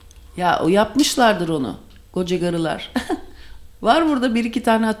 Ya o yapmışlardır onu. Koca garılar. Var burada bir iki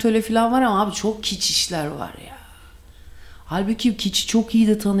tane atölye falan var ama abi çok kiç işler var ya. Halbuki kiçi çok iyi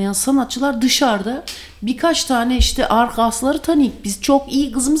de tanıyan sanatçılar dışarıda birkaç tane işte arkadaşları tanıyık. Biz çok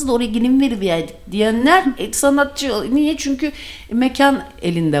iyi kızımızı da oraya gelin veriverdik diyenler sanatçı. Niye? Çünkü mekan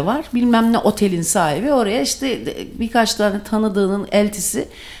elinde var. Bilmem ne otelin sahibi. Oraya işte birkaç tane tanıdığının eltisi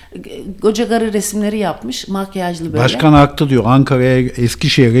koca karı resimleri yapmış. Makyajlı böyle. Başkan haklı diyor. Ankara'ya,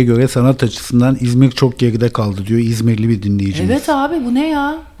 Eskişehir'e göre sanat açısından İzmir çok geride kaldı diyor. İzmirli bir dinleyicimiz. Evet abi, bu ne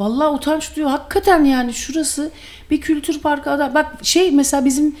ya? Vallahi utanç duyuyor. Hakikaten yani şurası bir kültür parkı. Bak mesela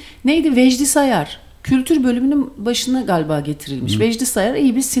bizim neydi? Vecdi Sayar. Kültür bölümünün başına galiba getirilmiş. Vecdi Sayar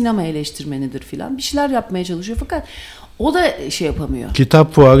iyi bir sinema eleştirmenidir filan. Bir şeyler yapmaya çalışıyor fakat o da yapamıyor.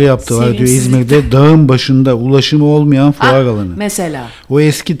 Kitap fuarı yaptılar diyor İzmir'de. Dağın başında ulaşımı olmayan fuar alanı. Mesela. O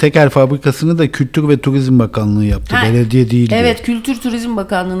eski tekel fabrikasını da Kültür ve Turizm Bakanlığı yaptı. Belediye değil diyor. Evet, Kültür Turizm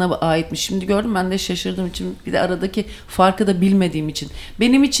Bakanlığı'na aitmiş. Şimdi gördüm, ben de şaşırdığım için, bir de aradaki farkı da bilmediğim için.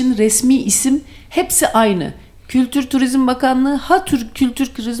 Benim için resmi isim hepsi aynı. Kültür Turizm Bakanlığı, Kültür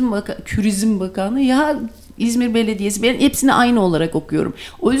Turizm Bakanlığı, ya İzmir Belediyesi. Ben hepsini aynı olarak okuyorum.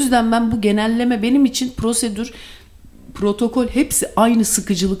 O yüzden ben bu genelleme benim için prosedür, protokol hepsi aynı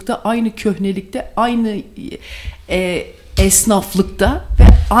sıkıcılıkta, aynı köhnelikte, aynı esnaflıkta ve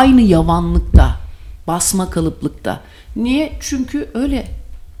aynı yavanlıkta, basma kalıplıkta. Niye? Çünkü öyle.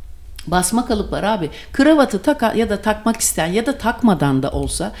 Basma kalıplar abi. Kravatı ya da takmak isteyen ya da takmadan da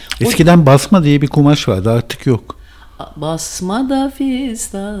olsa. Eskiden basma diye bir kumaş vardı, artık yok. Basma da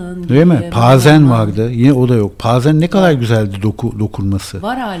fistan. Değil mi? Pazen vardı. Yine o da yok. Pazen ne kadar güzeldi dokunması.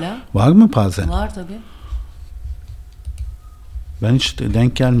 Var hala. Var mı pazen? Var tabii. Ben hiç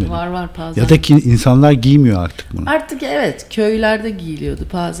denk gelmedim. Var pazen. Ya da ki insanlar giymiyor artık bunu. Artık evet, köylerde giyiliyordu.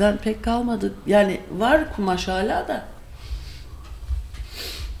 Pazen pek kalmadı. Yani var kumaş hala da.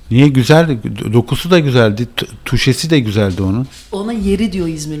 Niye? Güzeldi. Dokusu da güzeldi. Tuşesi de güzeldi onun. Ona yeri diyor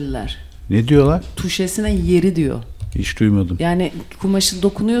İzmirliler. Ne diyorlar? Tuşesine yeri diyor. Hiç duymadım. Yani kumaşı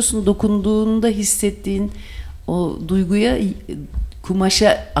dokunuyorsun, dokunduğunda hissettiğin o duyguya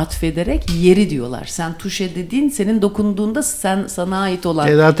kumaşa atfederek yeri diyorlar. Sen tuşe dediğin, senin dokunduğunda sana ait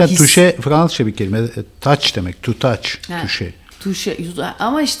olan zaten his. tuşe Fransızca bir kelime. Touch demek. To touch. Tuşe. Tuşe.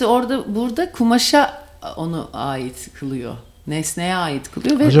 Ama işte burada kumaşa onu ait kılıyor. Nesneye ait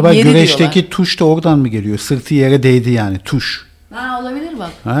kılıyor ve acaba yeri güreşteki diyorlar. tuş da oradan mı geliyor? Sırtı yere değdi yani. Tuş. Olabilir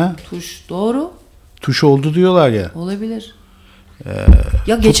bak. Ha? Tuş. Doğru. Tuş oldu diyorlar ya. Olabilir.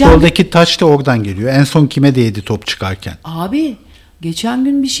 Futboldaki taç da oradan geliyor. En son kime değdi top çıkarken? Abi geçen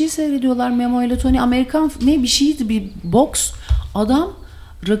gün bir şey seyrediyorlar Memo ile Toni. Amerikan bir şeydi, bir boks. Adam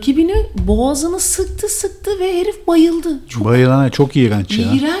rakibini boğazını sıktı ve herif bayıldı. Bayılana çok iğrenç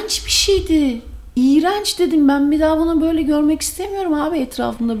ya. İğrenç bir şeydi. İğrenç dedim, ben bir daha bunu böyle görmek istemiyorum abi,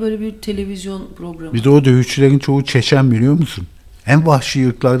 etrafımda böyle bir televizyon programı. Bir de o dövüşçülerin çoğu Çeçen, biliyor musun? En vahşi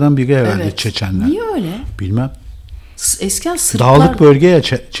ırklardan biri herhalde, evet. Çeçenler. Niye öyle? Bilmem. Eskiden Sırplar... Dağlık bölge ya,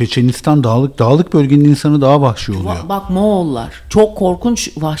 Çeçenistan dağlık bölgenin insanı daha vahşi oluyor. Bak Moğollar çok korkunç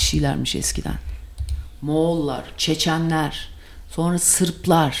vahşilermiş eskiden. Moğollar, Çeçenler, sonra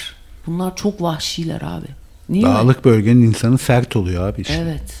Sırplar. Bunlar çok vahşiler abi. Niye Dağlık bölgenin insanı sert oluyor abi işte.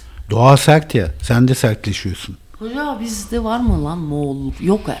 Evet. Doğa sert ya. Sen de sertleşiyorsun. Hoca bizde var mı lan Moğolluk?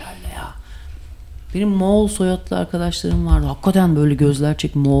 Yok herhalde ya. Benim Moğol soyadlı arkadaşlarım vardı. Hakikaten böyle gözler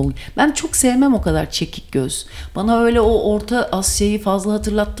çek Moğol. Ben çok sevmem o kadar çekik göz. Bana öyle o Orta Asya'yı fazla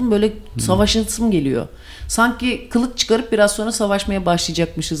hatırlattım. Böyle savaşasım geliyor. Sanki kılıç çıkarıp biraz sonra savaşmaya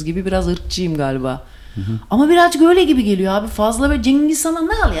başlayacakmışız gibi. Biraz ırkçıyım galiba. Ama birazcık öyle gibi geliyor abi. Fazla böyle Cengiz Han'a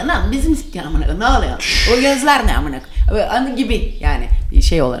ne alıyor lan? Bizim sikken amına ne alıyor? O gözler ne amına? Anı gibi yani bir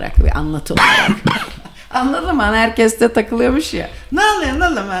şey olarak, bir anlatı olarak. Anladın mı? Hani herkes de takılıyormuş ya. Ne alıyor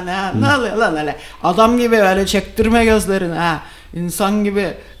lan ha? Ne alıyor lan öyle? Adam gibi öyle çektirme gözlerini ha. İnsan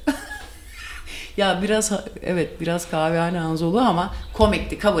gibi. Ya biraz evet biraz kahvehane Anzolu ama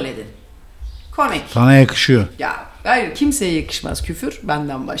komikti, kabul edin. Komik. Sana yakışıyor. Ya hayır kimseye yakışmaz küfür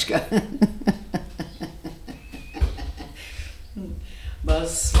benden başka.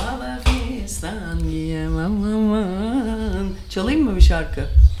 Basmalı fistan giyemem aman. Çalayım mı bir şarkı?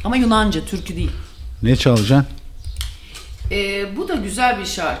 Ama Yunanca, türkü değil. Ne çalacaksın? Bu da güzel bir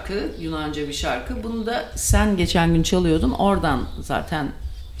şarkı, Yunanca bir şarkı. Bunu da sen geçen gün çalıyordun, oradan zaten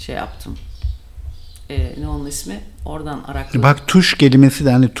şey yaptım. Ne onun ismi? Oradan arakladım. Bak tuş kelimesi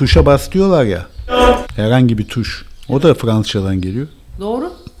de hani tuşa bas diyorlar ya. Herhangi bir tuş. O da Fransızcadan geliyor.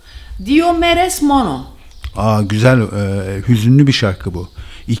 Doğru. Dio meres mono. Güzel, hüzünlü bir şarkı bu.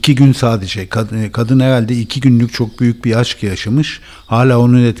 2 gün sadece. Kadın herhalde 2 günlük çok büyük bir aşk yaşamış. Hala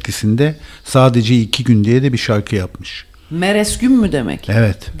onun etkisinde sadece 2 gün diye de bir şarkı yapmış. Meres gün mü demek?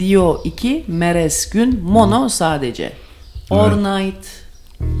 Evet. Dio 2, meres gün, mono sadece. All night.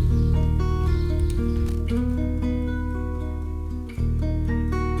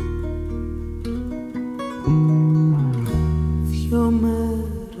 Δυο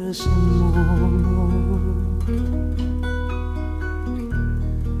μέρες μόνο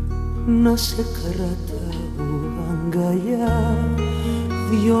να σε κρατάω αγκαλιά.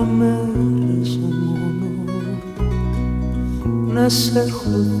 2 μέρες μόνο να σε έχω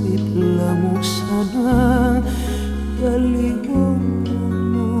δίπλα μου ξανά. Για λίγο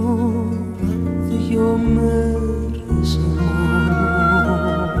μόνο 2 μέρες μόνο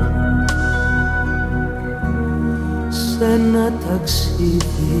σε ένα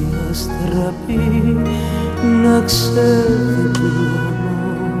ταξίδι αστραπή να ξεδιπλώνω,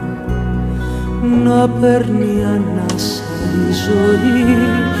 να παίρνει ανάσα η ζωή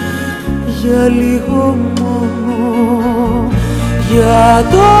για λίγο μόνο, για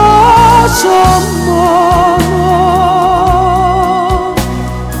τόσο μόνο.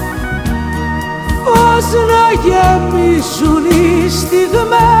 Πώς να γεμίσουν οι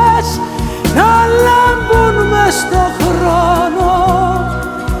στιγμές, να λάμπουν μες στο χρόνο,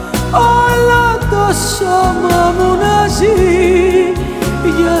 όλο το σώμα μου να ζει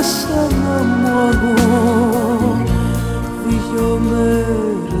για σένα μόνο. 2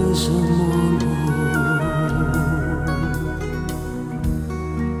 μέρες μόνο.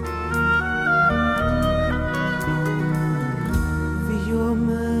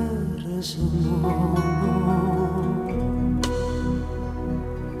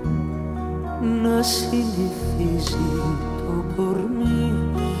 Να συνηθίζει το κορμί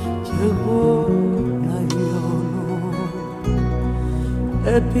κι εγώ να λιώνω,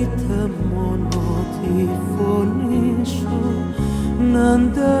 έπειτα μόνο τη φωνή σου να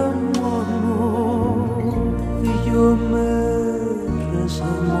ανταμώνω. 2 μέρες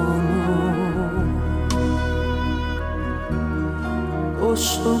μόνο,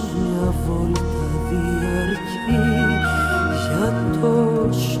 όσο μια βόλτα διαρκεί για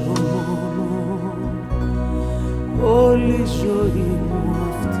τόσο μόνο. Όλη η ζωή μου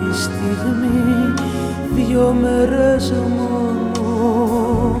αυτή τη στιγμή 2 μέρες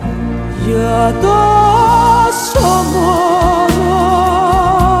μόνο, για τόσο μόνο.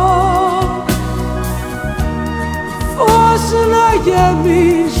 Πώς να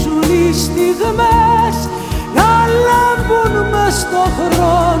γεμίσουν οι στιγμές, να λάμπουν μες στο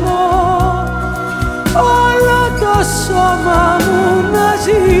χρόνο, όλο το σώμα μου να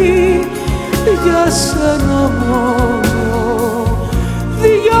ζει για σένα μόνο. 2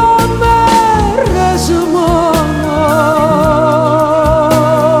 μέρες μόνο.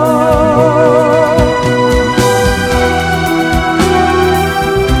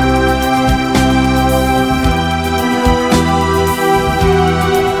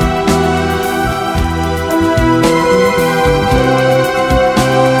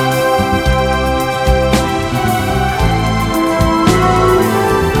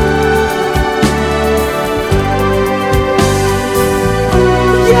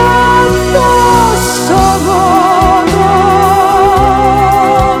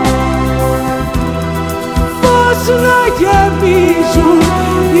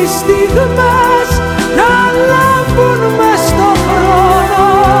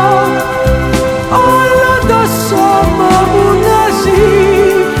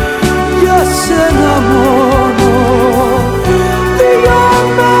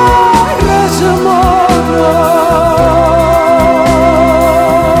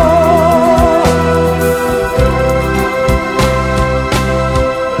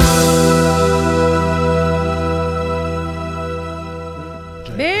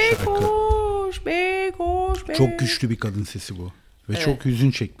 Çok güçlü bir kadın sesi bu. Ve çok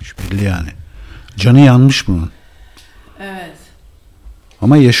hüzün çekmiş belli yani. Canı yanmış bunun. Evet.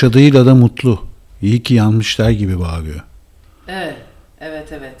 Ama yaşadığıyla da mutlu. İyi ki yanmışlar gibi bağırıyor. Evet.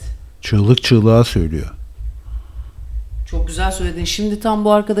 Evet. Çığlık çığlığa söylüyor. Çok güzel söyledin. Şimdi tam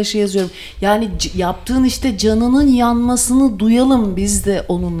bu arkadaşa yazıyorum. Yani yaptığın işte canının yanmasını duyalım biz de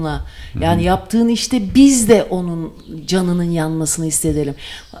onunla. Yani yaptığın işte biz de onun canının yanmasını hissedelim.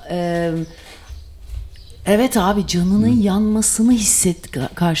 Evet abi, canının yanmasını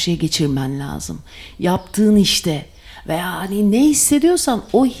karşıya geçirmen lazım. Yaptığın işte veya hani ne hissediyorsan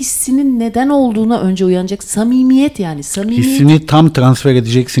o hissinin neden olduğuna önce uyanacak. Samimiyet yani. Hissini tam transfer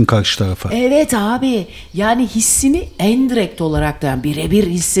edeceksin karşı tarafa. Evet abi, yani hissini en direkt olarak da, yani birebir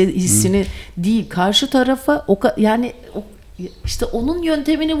hissini değil, karşı tarafa işte onun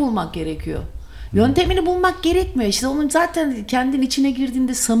yöntemini bulmak gerekiyor. Yöntemini bulmak gerekmiyor. İşte onun zaten kendin içine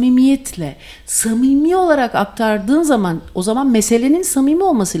girdiğinde samimiyetle, samimi olarak aktardığın zaman, o zaman meselenin samimi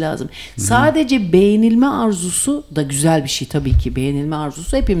olması lazım. Sadece beğenilme arzusu da güzel bir şey tabii ki. Beğenilme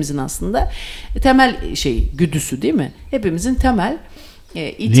arzusu hepimizin aslında temel güdüsü değil mi? Hepimizin temel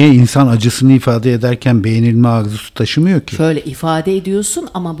Niye insan acısını ifade ederken beğenilme arzusu taşımıyor ki? Şöyle ifade ediyorsun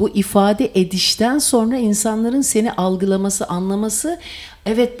ama bu ifade edişten sonra insanların seni algılaması, anlaması,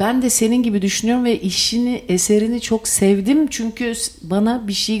 evet ben de senin gibi düşünüyorum ve işini, eserini çok sevdim çünkü bana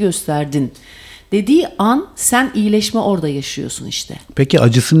bir şey gösterdin dediği an sen iyileşme orada yaşıyorsun işte. Peki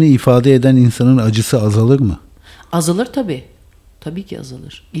acısını ifade eden insanın acısı azalır mı? Azalır tabii. Tabii ki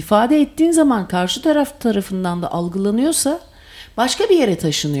azalır. İfade ettiğin zaman karşı tarafından da algılanıyorsa başka bir yere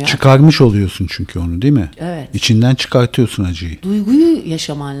taşınıyor. Çıkarmış oluyorsun çünkü onu, değil mi? Evet. İçinden çıkartıyorsun acıyı. Duyguyu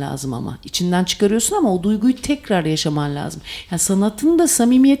yaşaman lazım ama. İçinden çıkarıyorsun ama o duyguyu tekrar yaşaman lazım. Yani sanatın da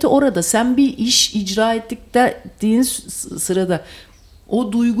samimiyeti orada. Sen bir iş icra ettiğin sırada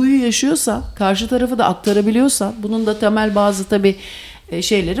o duyguyu yaşıyorsan, karşı tarafı da aktarabiliyorsan, bunun da temel bazı tabii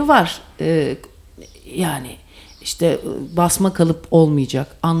şeyleri var. Yani İşte basma kalıp olmayacak.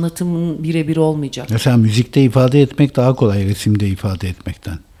 Anlatımın birebir olmayacak. Mesela müzikte ifade etmek daha kolay resimde ifade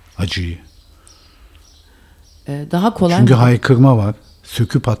etmekten acıyı. Daha kolay. Çünkü haykırma var,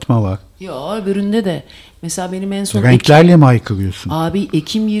 söküp atma var. Yo, öbüründe de. Mesela benim en son... Renklerle mi haykırıyorsun? Abi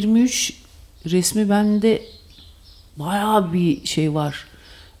Ekim 23 resmi bende bayağı bir şey var.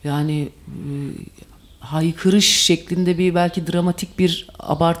 Yani haykırış şeklinde bir belki dramatik bir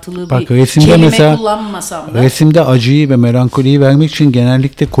abartılı bir kelime mesela, kullanmasam da. Resimde acıyı ve melankoliyi vermek için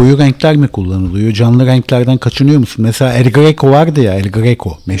genellikle koyu renkler mi kullanılıyor? Canlı renklerden kaçınıyor musun? Mesela El Greco vardı ya, El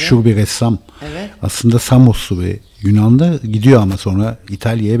Greco meşhur bir ressam. Evet. Aslında Samoslu ve Yunan'da gidiyor ama sonra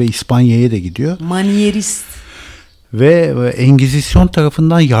İtalya'ya ve İspanya'ya da gidiyor. Manierist. Ve Engizisyon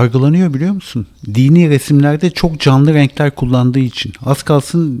tarafından yargılanıyor biliyor musun? Dini resimlerde çok canlı renkler kullandığı için. Az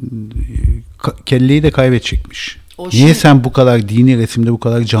kalsın kelleyi de kaybedecekmiş. Niye sen bu kadar dini resimde bu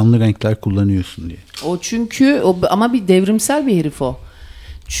kadar canlı renkler kullanıyorsun diye. O çünkü ama bir devrimsel bir herif o.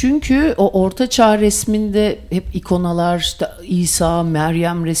 Çünkü o Orta Çağ resminde hep ikonalar, işte İsa,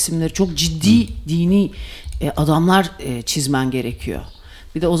 Meryem resimleri, çok ciddi dini adamlar çizmen gerekiyor.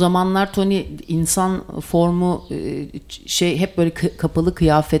 Bir de o zamanlar Toni insan formu hep böyle kapalı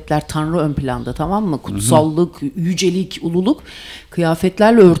kıyafetler, tanrı ön planda, tamam mı? Kutsallık, yücelik, ululuk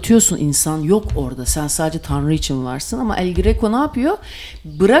kıyafetlerle örtüyorsun, insan yok orada. Sen sadece tanrı için varsın ama El Greco ne yapıyor?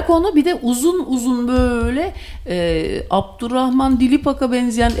 Bırak onu, bir de uzun uzun böyle Abdurrahman Dilipak'a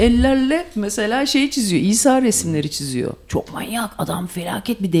benzeyen ellerle mesela çiziyor. İsa resimleri çiziyor. Çok manyak adam,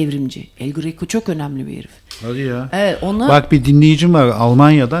 felaket bir devrimci. El Greco çok önemli bir herif. Hadi ya. Evet, Bak bir dinleyicim var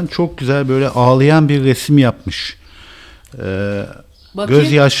Almanya'dan, çok güzel böyle ağlayan bir resim yapmış.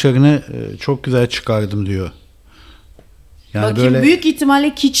 Gözyaşlarını çok güzel çıkardım diyor. Yani bakayım, böyle... büyük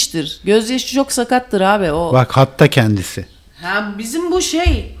ihtimalle kiçtir. Gözyaşı çok sakattır abi o. Bak hatta kendisi. Ha, bizim bu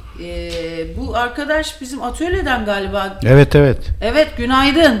bu arkadaş bizim atölyeden galiba. Evet. Evet,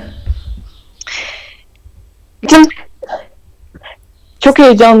 günaydın. Çok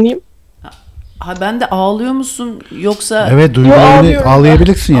heyecanlıyım. Ha, ben de ağlıyor musun yoksa? Evet, duygularını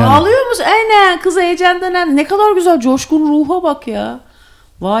ağlayabilirsin yani. Ağlıyor musun? Aynen, kız heyecandan. Ne kadar güzel, coşkun ruha bak ya.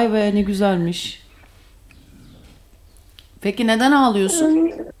 Vay be, ne güzelmiş. Peki neden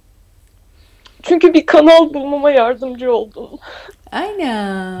ağlıyorsun? Çünkü bir kanal bulmama yardımcı oldun.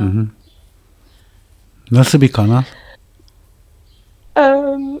 Aynen. Hı. Nasıl bir kanal?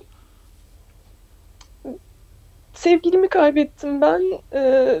 Sevgilimi kaybettim ben.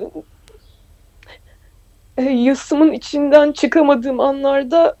 Yasımın içinden çıkamadığım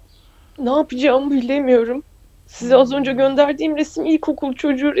anlarda ne yapacağımı bilemiyorum. Size az önce gönderdiğim resim ilkokul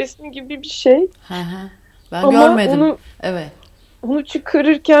çocuğu resmi gibi bir şey. Ben ama görmedim. Evet. Onu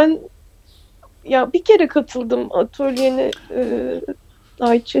çıkarırken ya bir kere katıldım atölyene,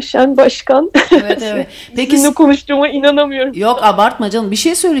 Ayça Şen Başkan. Evet, evet. Peki Sizinle konuştuğuma inanamıyorum. yok abartma canım, bir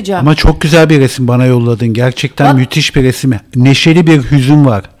şey söyleyeceğim. Ama çok güzel bir resim bana yolladın. Gerçekten Bak. müthiş bir resim. Neşeli bir hüzün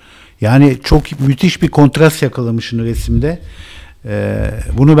var. Yani çok müthiş bir kontrast yakalamışsın resimde.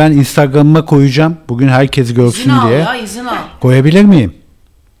 Bunu ben Instagram'ıma koyacağım. Bugün herkes görsün İzin al diye. ya, izin al. Koyabilir miyim?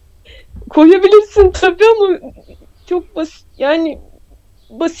 Koyabilirsin tabii ama çok basit, yani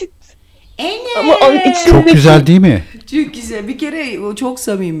basit. Ama içindeki... Çok güzel değil mi? Çok güzel. Bir kere o çok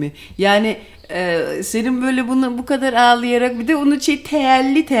samimi. Yani senin böyle bunu bu kadar ağlayarak, bir de onu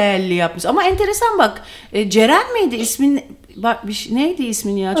teelli yapmış. Ama enteresan bak. Ceren miydi ismin? Bak neydi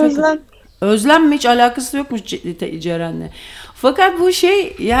ismin ya? Çok... Özlem. Özlem mi? Hiç alakası yokmuş Ceren'le. Fakat bu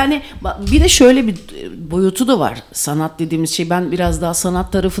şey, yani bir de şöyle bir boyutu da var. Sanat dediğimiz şey, ben biraz daha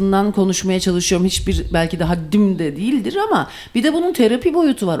sanat tarafından konuşmaya çalışıyorum. Hiçbir belki de haddim de değildir ama bir de bunun terapi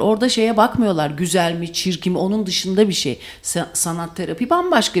boyutu var. Orada şeye bakmıyorlar, güzel mi, çirkin mi, onun dışında bir şey. Sanat terapi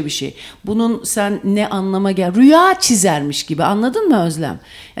bambaşka bir şey. Bunun sen ne anlama rüya çizermiş gibi, anladın mı Özlem?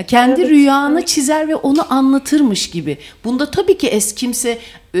 Ya kendi rüyanı çizer ve onu anlatırmış gibi. Bunda tabii ki kimse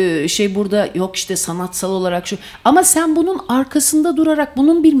burada yok işte sanatsal olarak şu, ama sen bunun arkasında durarak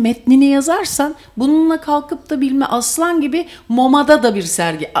bunun bir metnini yazarsan, bununla kalkıp da bilme aslan gibi MoMA'da da bir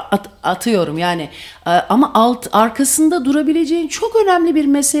sergi atıyorum yani, ama arkasında durabileceğin çok önemli bir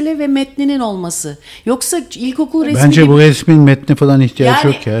mesele ve metninin olması. Yoksa ilkokul resmi Bence gibi, bu resmin metni falan ihtiyacı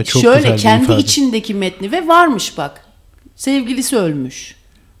yani yok ya. Çok şöyle güzel bir kendi ifade. içindeki metni ve varmış bak, sevgilisi ölmüş,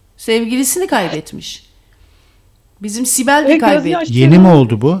 sevgilisini kaybetmiş. Bizim Sibel de kaybetti. Yeni mi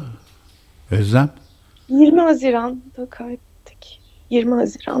oldu bu Özlem? 20 Haziran'da kaybettik. 20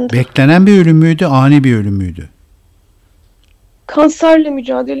 Haziran'da. Beklenen bir ölüm müydü, ani bir ölüm müydü? Kanserle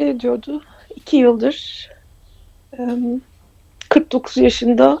mücadele ediyordu. 2 yıldır. 49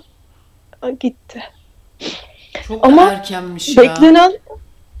 yaşında gitti. Çok ama erkenmiş ya. Beklenen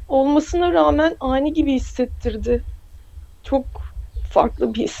olmasına rağmen ani gibi hissettirdi. Çok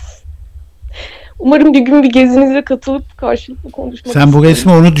farklı bir his. Umarım bir gün bir gezinize katılıp karşılıklı konuşmak Sen bu isterim.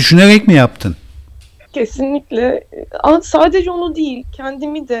 resmi onu düşünerek mi yaptın? Kesinlikle. Sadece onu değil,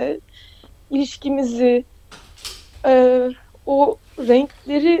 kendimi de, ilişkimizi, o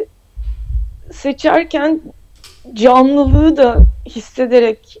renkleri seçerken canlılığı da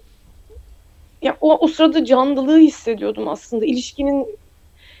hissederek, ya o sırada canlılığı hissediyordum aslında. İlişkinin,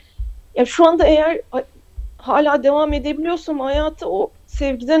 ya şu anda eğer hala devam edebiliyorsam hayata, o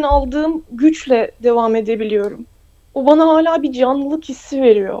sevgiden aldığım güçle devam edebiliyorum. O bana hala bir canlılık hissi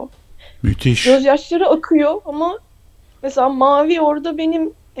veriyor. Müthiş. Gözyaşları akıyor ama mesela mavi orada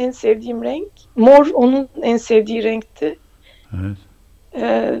benim en sevdiğim renk. Mor onun en sevdiği renkti. Evet.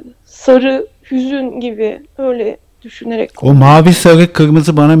 Sarı, hüzün gibi, öyle düşünerek. O mavi, sarı,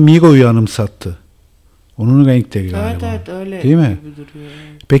 kırmızı bana Miro'yu anımsattı. Onun renkleri galiba. Evet öyle. Değil mi? Duruyor,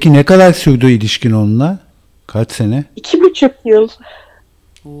 evet. Peki ne kadar sürdü ilişkin onunla? Kaç sene? 2,5 yıl.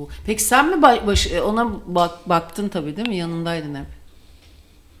 Peki sen mi ona baktın tabii, değil mi? Yanındaydın hep.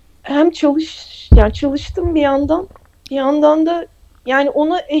 Hem çalıştım bir yandan da yani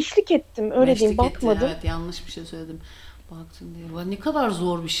ona eşlik ettim, öyle diyeyim, bakmadım. Evet, yanlış bir şey söyledim. Baktın diye. Ne kadar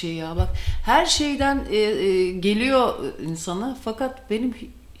zor bir şey ya. Bak, her şeyden geliyor insana, fakat benim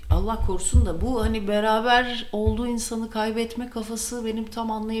Allah korusun da bu hani beraber olduğu insanı kaybetme kafası benim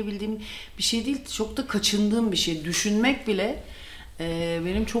tam anlayabildiğim bir şey değil. Çok da kaçındığım bir şey. Düşünmek bile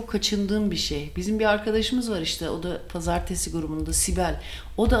benim çok kaçındığım bir şey. Bizim bir arkadaşımız var işte, o da pazartesi grubunda, Sibel.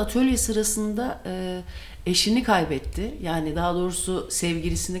 O da atölye sırasında eşini kaybetti. Yani daha doğrusu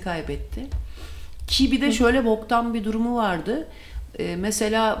sevgilisini kaybetti. Ki bir de şöyle boktan bir durumu vardı.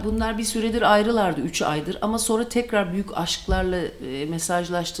 Mesela bunlar bir süredir ayrılardı, 3 aydır, ama sonra tekrar büyük aşklarla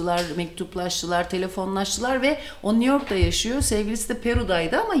mesajlaştılar, mektuplaştılar, telefonlaştılar ve o New York'ta yaşıyor. Sevgilisi de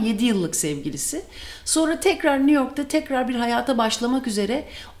Peru'daydı ama 7 yıllık sevgilisi. Sonra tekrar New York'ta tekrar bir hayata başlamak üzere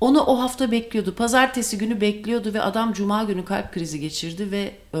onu o hafta bekliyordu. Pazartesi günü bekliyordu ve adam cuma günü kalp krizi geçirdi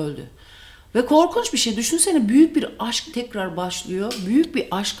ve öldü. Ve korkunç bir şey. Düşünsene, büyük bir aşk tekrar başlıyor. Büyük bir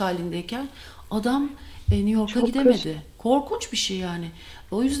aşk halindeyken adam New York'a gidemedi. Korkunç bir şey yani.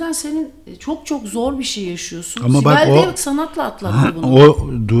 O yüzden senin çok çok zor bir şey yaşıyorsun. Ama Sibel bak de sanatla atlattı bunu. O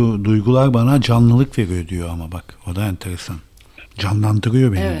duygular bana canlılık veriyor diyor ama bak. O da enteresan.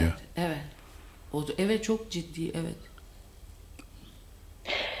 Canlandırıyor beni diyor. Evet. Evet, çok ciddi, evet.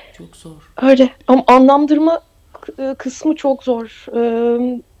 Çok zor. Öyle. Ama anlamlandırma kısmı çok zor.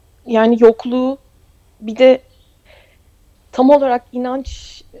 Yani yokluğu, bir de tam olarak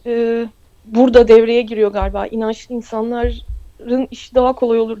inanç burada devreye giriyor galiba. İnançlı insanların işi daha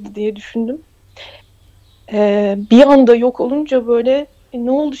kolay olurdu diye düşündüm. Bir anda yok olunca böyle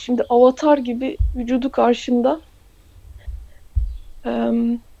ne oldu şimdi? Avatar gibi vücudu karşımda.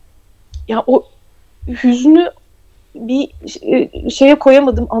 Ya o hüznü bir şeye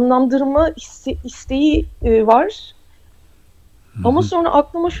koyamadım. Anlamlandırma isteği var. Ama sonra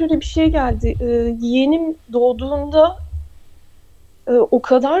aklıma şöyle bir şey geldi. Yeğenim doğduğunda o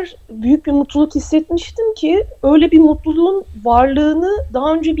kadar büyük bir mutluluk hissetmiştim ki öyle bir mutluluğun varlığını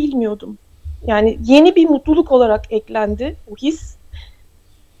daha önce bilmiyordum. Yani yeni bir mutluluk olarak eklendi o his.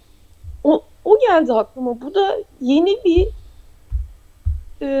 O geldi aklıma. Bu da yeni bir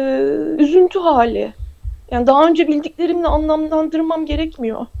üzüntü hali. Yani daha önce bildiklerimle anlamlandırmam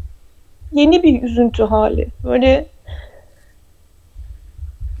gerekmiyor. Yeni bir üzüntü hali. Böyle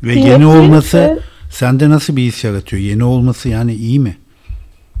ve yeni olması sende nasıl bir his yaratıyor? Yeni olması yani iyi mi?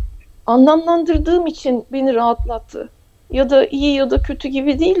 Anlamlandırdığım için beni rahatlattı. Ya da iyi ya da kötü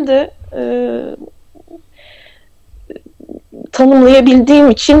gibi değil de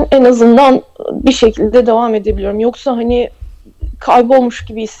tanımlayabildiğim için en azından bir şekilde devam edebiliyorum. Yoksa hani kaybolmuş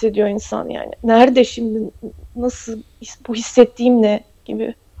gibi hissediyor insan yani. Nerede şimdi? Nasıl? Bu hissettiğim ne?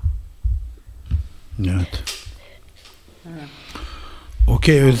 Gibi. Evet.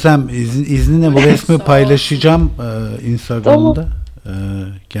 Okey Özlem, izninle bu resmi paylaşacağım Instagram'da.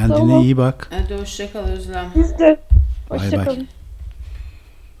 Kendine iyi bak. Hadi hoşçakal Özlem. Siz de. Bay Hoşçakalın.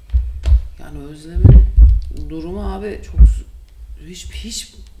 Yani Özlem'in durumu abi çok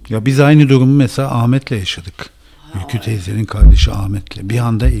hiç Ya biz aynı durumu mesela Ahmet'le yaşadık. Ülkü teyzenin kardeşi Ahmet'le. Bir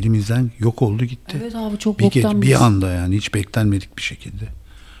anda elimizden yok oldu gitti. Evet abi çok boktan bir anda yani hiç beklenmedik bir şekilde.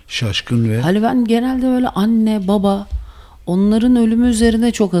 Şaşkın ve Hani ben genelde öyle anne, baba onların ölümü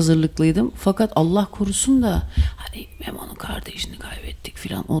üzerine çok hazırlıklıydım. Fakat Allah korusun da hani Memo'nun kardeşini kaybettik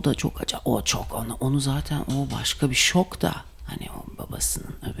filan. O da çok acayip. O çok onu zaten o başka bir şok da. Hani o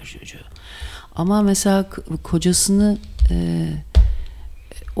babasının öbür çocuğu. Ama mesela kocasını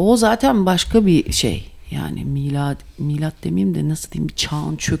o zaten başka bir şey. Yani milat demeyeyim de nasıl diyeyim bir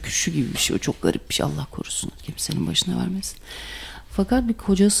çağın çöküşü gibi bir şey. O çok garip bir şey. Allah korusun. Kimsenin başına vermesin. Fakat bir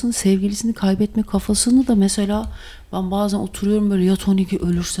kocasının sevgilisini kaybetme kafasını da mesela ben bazen oturuyorum böyle ya Toni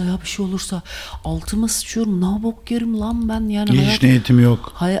ölürse ya bir şey olursa altıma sıçıyorum. Ne bok yerim lan ben yani. hiç niyetim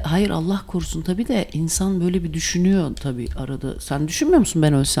yok. Hayır Allah korusun tabii de insan böyle bir düşünüyor tabii arada. Sen düşünmüyor musun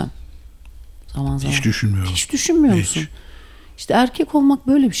ben ölsem? Zaman zaman. Hiç düşünmüyorum. Hiç düşünmüyor musun? İşte erkek olmak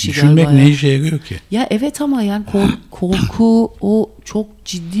böyle bir şey Düşünmek galiba ne ya. işe yarıyor ki? Ya evet ama yani korku o çok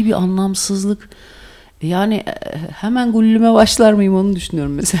ciddi bir anlamsızlık. Yani hemen gullüme başlar mıyım onu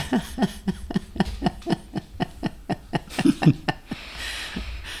düşünüyorum mesela.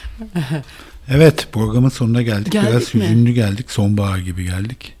 Evet programın sonuna geldik. Geldik Biraz mi? hüzünlü geldik. Sonbahar gibi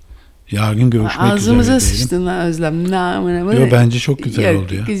geldik. Yarın görüşmek Ağzımıza üzere diyelim. sıçtın lan Özlem. Yo, bence çok güzel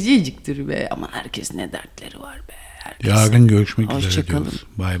oldu ya. Kız yiyecektir be ama herkes ne dertleri var be. Herkes. Yarın görüşmek üzere Hoşçakalın. diyoruz.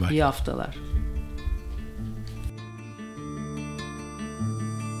 Bay bay. İyi haftalar.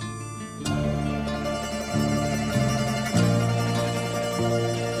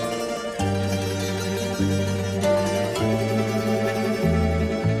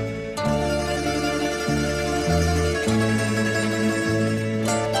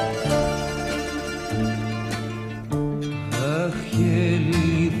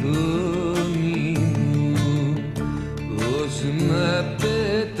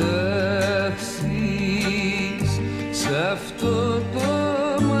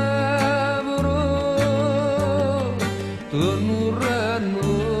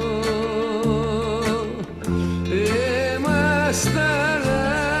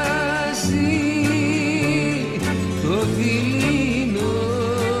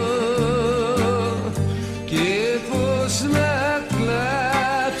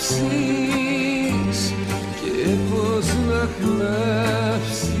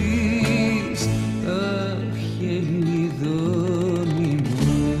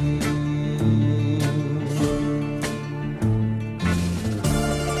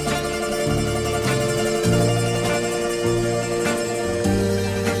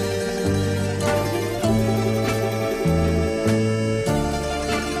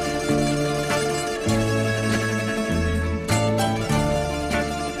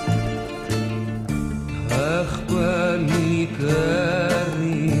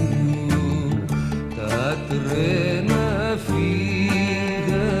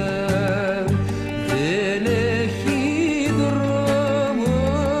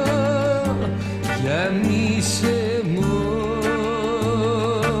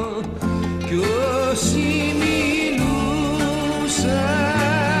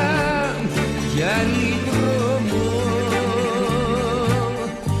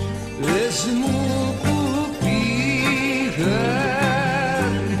 Πες μου που πήγα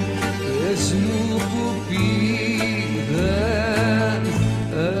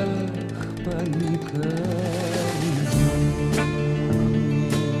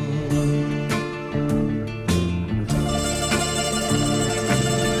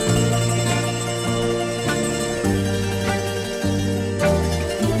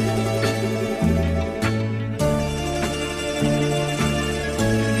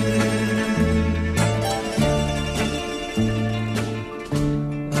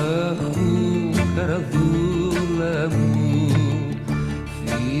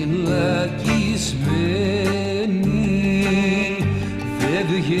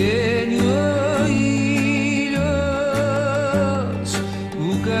βγαίνει ο ήλιος που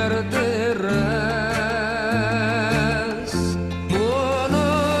καρτεράς μόνο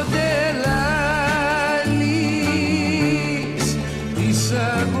τελάλης της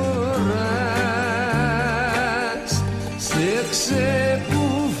αγοράς σε ξεκουβαίνει,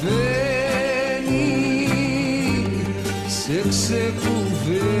 σε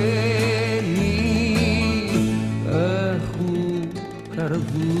ξεκουβαίνει.